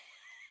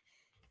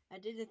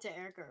did it to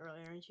Erica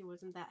earlier, and she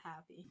wasn't that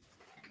happy.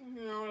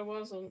 No, I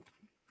wasn't.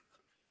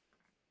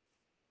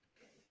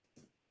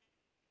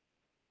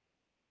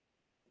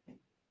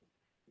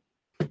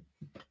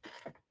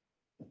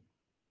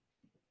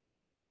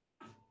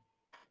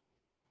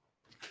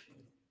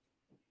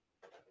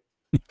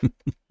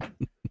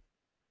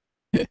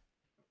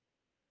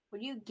 What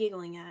are you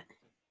giggling at?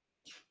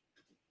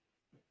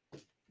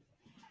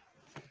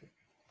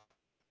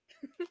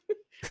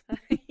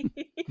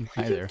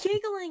 Hi there. What are you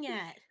giggling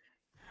at?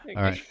 Okay.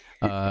 All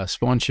right.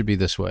 Spawn should be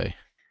this way.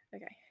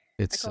 Okay.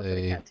 It's I called for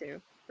the cat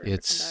too. for it to come back.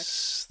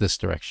 It's this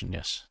direction,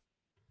 yes.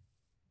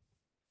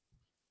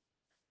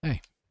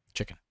 Hey,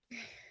 chicken.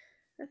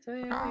 That's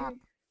why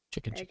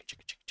Chicken, Egg.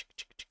 chicken.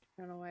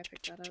 I don't know why I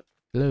picked that up.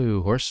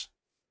 Hello, horse.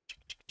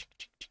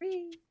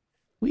 Whee!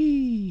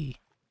 Wee.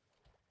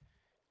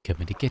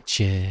 Coming to get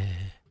you.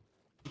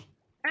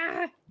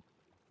 Ah!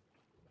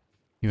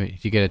 You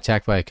get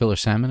attacked by a killer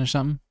salmon or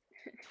something?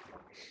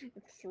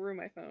 It threw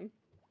my phone.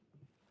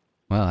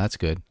 Well, that's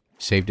good.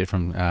 Saved it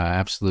from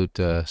absolute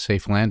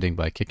safe landing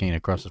by kicking it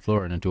across the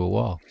floor and into a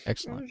wall.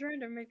 Excellent. I'm trying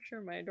to make sure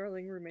my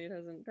darling roommate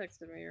hasn't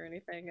texted me or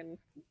anything and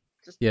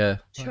just Yeah.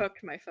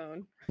 chucked my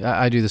phone.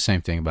 I do the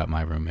same thing about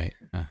my roommate.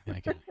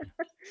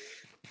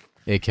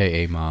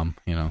 AKA mom,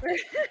 you know.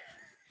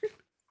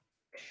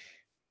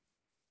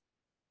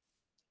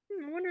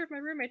 I wonder if my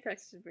roommate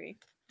texted me.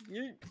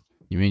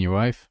 You mean your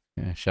wife?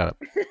 Yeah, shut up.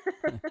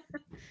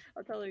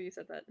 I'll tell her you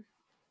said that.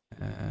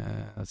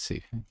 Let's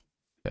see.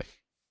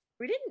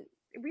 We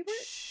weren't.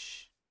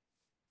 Shh.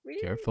 We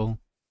didn't. Careful.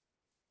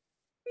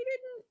 We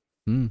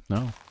didn't.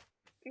 No.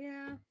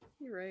 Yeah,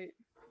 you're right.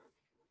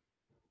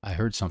 I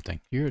heard something.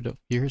 You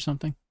hear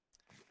something?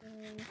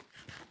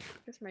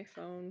 Just my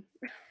phone.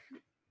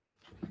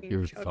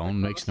 Your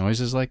phone makes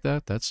noises like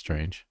that? That's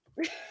strange.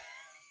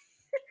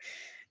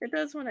 It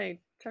does when I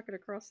chuck it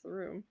across the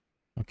room.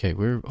 Okay,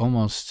 we're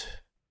almost...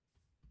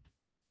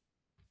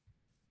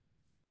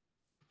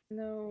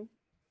 No.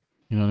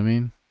 You know what I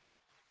mean?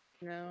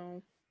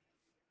 No.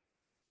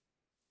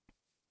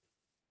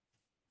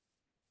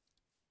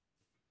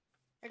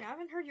 I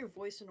haven't heard your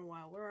voice in a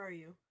while. Where are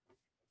you?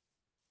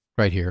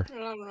 Right here. I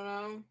don't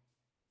know.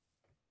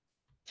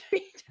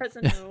 He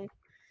doesn't know.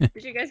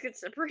 Did you guys get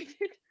separated?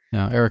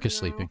 No, Erica's No.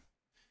 sleeping.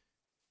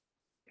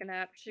 Take a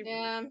nap.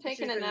 Yeah, I'm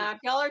taking she's a been- nap.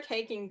 Y'all are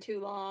taking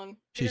too long.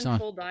 She's in on.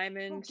 full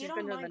diamond. Oh, She's get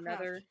been to on the Minecraft.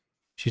 nether.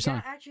 She's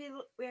on.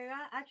 We gotta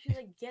actually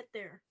like get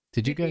there.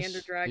 Did you Beat the guys? Ender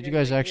Did Dragon, you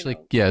guys like, actually? you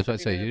know, Yeah, I was about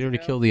to 20 say. Did you minutes already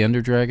ago. kill the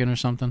Ender Dragon or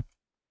something?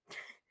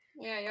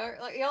 Yeah,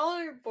 y'all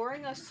are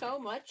boring us so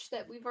much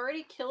that we've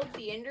already killed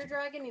the Ender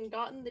Dragon and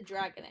gotten the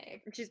Dragon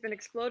Egg. And she's been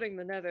exploding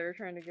the nether,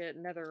 trying to get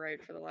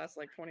netherite for the last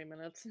like 20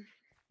 minutes.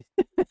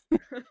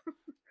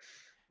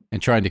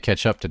 And trying to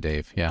catch up to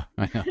Dave. Yeah,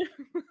 I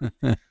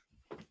know.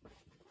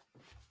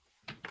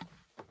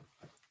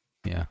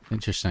 Yeah,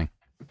 interesting.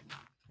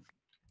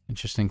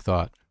 Interesting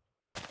thought.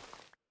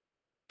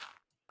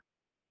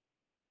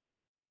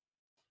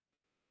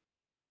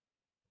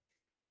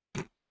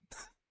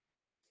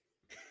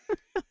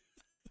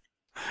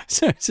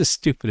 So it's the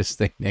stupidest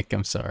thing, Nick.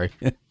 I'm sorry.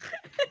 I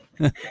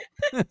think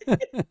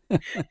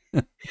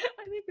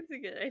it's a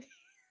good idea.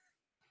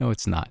 No,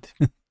 it's not.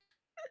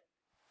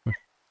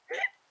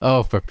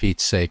 Oh, for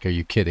Pete's sake, are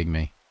you kidding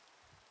me?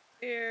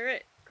 Clear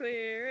it,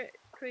 clear it,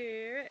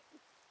 clear it.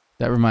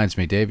 That reminds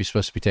me, Dave, you're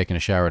supposed to be taking a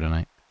shower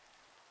tonight.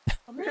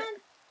 Oh man!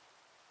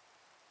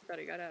 Thought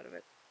he got out of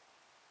it.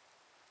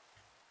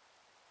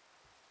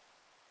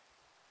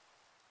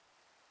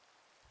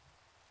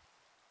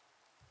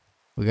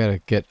 We gotta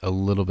get a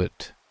little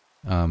bit,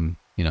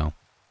 you know.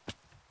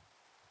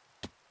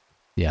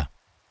 Yeah.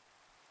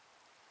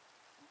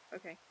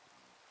 Okay.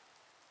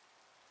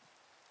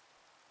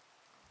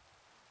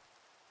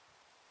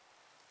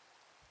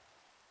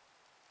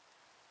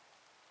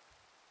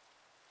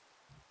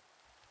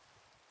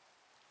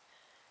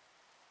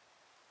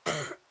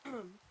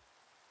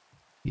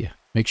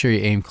 Make sure you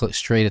aim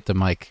straight at the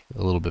mic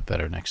a little bit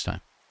better next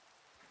time.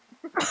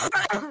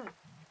 I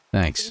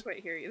Thanks. didn't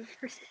quite hear you the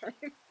first time.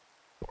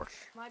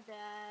 My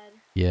bad.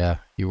 Yeah,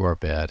 you are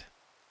bad.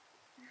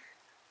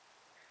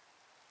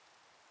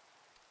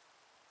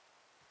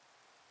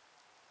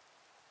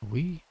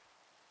 We?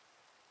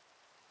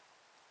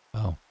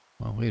 Oh,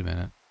 well, wait a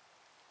minute.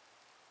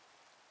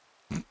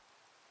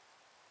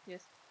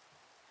 Yes.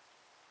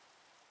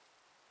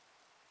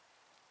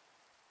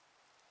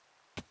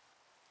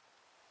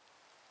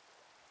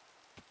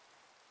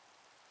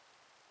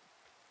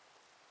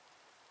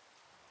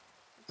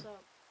 What's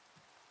up?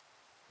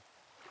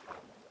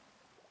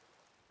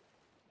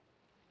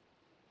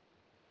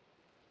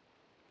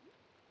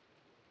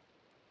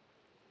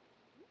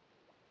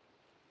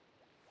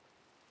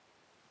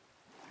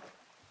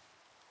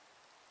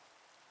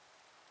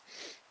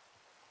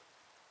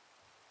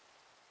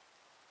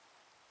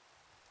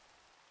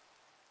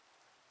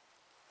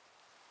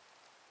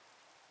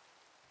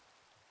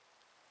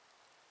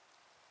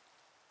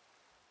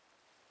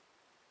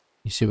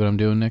 You see what I'm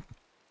doing, Nick?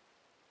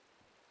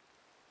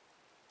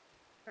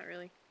 Not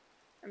really.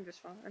 I'm just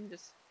fun. I'm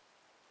just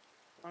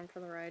along for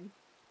the ride.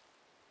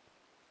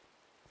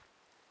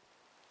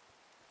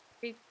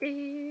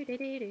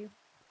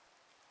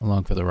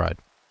 Along for the ride.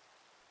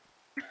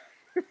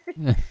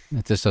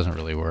 It just doesn't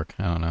really work.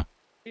 I don't know.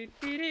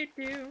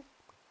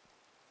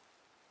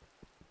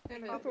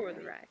 All for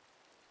the ride.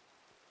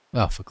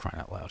 Oh, for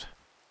crying out loud.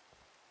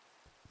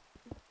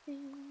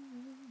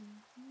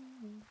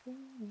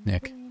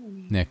 Nick.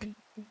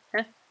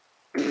 Huh?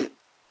 I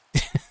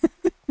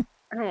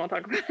don't want to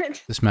talk about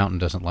it. This mountain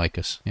doesn't like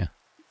us. Yeah.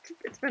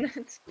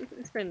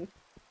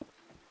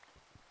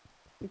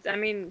 I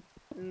mean,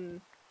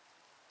 this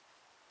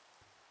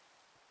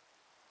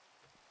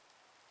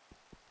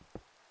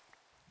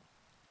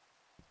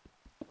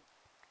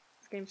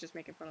game's just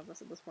making fun of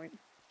us at this point.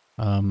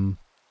 I'm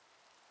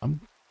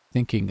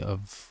thinking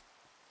of...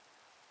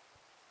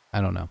 I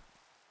don't know.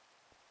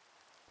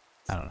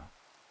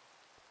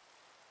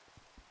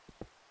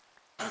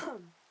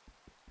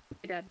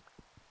 Hey, Dad.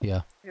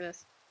 Yeah. Look at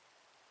this.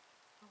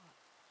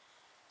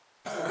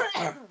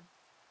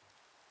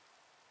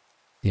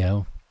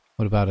 Yeah.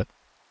 What about it?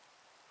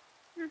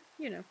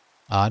 You know.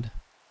 Odd?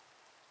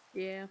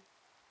 Yeah.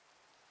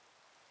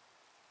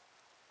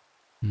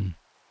 Hmm.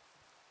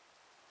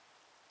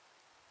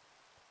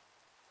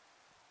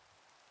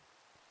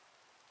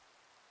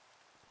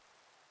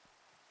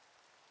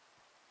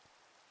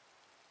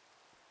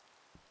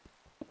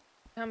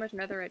 How much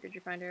netherite did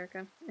you find,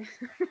 Erica?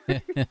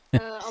 A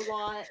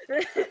lot.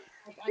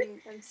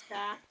 Like I'm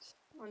stacked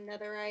on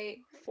netherite.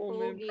 Full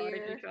moon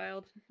prodigy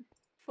child.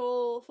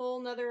 Full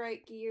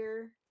netherite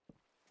gear.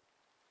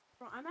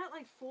 Bro, I'm at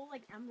like full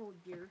like emerald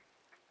gear.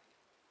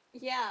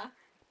 Yeah.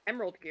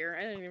 Emerald gear.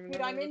 I didn't even know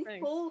Dude, that I'm was a in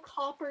thing. full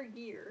copper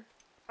gear.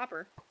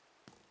 Copper.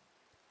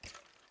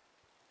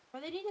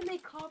 But they need to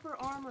make copper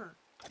armor.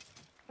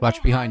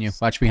 Watch behind you.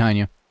 Watch behind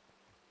you.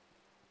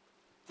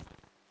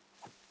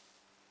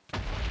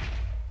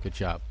 Good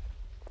job.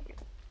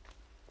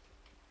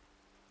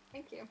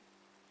 Thank you.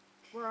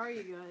 Where are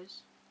you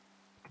guys?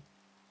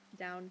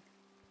 Down.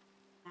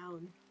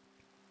 Down.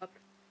 Up.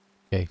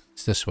 Okay,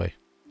 it's this way.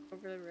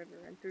 Over the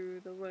river and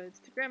through the woods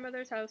to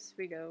grandmother's house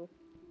we go.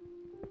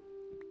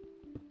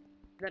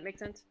 Does that make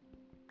sense?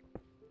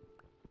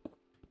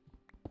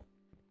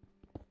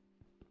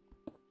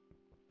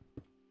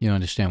 You don't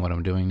understand what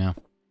I'm doing now?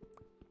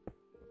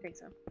 I think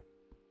so.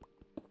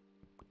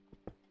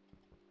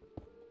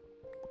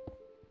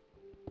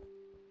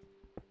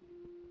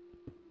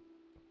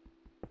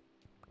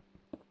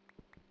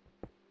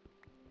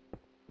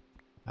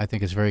 I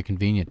think it's very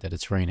convenient that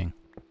it's raining.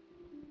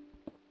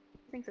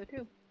 I think so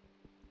too.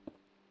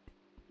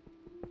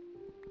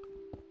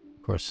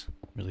 Of course,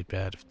 really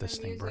bad if this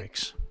thing music.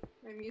 breaks.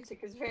 My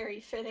music is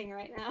very fitting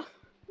right now.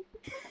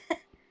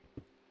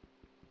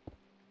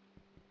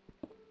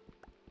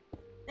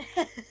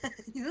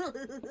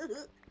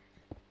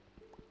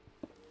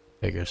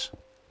 Figures.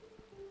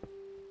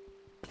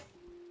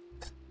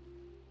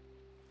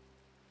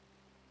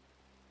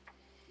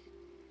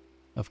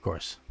 Of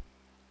course.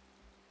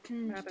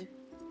 What happened?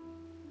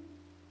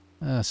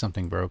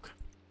 Something broke.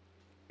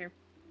 Here.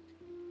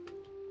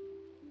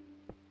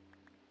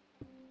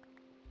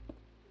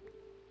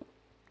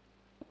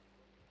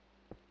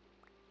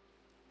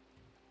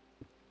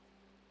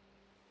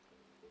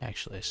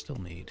 Actually, I still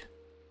need...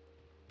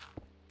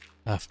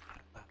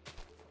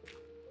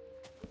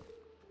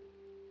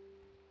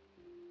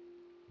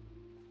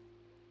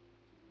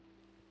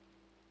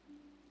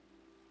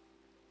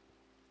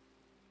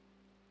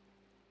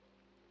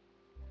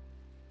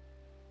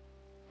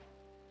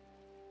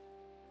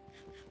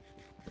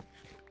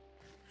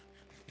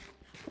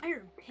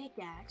 Iron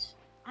pickaxe.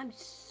 I'm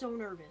so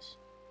nervous.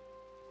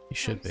 You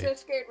should I'm be. so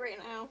scared right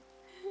now.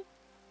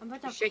 I'm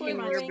about You're to shaking pee in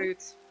your myself.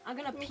 boots. I'm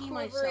gonna I'm pee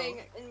quivering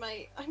myself. in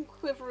my. I'm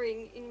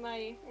quivering in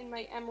my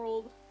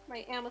emerald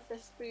my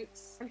amethyst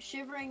boots. I'm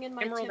shivering in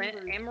my Emerald,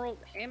 timbers. emerald.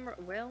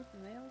 Well.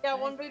 Yeah,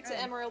 one boot's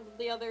emerald,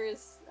 the other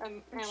is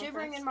I'm amethyst.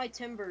 shivering in my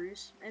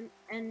timbers, and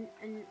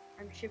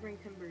I'm shivering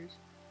timbers.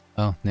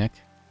 Oh, Nick?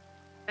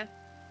 Yeah.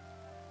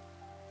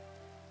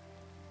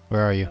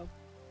 Where are you? Oh.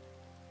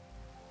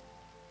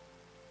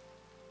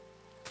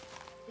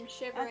 I'm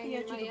shivering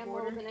edge in of my the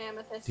emerald border. and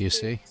amethyst Do you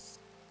see? boots.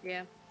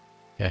 Yeah.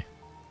 Okay.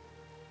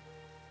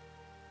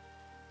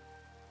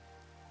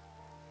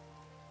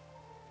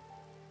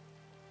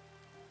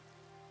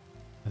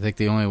 I think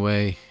the only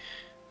way...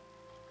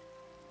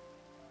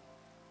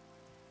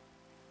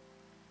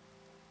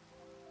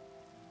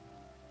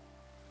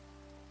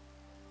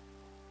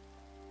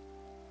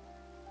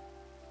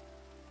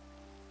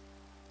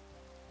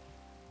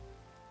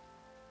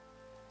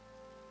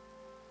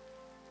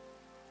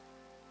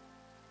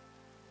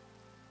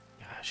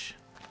 Gosh.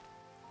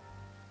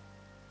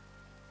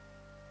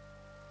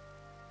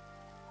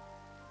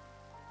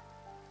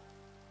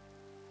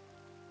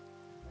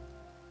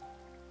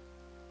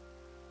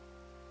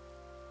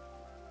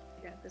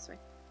 Yeah, this way.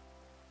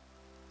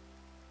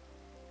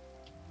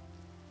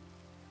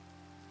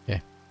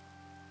 Okay.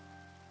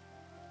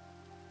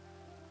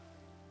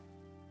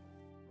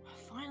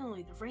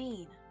 Finally, the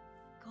rain.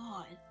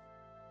 God.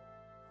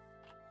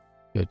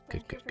 Good, Thank good,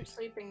 you good, for good.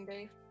 sleeping,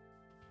 Dave.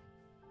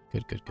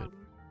 Good, good, good.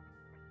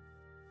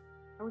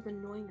 That was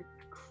annoying the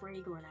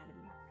Craiglin out of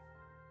me.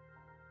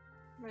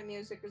 My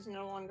music is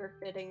no longer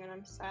fitting and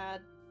I'm sad.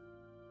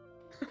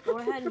 Go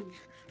ahead and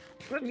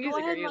What go music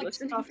ahead are and you like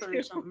listening stuff her to?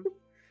 or something.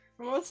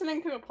 I'm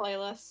listening to a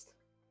playlist.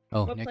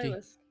 Oh, What Nikki?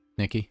 playlist?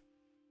 Nikki?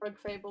 Rug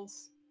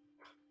Fables.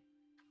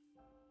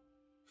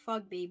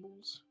 Fug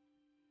Bables.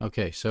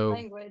 Okay, so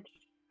Language.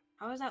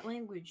 How is that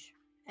language?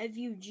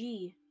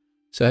 FUG.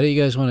 how do you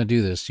guys want to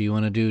do this? Do you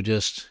want to do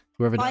just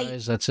whoever Fight.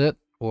 dies, that's it?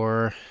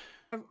 Or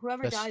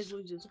Whoever Best- dies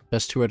loses.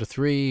 best 2 out of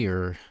 3?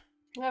 Or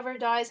Whoever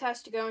dies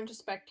has to go into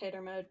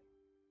spectator mode.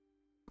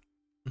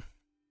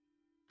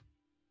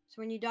 So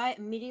when you die,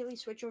 immediately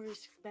switch over to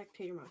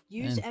spectator mode.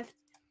 Use And-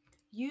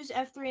 Use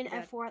F3 and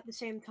Yeah. F4 at the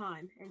same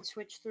time, and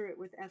switch through it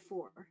with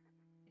F4.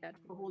 Yeah.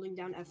 Or holding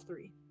down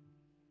F3.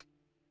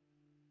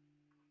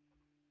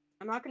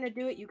 I'm not gonna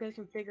do it. You guys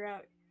can figure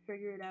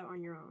it out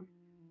on your own.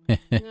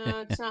 No,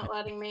 it's not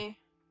letting me.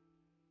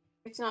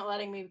 It's not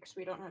letting me because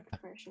we don't have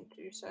permission to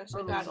do so. So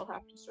Oh. Dad will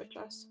have to switch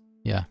us.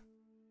 yeah.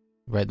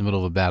 Right in the middle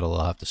of a battle,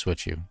 I'll have to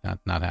switch you.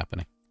 Not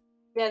happening.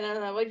 Yeah,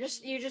 no.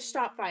 You just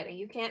stop fighting.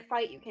 You can't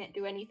fight. You can't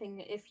do anything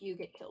if you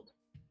get killed.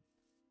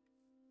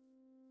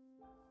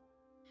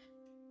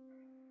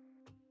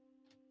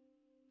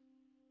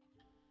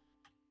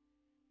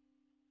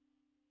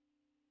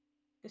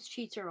 His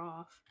cheats are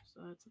off,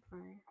 so that's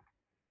fine.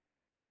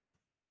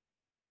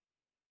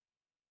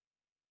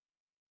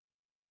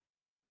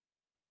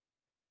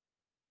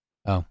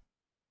 Oh.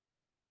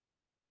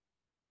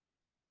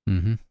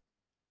 Mm-hmm.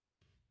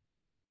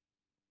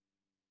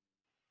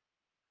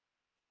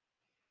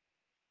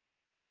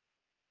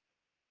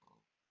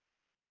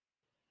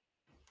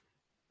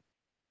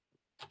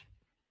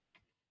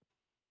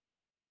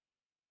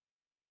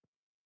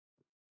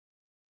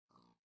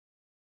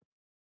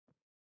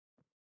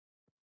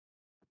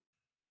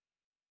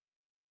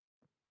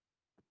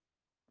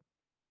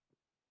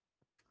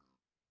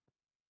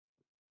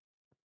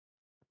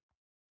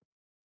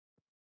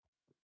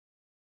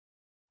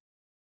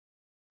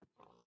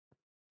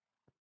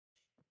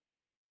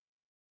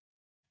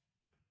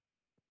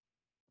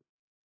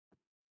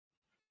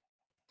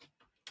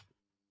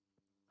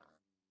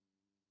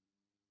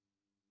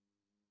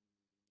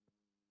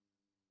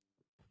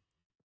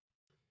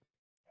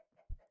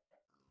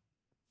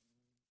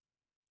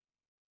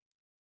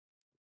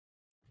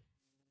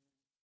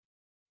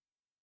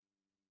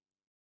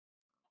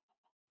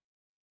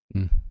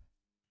 Mm.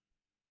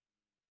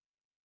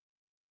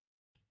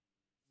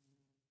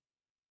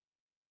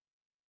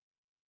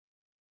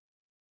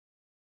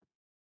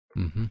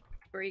 Mm-hmm.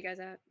 Where are you guys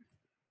at?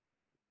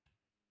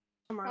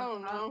 Somewhere. Oh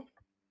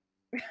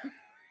no.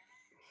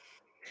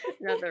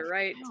 Another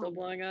right, still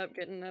blowing up,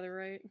 getting another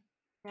right.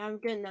 Yeah, I'm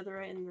getting another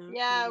right in the.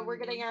 Yeah, in we're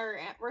the- getting our.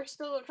 We're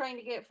still trying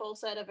to get full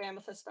set of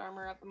amethyst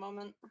armor at the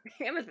moment.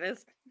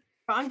 Amethyst.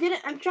 I'm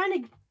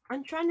trying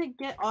to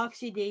get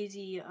Oxy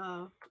Daisy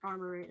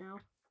armor right now.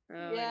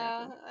 Oh,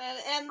 yeah,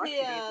 and Oxy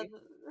Daisy.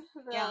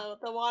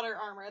 the water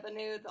armor,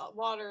 the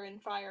water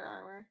and fire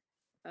armor.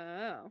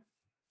 Oh.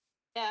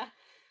 Yeah.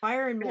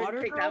 Fire and I didn't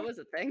water think girl. that was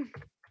a thing.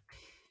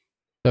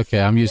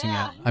 Okay, I'm using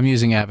Yeah. I'm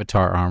using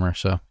avatar armor,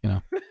 so you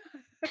know.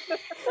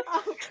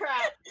 Oh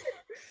crap.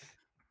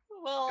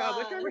 Well, God,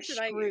 which armor should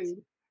I use?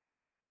 Screwed.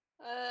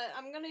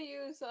 I'm gonna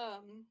use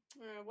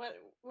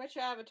which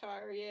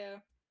avatar are you?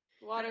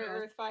 Water, don't know.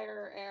 earth,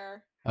 fire, or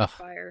air? Ugh.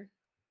 Fire.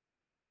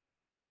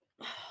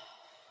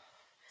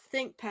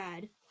 Think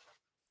pad.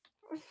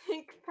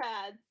 Think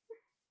pad.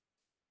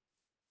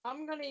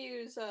 I'm gonna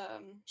use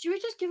Should we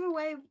just give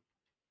away?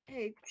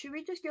 Hey, should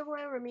we just give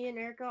away where me and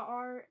Erica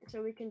are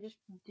so we can just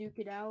duke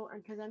it out?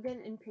 Because I'm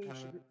getting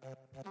impatient.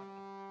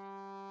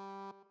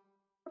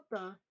 What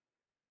the?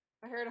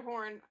 I heard a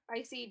horn.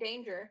 I see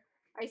danger.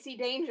 I see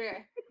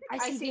danger. I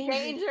I see see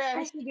danger. danger.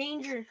 I see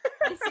danger.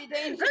 I see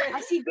danger.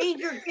 I see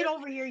danger. Get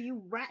over here,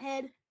 you rat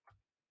head.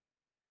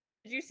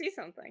 Did you see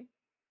something?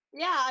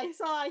 Yeah, I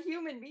saw a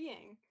human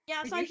being. Yeah,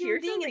 I Did saw you a hear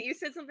human being. something? You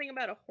said something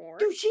about a horn.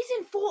 Dude, she's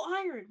in full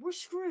iron. We're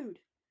screwed.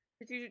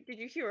 Did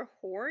you hear a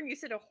horn? You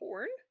said a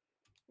horn?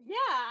 Yeah,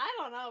 I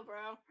don't know,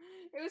 bro.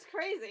 It was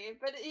crazy,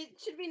 but it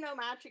should be no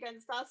match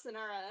against us and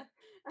our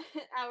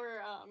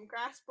our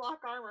grass block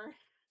armor.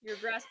 Your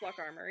grass block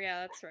armor.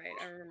 Yeah, that's right.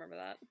 I remember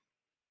that.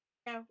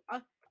 Yeah,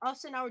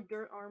 us in our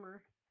dirt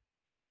armor.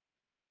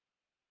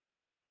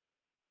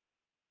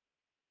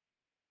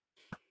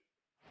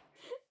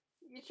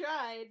 You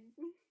tried.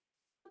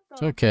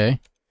 It's okay.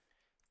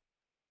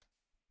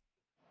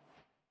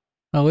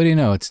 Oh, what do you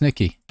know? It's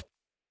Nikki.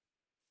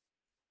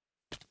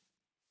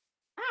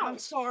 Ow, I'm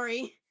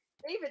sorry.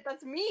 David,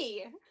 that's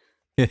me.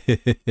 Oh,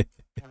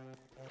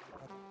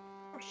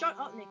 shut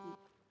up, Nikki.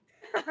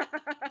 Where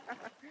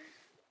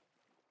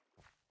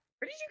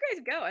did you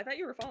guys go? I thought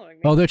you were following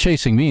me. Oh, they're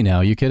chasing me now.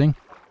 Are you kidding?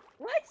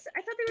 What?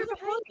 I thought they were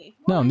behind me.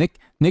 No,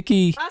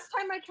 Nikki. Last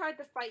time I tried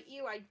to fight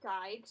you, I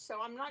died, so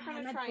I'm not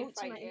gonna My try and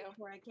boat's in my fight you.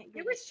 inventory, I can't Who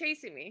get was it.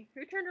 chasing me?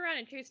 Who turned around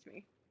and chased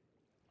me?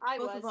 I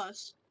Both was. of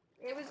us.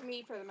 It was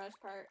me for the most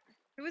part.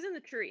 Who was in the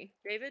tree?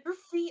 David? Your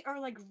feet are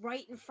like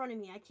right in front of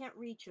me. I can't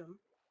reach them.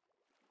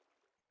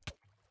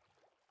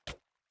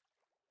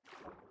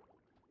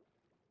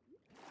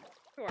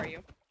 Who are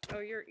you? Oh,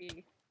 you're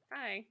E.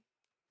 Hi.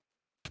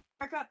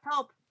 Erica,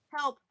 help!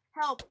 Help!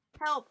 Help!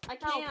 Help! I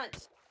help.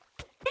 can't.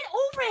 Get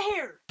over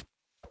here!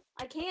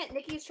 I can't.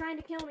 Nikki's trying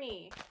to kill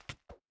me.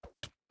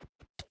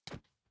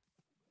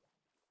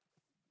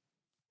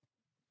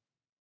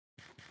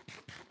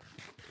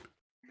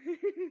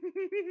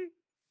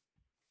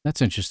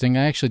 That's interesting.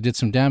 I actually did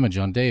some damage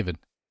on David.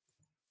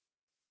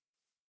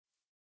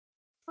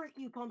 Frick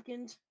you,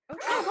 pumpkins. Oh,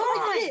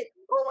 Oh, I did it!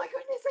 Oh my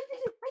goodness, I did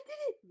it! I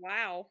did it!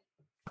 wow.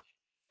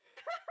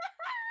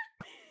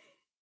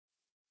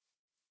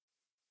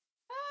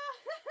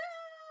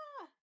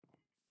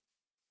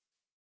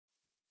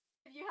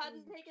 If you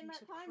hadn't You taken piece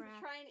that of time crap.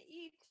 to try and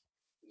eat,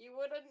 you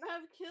wouldn't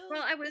have killed.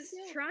 Well, I was the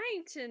kid.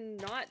 trying to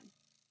not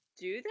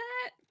do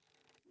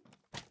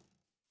that.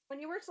 When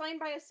you were slain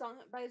by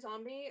a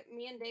zombie,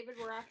 me and David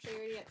were actually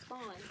already at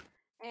spawn,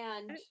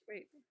 and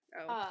Wait.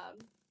 Oh.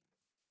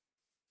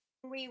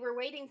 we were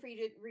waiting for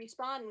you to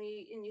respawn.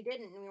 And you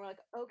didn't, and we were like,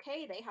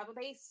 okay, they have a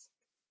base.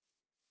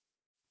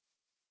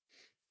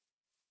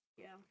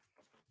 Yeah.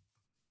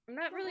 I'm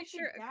not Well, really what's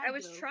your sure. dad I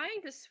was do?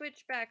 trying to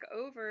switch back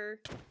over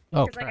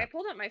Oh, because like I crap.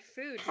 pulled out my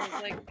food and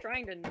was like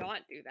trying to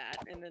not do that,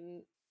 and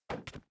then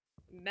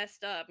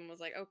messed up and was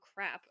like, oh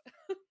crap.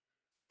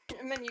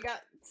 And then you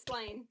got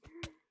slain.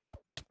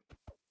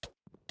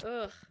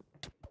 Ugh.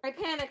 I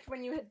panicked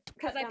when you had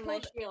cut down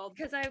my shield.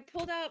 Because I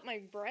pulled out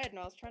my bread and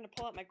I was trying to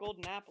pull out my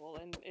golden apple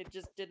and it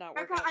just did not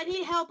work. Erica, out I for need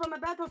me. help. I'm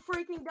about to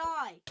freaking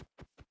die.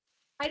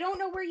 I don't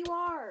know where you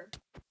are.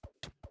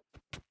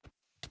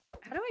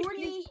 How do I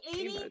 40, change 80,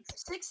 game modes?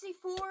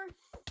 64,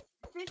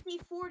 50,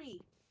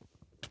 40.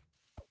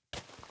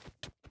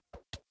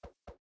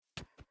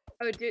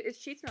 Oh, dude, is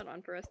cheats not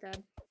on for us,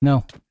 Dad?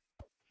 No.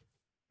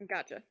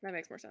 Gotcha. That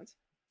makes more sense.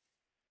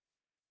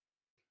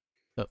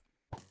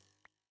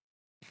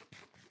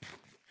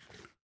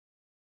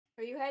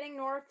 Are you heading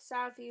north,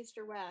 south, east,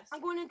 or west?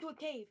 I'm going into a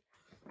cave.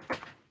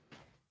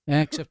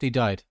 Except he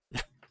died.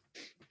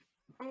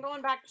 I'm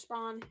going back to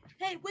spawn.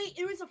 Hey, wait,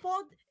 it was a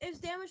fall. It was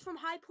damage from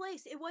high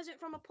place. It wasn't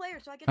from a player,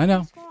 so I get I to know.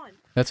 respawn.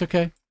 That's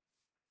okay.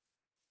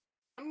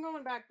 I'm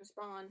going back to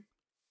spawn.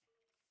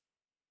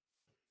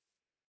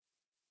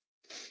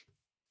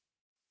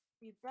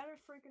 You better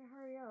freaking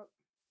hurry up.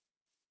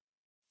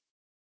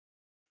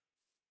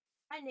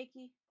 Hi,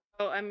 Nikki.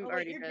 Oh, I'm Oh, wait,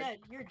 already you're dead. dead.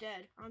 You're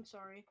dead. I'm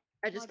sorry.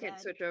 I just My can't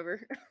bad. switch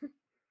over.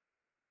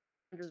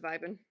 I'm just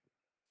vibing.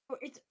 Oh,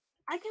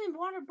 I can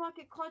water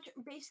bucket clutch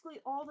basically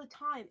all the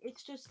time.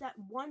 It's just that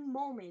one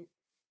moment.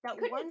 That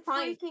couldn't one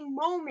find- freaking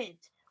moment.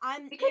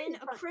 I'm We couldn't in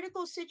a find-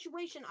 critical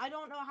situation. I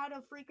don't know how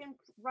to freaking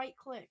right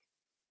click.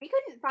 We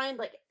couldn't find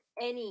like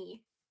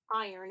any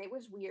iron. It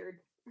was weird.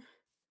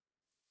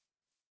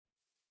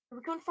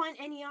 We couldn't find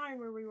any iron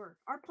where we were.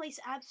 Our place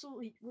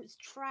absolutely was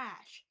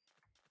trash.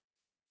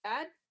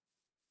 Dad?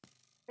 Is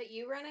that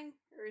you running,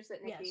 or is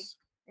it Nikki? Yes,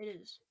 it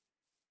is.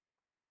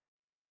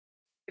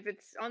 If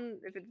it's on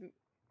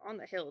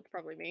the hill, it's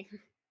probably me.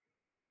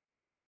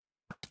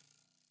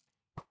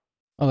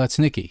 Oh, that's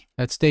Nikki.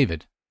 That's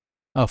David.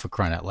 Oh, for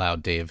crying out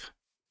loud, Dave.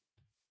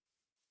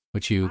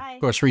 Which you, Hi. of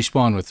course,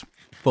 respawn with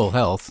full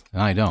health,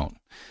 and I don't.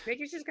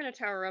 Mickey's just gonna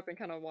tower up and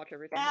kind of watch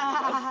everything.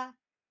 Ah.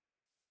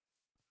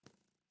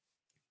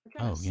 I'm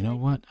trying Oh, to you know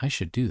snipe. what? I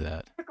should do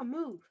that. Make a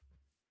move.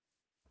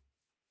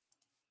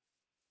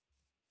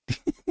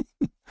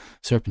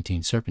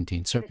 Serpentine,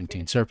 serpentine,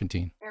 serpentine,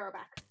 serpentine. Arrow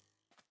back.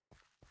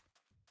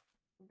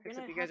 You're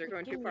Except gonna you guys have are to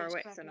going give too me far a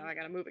away, so second. now I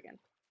gotta move again.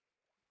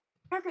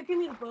 Parker, give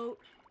me the boat.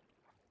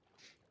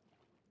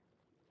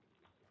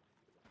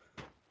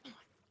 Oh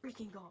my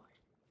freaking god.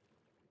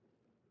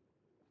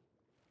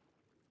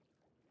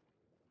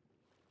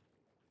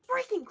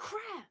 Freaking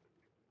crap!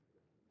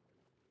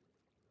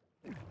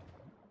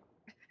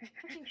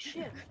 Fucking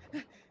shit.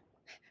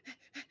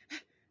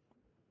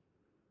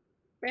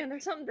 Man,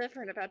 there's something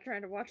different about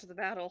trying to watch the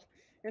battle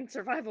in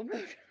survival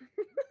mode.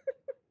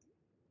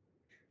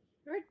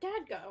 Where'd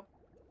Dad go?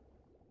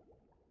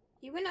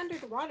 He went under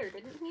the water,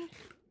 didn't he?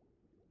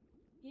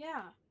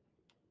 Yeah.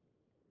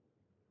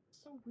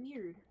 So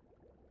weird.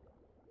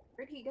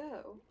 Where'd he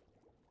go?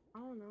 I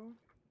don't know.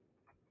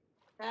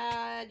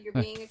 Dad, you're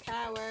being a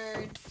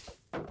coward.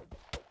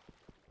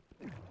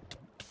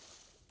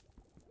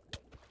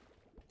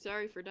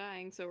 Sorry for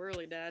dying so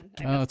early, Dad.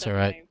 I Oh, messed it's up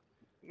alright.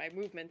 my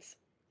movements.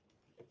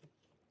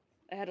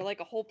 I had like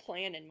a whole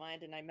plan in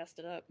mind and I messed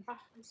it up. Ah,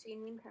 I'm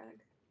seeing name tag.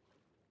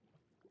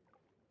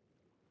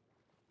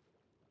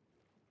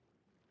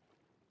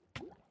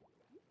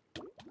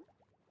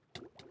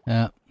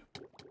 Yeah.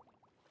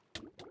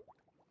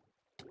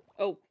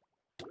 Oh.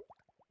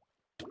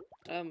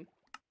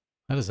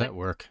 How does that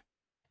work?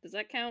 Does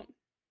that count?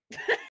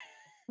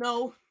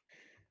 No.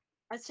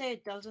 I'd say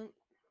it doesn't.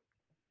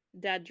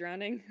 Dad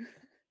drowning?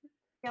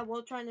 Yeah,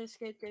 we're trying to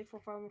escape day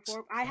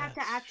 4514. I have to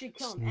That's actually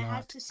kill just him. It has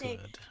not to say,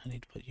 good. I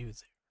need to put you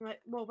there. like,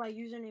 well, by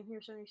username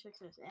here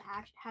 76 it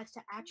has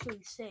to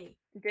actually say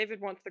David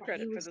wants the that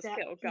credit he for was this that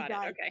kill. he Got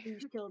died, it, okay. he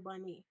was killed by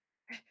me.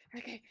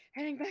 Okay,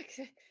 heading back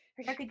to... Okay.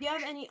 Becca, do you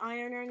have any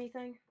iron or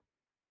anything?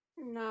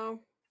 No.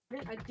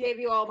 I gave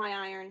you all my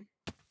iron.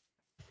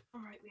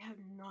 Alright, we have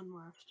none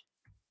left.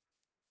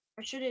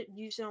 I should have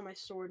used it on my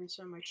sword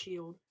instead of my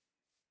shield.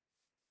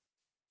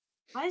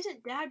 Why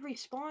isn't Dad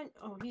respawn?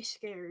 Oh, he's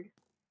scared.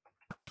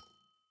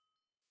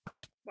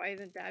 Why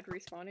isn't Dad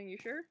respawning? You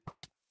sure?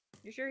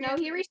 You sure? No,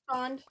 he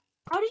respawned.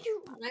 How did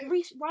you I'm-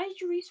 why did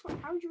you respawn?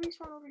 How did you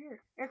respawn over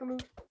here? Erica,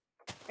 move.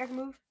 Erica,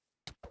 move.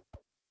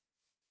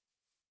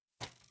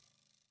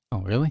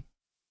 Oh, really?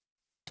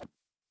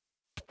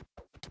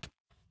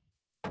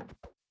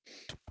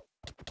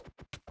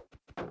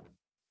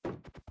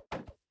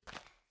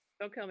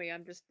 Don't kill me,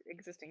 I'm just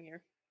existing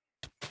here.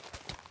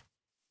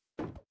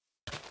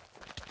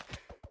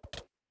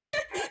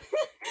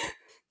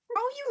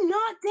 Oh, you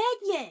not dead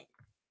yet?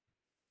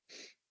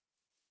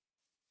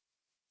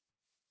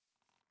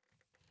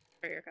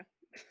 Sorry, Erica.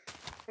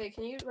 Hey,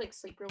 can you like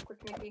sleep real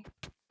quick, Nikki?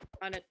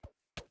 On it.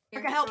 Here,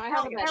 Erica, help, I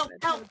help, have a bed. help, I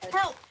have help, a bed.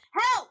 help,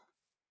 help!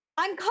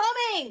 I'm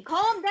coming!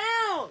 Calm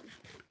down!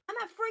 I'm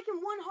at freaking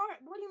 1 heart.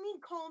 What do you mean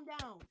calm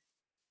down?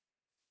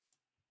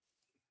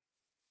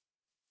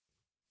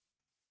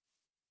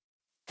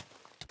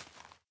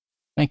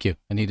 Thank you.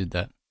 I needed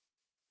that.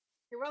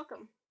 You're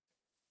welcome.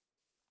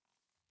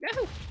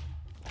 No!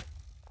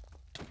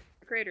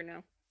 Crater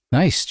now.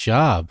 Nice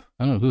job.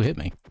 I don't know who hit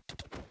me.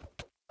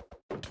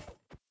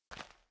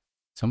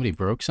 Somebody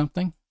broke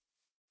something?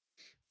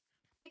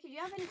 Hey, do you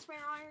have any spare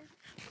iron?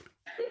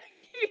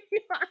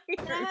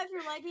 Iron. Can I have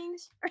your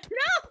leggings?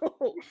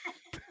 No!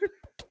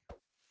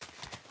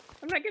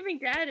 I'm not giving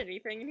Dad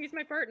anything, and he's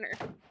my partner.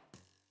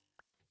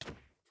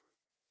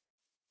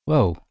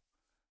 Whoa.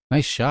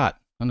 Nice shot.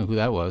 I don't know who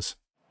that was.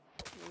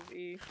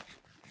 Movie.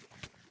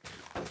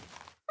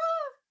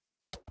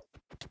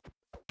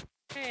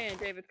 And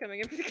David's coming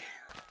in for the kill.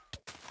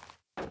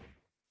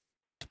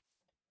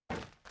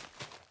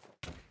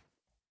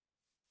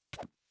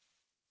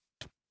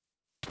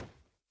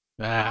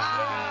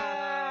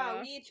 Ah,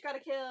 Yeah, we each got a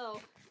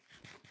kill.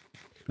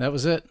 that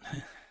was it.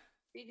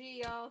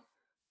 GG, y'all.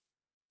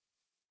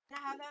 Can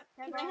I have that?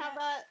 Can I have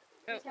that?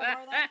 Oh, Can I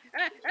borrow that?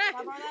 Can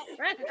I borrow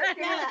that?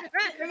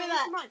 Give me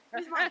that. This is mine.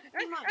 This is mine.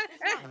 This is mine.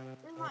 This is mine.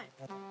 This is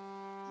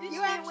mine. You Stay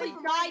away actually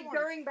from my died horn.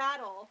 during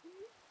battle.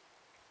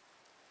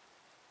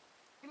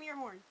 Give me your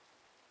horn.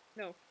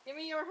 No. Give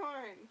me your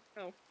horn.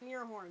 No. Give me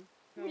your horn.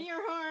 Give me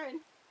your horn.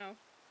 No. Ow.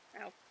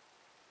 You're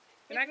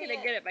Give not me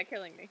gonna get it by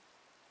killing me.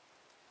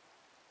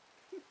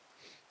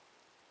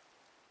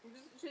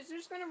 She's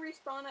just gonna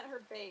respawn at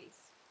her base.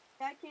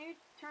 Dad, can you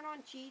turn on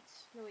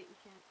cheats? No, wait, you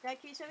can't.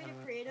 Dad, can you send me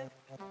to creative?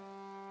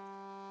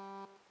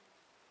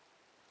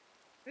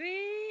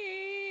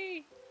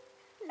 Whee!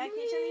 Dad, can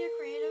you send me to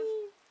creative?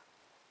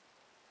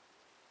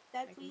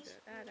 Dad, I can please.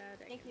 put that out.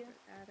 I Thank can you. put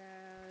that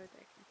out.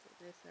 I can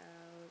put this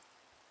out.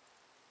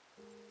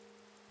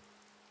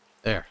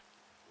 There.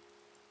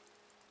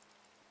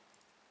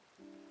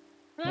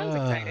 Well, that was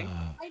exciting.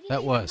 I didn't That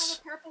even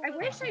was. have a purple I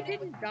little wish I bit.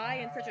 didn't die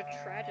in such a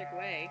tragic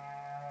way.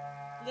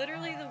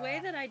 Literally, the way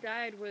that I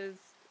died was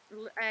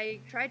I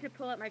tried to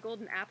pull out my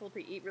golden apple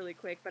to eat really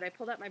quick, but I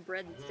pulled out my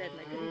bread instead, and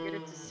I couldn't get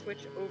it to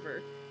switch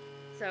over.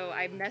 So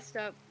I messed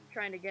up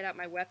trying to get out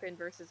my weapon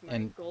versus my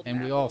golden And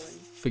apple. we all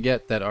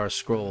forget that our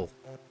scroll,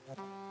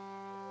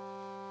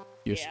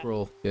 your Yeah.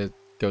 scroll, it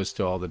goes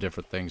to all the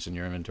different things in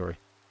your inventory.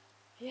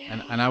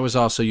 Yeah. And I was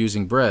also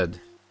using bread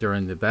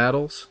during the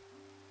battles,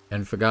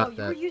 and Oh, forgot you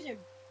that were using.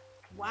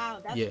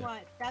 Wow, that's Yeah.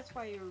 why. That's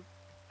why you're.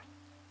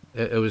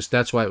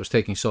 that's why it was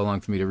taking so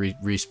long for me to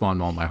respawn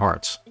all my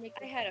hearts.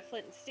 I had a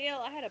flint and steel.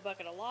 I had a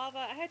bucket of lava.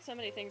 I had so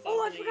many things.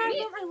 Oh, I was forgot gonna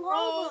use. about my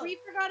Oh, lava. we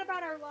forgot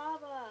about our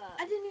lava.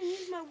 I didn't even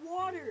use my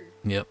water.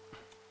 Yep.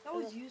 That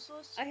was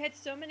useless. I had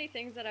so many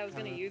things that I was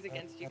going to use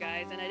against you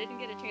guys, and I didn't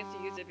get a chance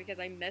to use it because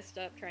I messed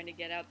up trying to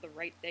get out the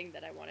right thing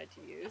that I wanted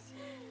to use.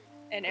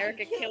 and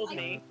Erica killed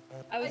me.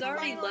 I was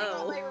already finally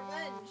got low. my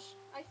revenge.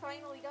 I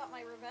finally got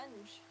my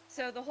revenge.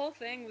 So the whole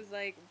thing was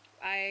like,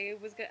 I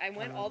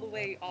went all the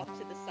way off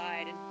to the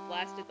side and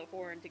blasted the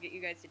horn to get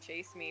you guys to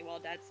chase me while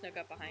Dad snuck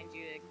up behind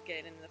you to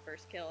get in the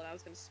first kill, and I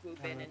was gonna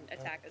swoop in and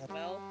attack as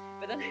well,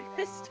 but then I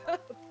messed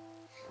up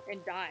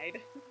and died.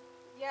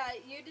 Yeah,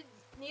 you did.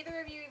 Neither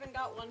of you even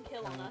got one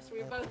kill on us.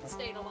 We both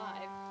stayed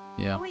alive.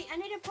 Yeah. Oh wait, I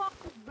need to pop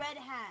this red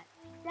hat.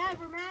 Dad,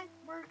 we're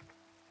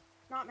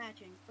not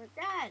matching, but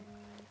Dad.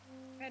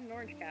 I had an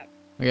orange cap.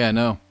 Yeah,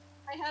 no.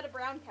 I had a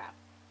brown cap.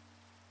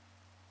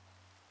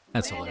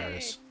 That's Hey.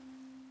 hilarious.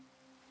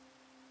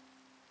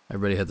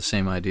 Everybody had the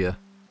same idea.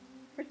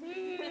 Here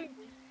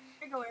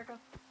you go, Erica.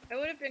 I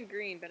would have been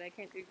green, but I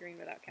can't do green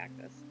without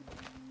cactus.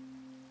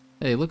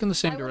 Hey, look in the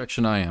same I would-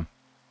 direction I am.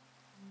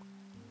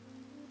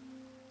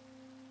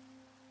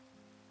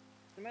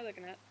 What am I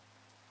looking at?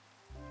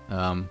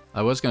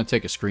 I was going to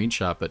take a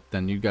screenshot, but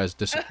then you guys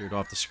disappeared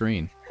off the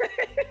screen.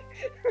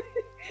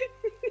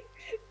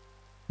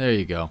 There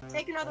you go.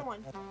 Take another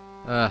one.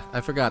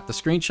 I forgot. The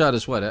screenshot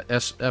is what?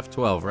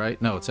 F12,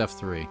 right? No, it's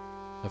F3.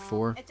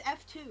 F4? It's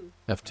F2.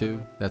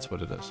 F2? That's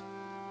what it is.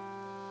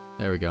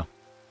 There we go.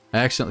 I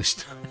accidentally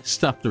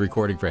stopped the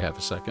recording for half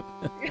a second.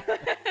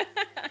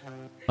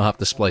 I'll have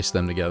to splice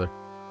them together.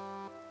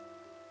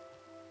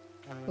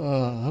 How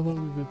long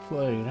have we been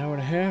playing? An hour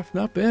and a half?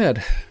 Not bad.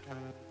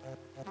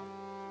 That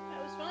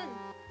was fun.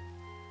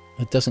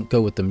 It doesn't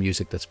go with the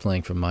music that's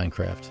playing from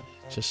Minecraft.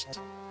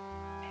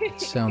 It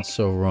sounds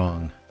so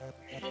wrong.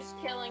 You're just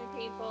killing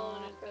people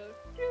and it goes.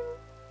 Choo.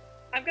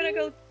 I'm gonna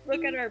go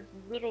look at our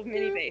little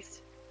mini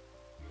base.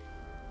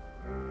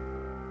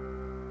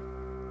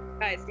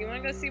 Guys, do you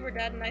want to go see where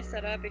Dad and I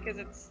set up? Because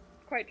it's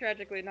quite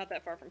tragically not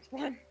that far from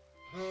spawn.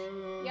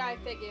 Yeah, I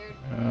figured.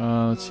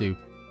 Let's see.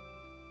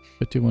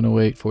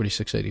 5108,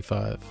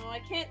 4685. Oh, I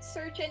can't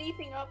search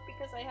anything up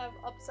because I have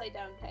upside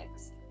down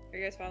text. Are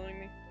you guys following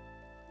me?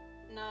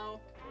 No.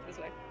 This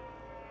way.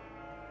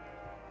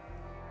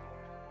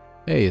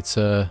 Hey, it's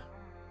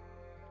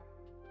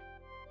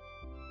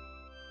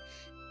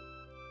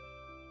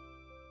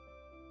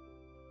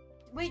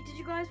Wait, did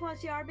you guys want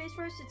to see our base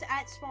first? It's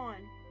at spawn.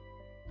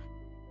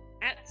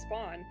 At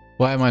spawn.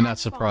 why am I not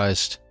That's fine.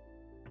 surprised?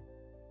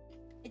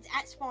 It's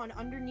at spawn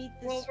underneath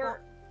the Well, spawn.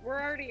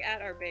 we're already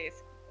at our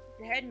base.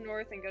 Head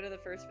north and go to the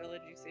first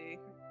village you see.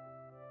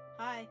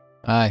 Hi.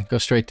 Aye, go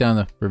straight down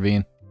the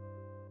ravine.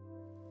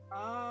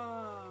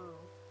 Oh.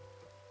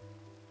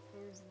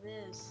 There's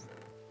this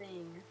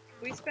thing.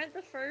 We spent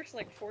the first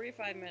like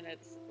 45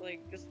 minutes like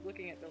just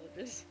looking at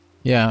villages.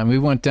 Yeah, and we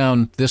went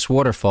down this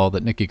waterfall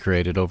that Nikki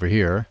created over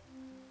here.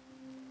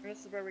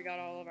 This is where we got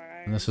all of our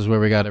iron. And this is where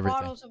we got everything.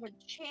 Bottles of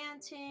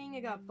enchanting.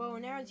 You got bow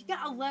and arrows. You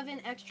got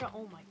 11 extra.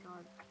 Oh my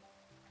god.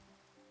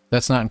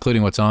 That's not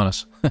including what's on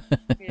us.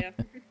 Yeah.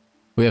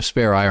 We have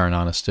spare iron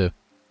on us, too.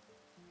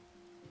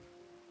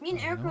 Me and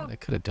You know Erica, what? I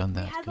could have done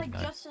we that, had like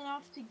couldn't I? just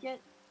enough to get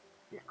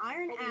an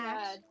iron What we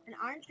axe, had. an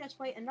iron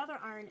chestplate, another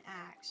iron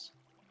axe,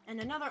 and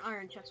another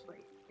iron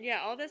chestplate.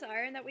 Yeah, all this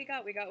iron that we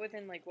got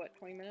within like what,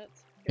 20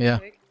 minutes? Give or Yeah.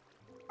 take?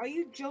 Are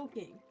you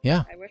joking?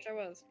 Yeah. I wish I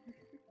was.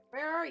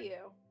 Where are you?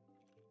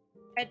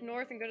 Head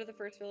north and go to the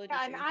first village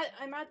Yeah, you see.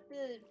 I'm at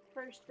the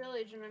first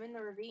village and I'm in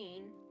the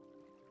ravine.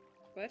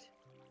 What?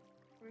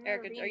 I'm in the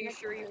Erica, ravine are you next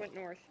sure to you it. went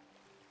north?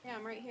 Yeah,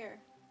 I'm right here.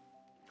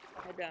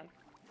 Head down.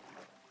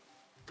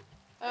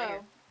 Oh,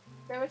 here.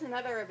 there was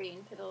another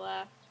ravine to the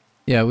left.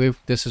 Yeah,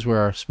 this is where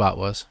our spot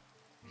was.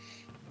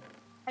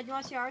 Hey, do you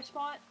want to see our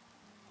spot?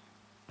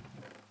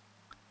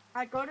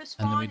 I go to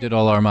spawn. And then we did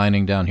all our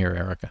mining down here,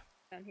 Erica.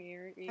 Down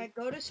here. I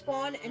go to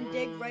spawn and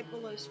dig right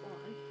below spawn.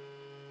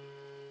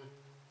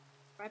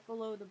 Right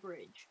below the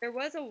bridge. There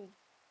was a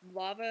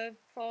lava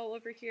fall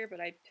over here, but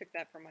I took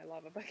that from my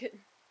lava bucket.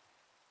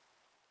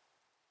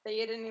 That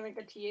you didn't even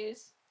get to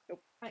use.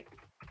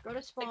 Go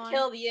to spawn. I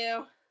killed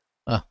you.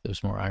 Oh,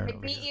 there's more iron I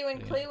over beat here. you in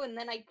Yeah. Clue and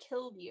then I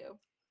killed you.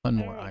 One I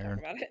don't more wanna talk iron.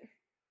 about it.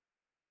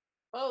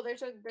 Oh,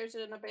 there's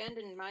an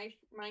abandoned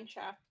mine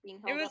shaft being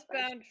It held was up by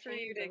bound for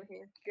you chains to over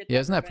here. get Yeah,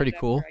 isn't that pretty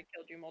revenge cool? after I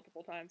killed you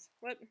multiple times.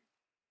 What?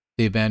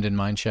 The abandoned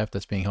mine shaft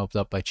that's being helped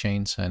up by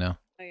chains, I know.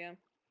 Oh yeah.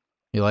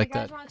 You like you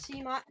guys that? want to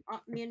see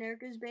me and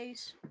Erica's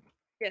base?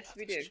 Yes,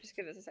 we do. Just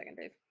give us a second,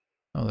 Dave.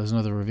 Oh, there's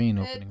another ravine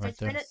opening right It's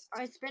been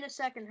there. it's been a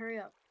second. Hurry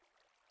up.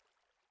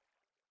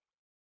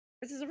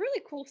 This is a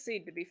really cool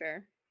seed, to be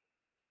fair.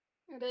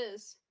 It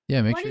is.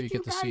 Yeah, make Why sure you did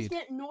get the guys seed.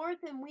 get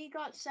north and we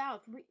got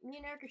south? Me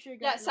and Erica should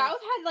have Yeah, got South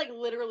had like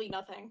literally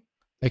nothing.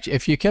 Actually,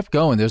 if you kept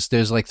going,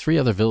 there's like 3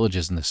 other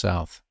villages in the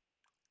south.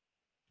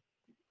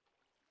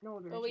 No,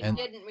 there's Well, we And-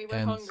 didn't. We were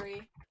and-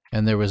 hungry.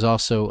 And there was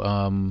also,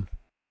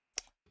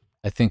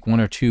 I think 1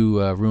 or 2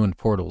 ruined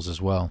portals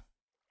as well.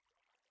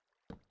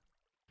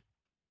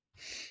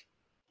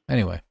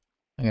 Anyway,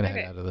 I'm going to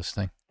Okay. head out of this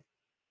thing.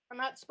 I'm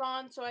at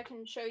spawn, so I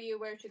can show you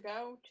where to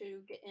go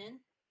to get in.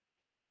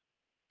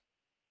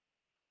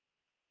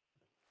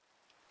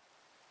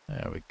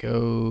 There we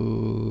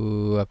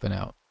go. Up and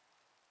out.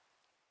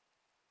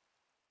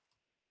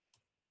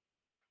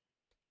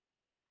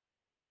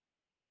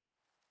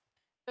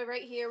 So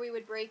right here, we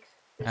would break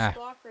this Ah.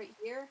 block right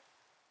here,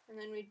 and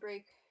then we'd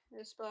break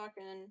this block,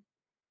 and then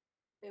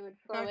they would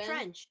flow Our in.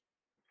 trench.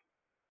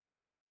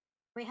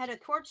 We had a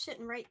torch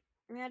sitting right.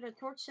 We had a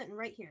torch sitting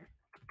right here,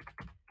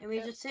 and we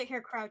Yep. just sit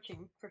here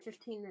crouching for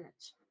 15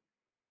 minutes.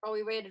 Oh,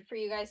 we waited for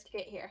you guys to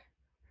get here.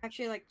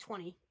 Actually, like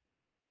 20.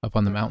 Up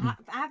on the For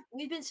mountain?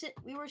 we've been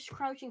we were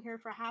crouching here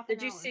for half Did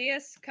an you hour. see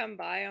us come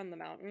by on the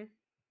mountain?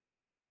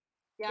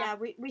 Yeah,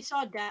 we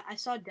saw Dad. I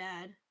saw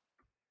Dad.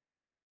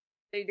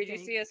 Did you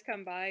think. see us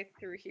come by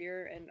through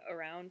here and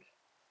around?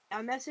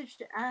 I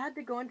messaged. I had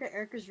to go into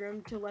Erica's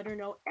room to let her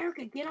know.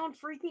 Erica, get on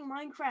freaking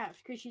Minecraft,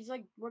 because she's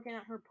like looking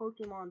at her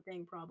Pokemon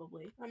thing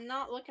probably. I'm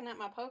not looking at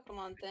my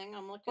Pokemon thing.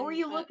 I'm looking. What were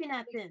you looking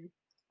at then?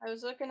 I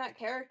was looking at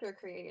character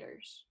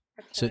creators.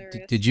 That's So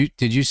hilarious.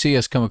 did you see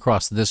us come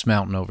across this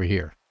mountain over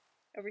here?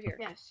 Over here.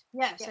 Yes,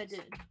 I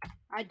did.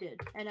 I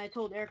did, and I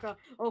told Erica,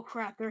 "Oh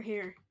crap, they're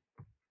here."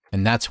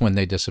 And that's when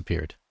they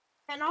disappeared.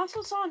 And I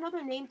also saw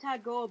another name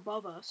tag go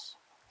above us.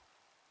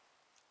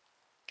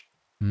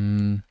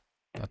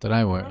 Not that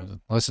I were.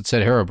 Unless it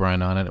said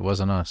Herobrine on it, it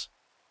wasn't us.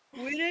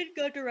 We didn't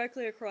go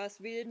directly across.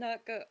 We did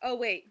not go. Oh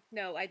wait,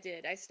 no, I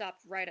did. I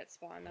stopped right at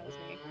spawn. That was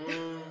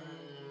me.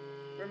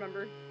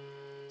 Remember?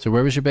 So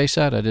where was your base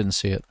at? I didn't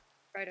see it.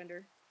 Right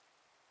under.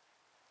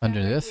 Under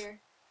right this? here.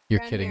 You're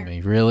Down kidding here.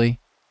 me. Really?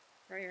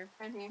 Right here.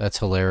 Down here. That's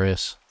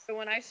hilarious. So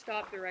when I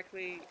stopped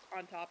directly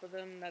on top of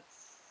them,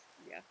 that's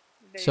yeah.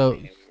 They So-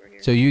 knew we were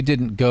here. So you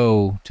didn't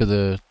go to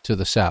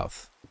the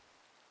south.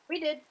 We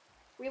did.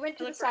 We went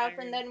to the Look for south, iron.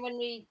 and then when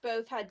we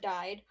both had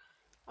died,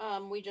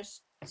 we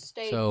just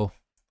stayed. So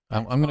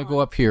I'm That's going to go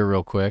fine. up here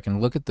real quick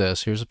and look at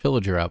this. Here's a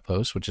pillager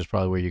outpost, which is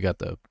probably where you got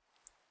the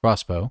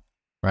crossbow,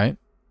 right?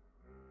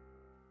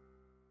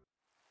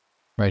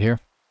 Right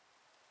here?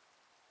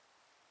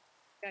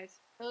 Guys,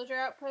 Villager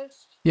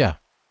outpost. Yeah,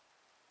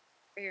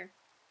 right here.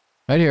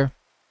 right here.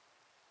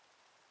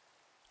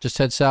 Just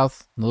head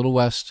south, a little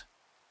west.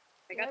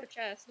 I got Yep. the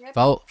chest. Yep.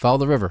 Follow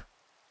the river.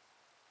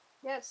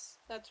 Yes,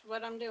 that's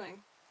what I'm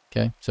doing.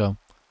 Okay, so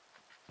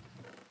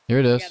here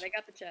it is. Yeah, they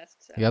got the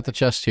chest. So. You got the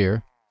chest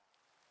here.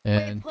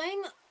 And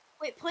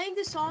Playing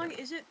the song,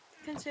 is it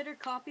considered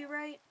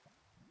copyright?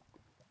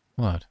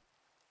 what?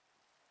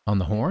 On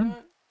the horn?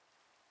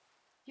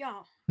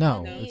 Yeah. No,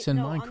 on the- it's in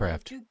no,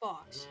 Minecraft. On the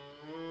jukebox.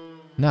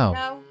 No.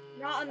 No,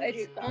 not on the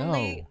It's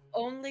jukebox.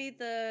 only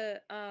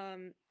the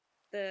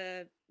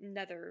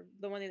nether,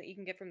 the one that you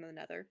can get from the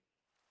nether.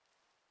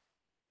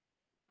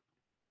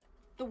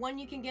 The one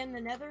you can get in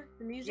the nether,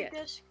 the music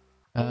Yes. disc.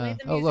 Only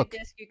the Oh, music look.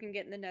 disc you can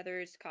get in the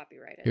nether is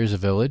copyrighted. Here's a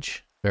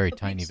village. Very The big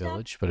tiny step?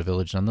 village, but a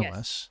village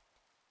nonetheless.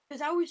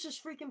 Because I was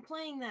just freaking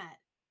playing that.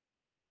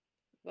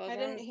 Well, I as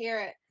long didn't as-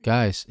 hear it.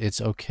 Guys, it's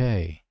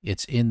okay.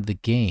 It's in the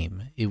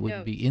game. It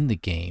wouldn't No. be in the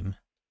game.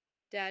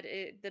 Dad,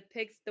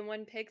 the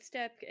one pig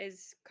step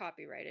is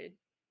copyrighted.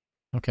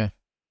 Okay.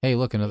 Hey,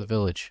 look, another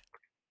village.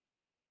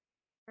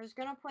 I was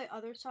gonna play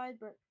other side,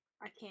 but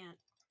I can't.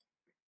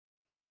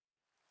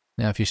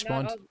 Now, if you Not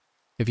spawn, all,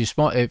 if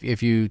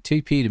you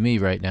TP to me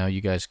right now,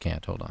 you guys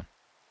can't. Hold on.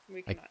 we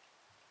I- cannot.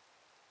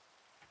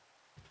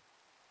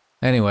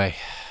 Anyway,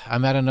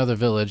 I'm at another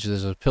village.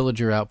 There's a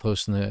pillager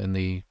outpost in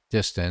the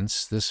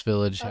distance. This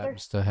village Other-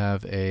 happens to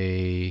have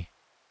a.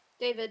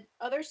 David,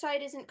 other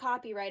side isn't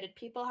copyrighted.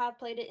 People have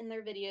played it in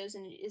their videos,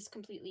 and it is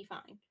completely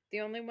fine. The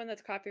only one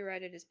that's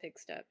copyrighted is pig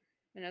step,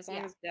 and as long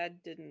Yeah. as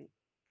Dad didn't,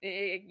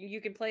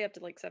 you can play up to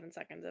like 7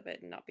 seconds of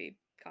it and not be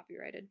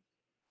copyrighted.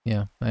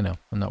 Yeah, I know.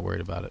 I'm not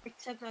worried about it.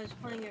 Except I was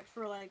playing it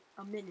for like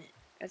a minute.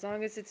 As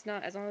long as it's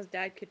not, as long as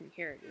Dad couldn't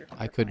hear it,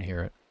 I couldn't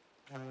hear it.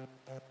 I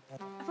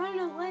found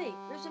a delay.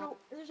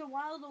 There's a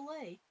wild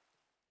delay.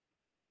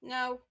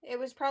 No, it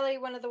was probably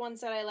one of the ones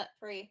that I let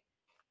free.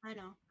 I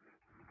know.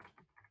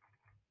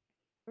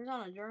 I was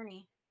on a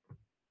journey.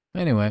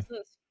 Anyway, What's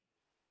this?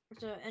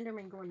 There's an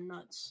Enderman going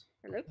nuts.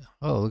 Hello?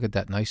 oh, look at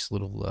that nice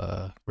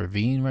little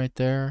ravine right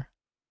there.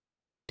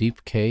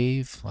 Deep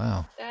cave.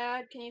 Wow.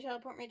 Dad, can you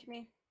teleport me to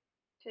me?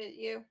 To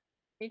you?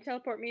 Can you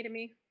teleport me to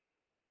me?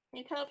 Can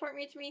you teleport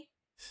me to me?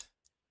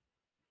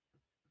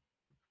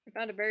 I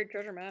found a buried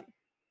treasure map.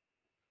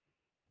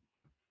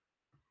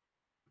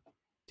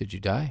 Did you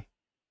die?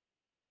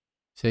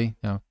 See?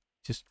 No.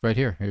 Just right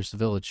here. Here's the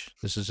village.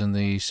 This is in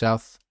the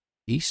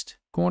southeast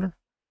corner.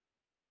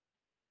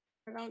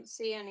 I don't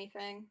see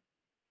anything.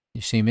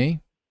 You see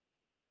me?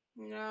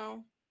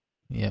 No.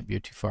 Yep, you're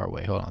too far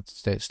away. Hold on.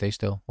 Stay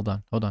still. Hold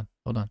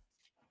on.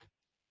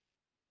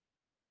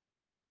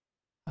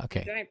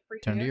 Okay. Giant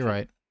freaking Turn to your ocean.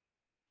 right.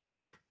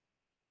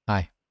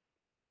 Hi.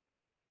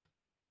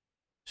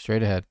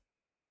 Straight ahead.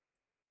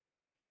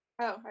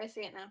 Oh, I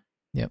see it now.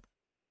 Yep.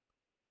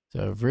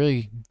 It's a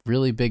really,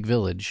 really big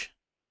village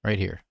right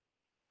here.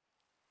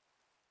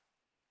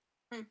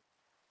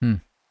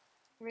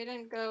 We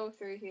didn't go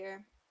through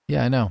here.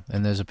 Yeah, I know.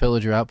 And there's a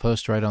pillager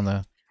outpost right on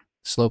the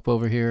slope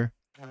over here.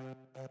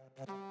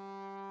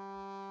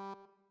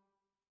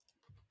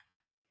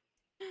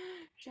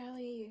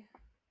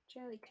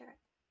 Jellycat.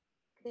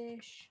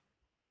 Fish.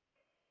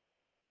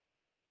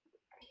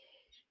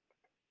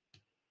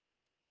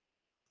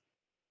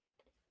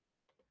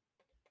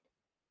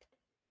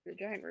 The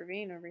giant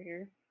ravine over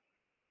here.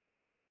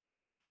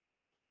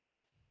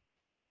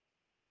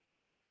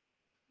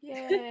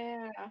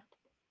 Yeah.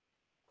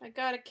 I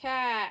got a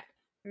cat.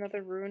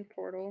 Another ruined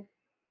portal.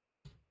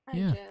 Hi,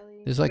 Yeah.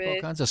 Jelly. There's like all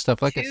With kinds of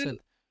stuff. Like I said,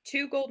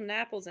 two golden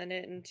apples in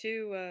it and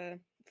two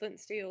flint and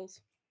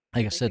steels.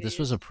 like I they said, could've this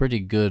was a used. pretty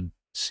good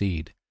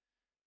seed.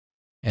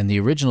 And the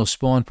original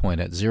spawn point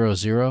at 0,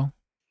 0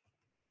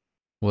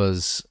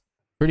 was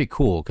pretty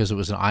cool because it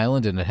was an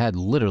island and it had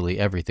literally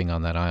everything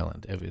on that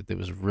island. It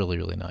was really,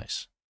 really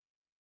nice.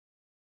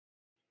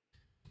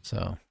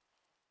 So,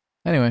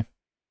 anyway,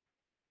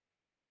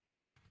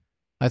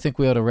 I think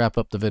we ought to wrap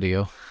up the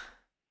video.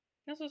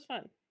 This was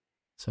fun.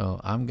 So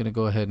I'm going to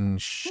go ahead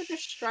and... No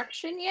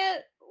destruction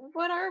yet?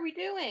 What are we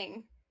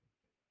doing?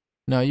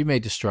 No, you may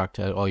destruct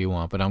all you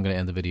want, but I'm going to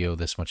end the video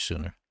this much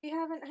sooner. We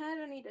haven't had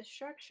any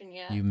destruction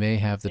yet. You may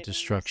have the Maybe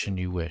destruction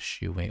you wish.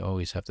 You may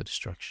always have the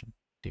destruction,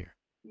 dear.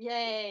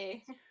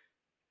 Yay.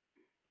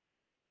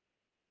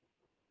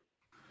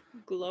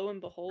 Glow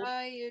and behold.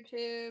 Bye,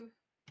 YouTube.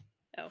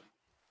 Oh.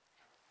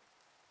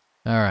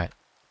 All right.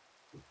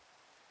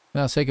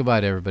 Now say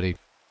goodbye to everybody.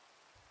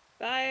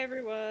 Bye,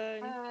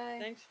 everyone. Bye.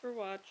 Thanks for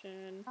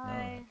watching.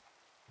 Bye.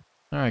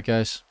 All right,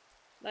 guys.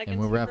 Like And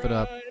we'll wrap it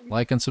up. subscribe.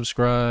 Like and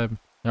subscribe.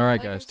 All right,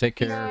 Like guys. and Take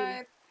care.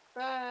 subscribe.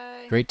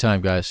 Bye. Great time,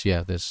 guys.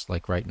 Yeah, this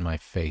like right in my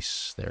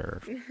face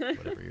there,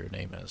 whatever your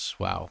name is.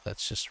 Wow,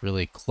 that's just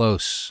really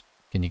close.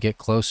 Can you get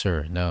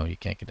closer? No, you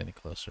can't get any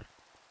closer.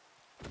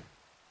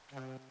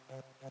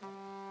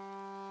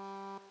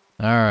 All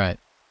right.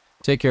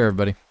 Take care,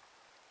 everybody.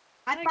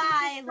 Bye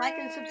bye. Like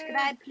and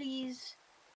subscribe, please.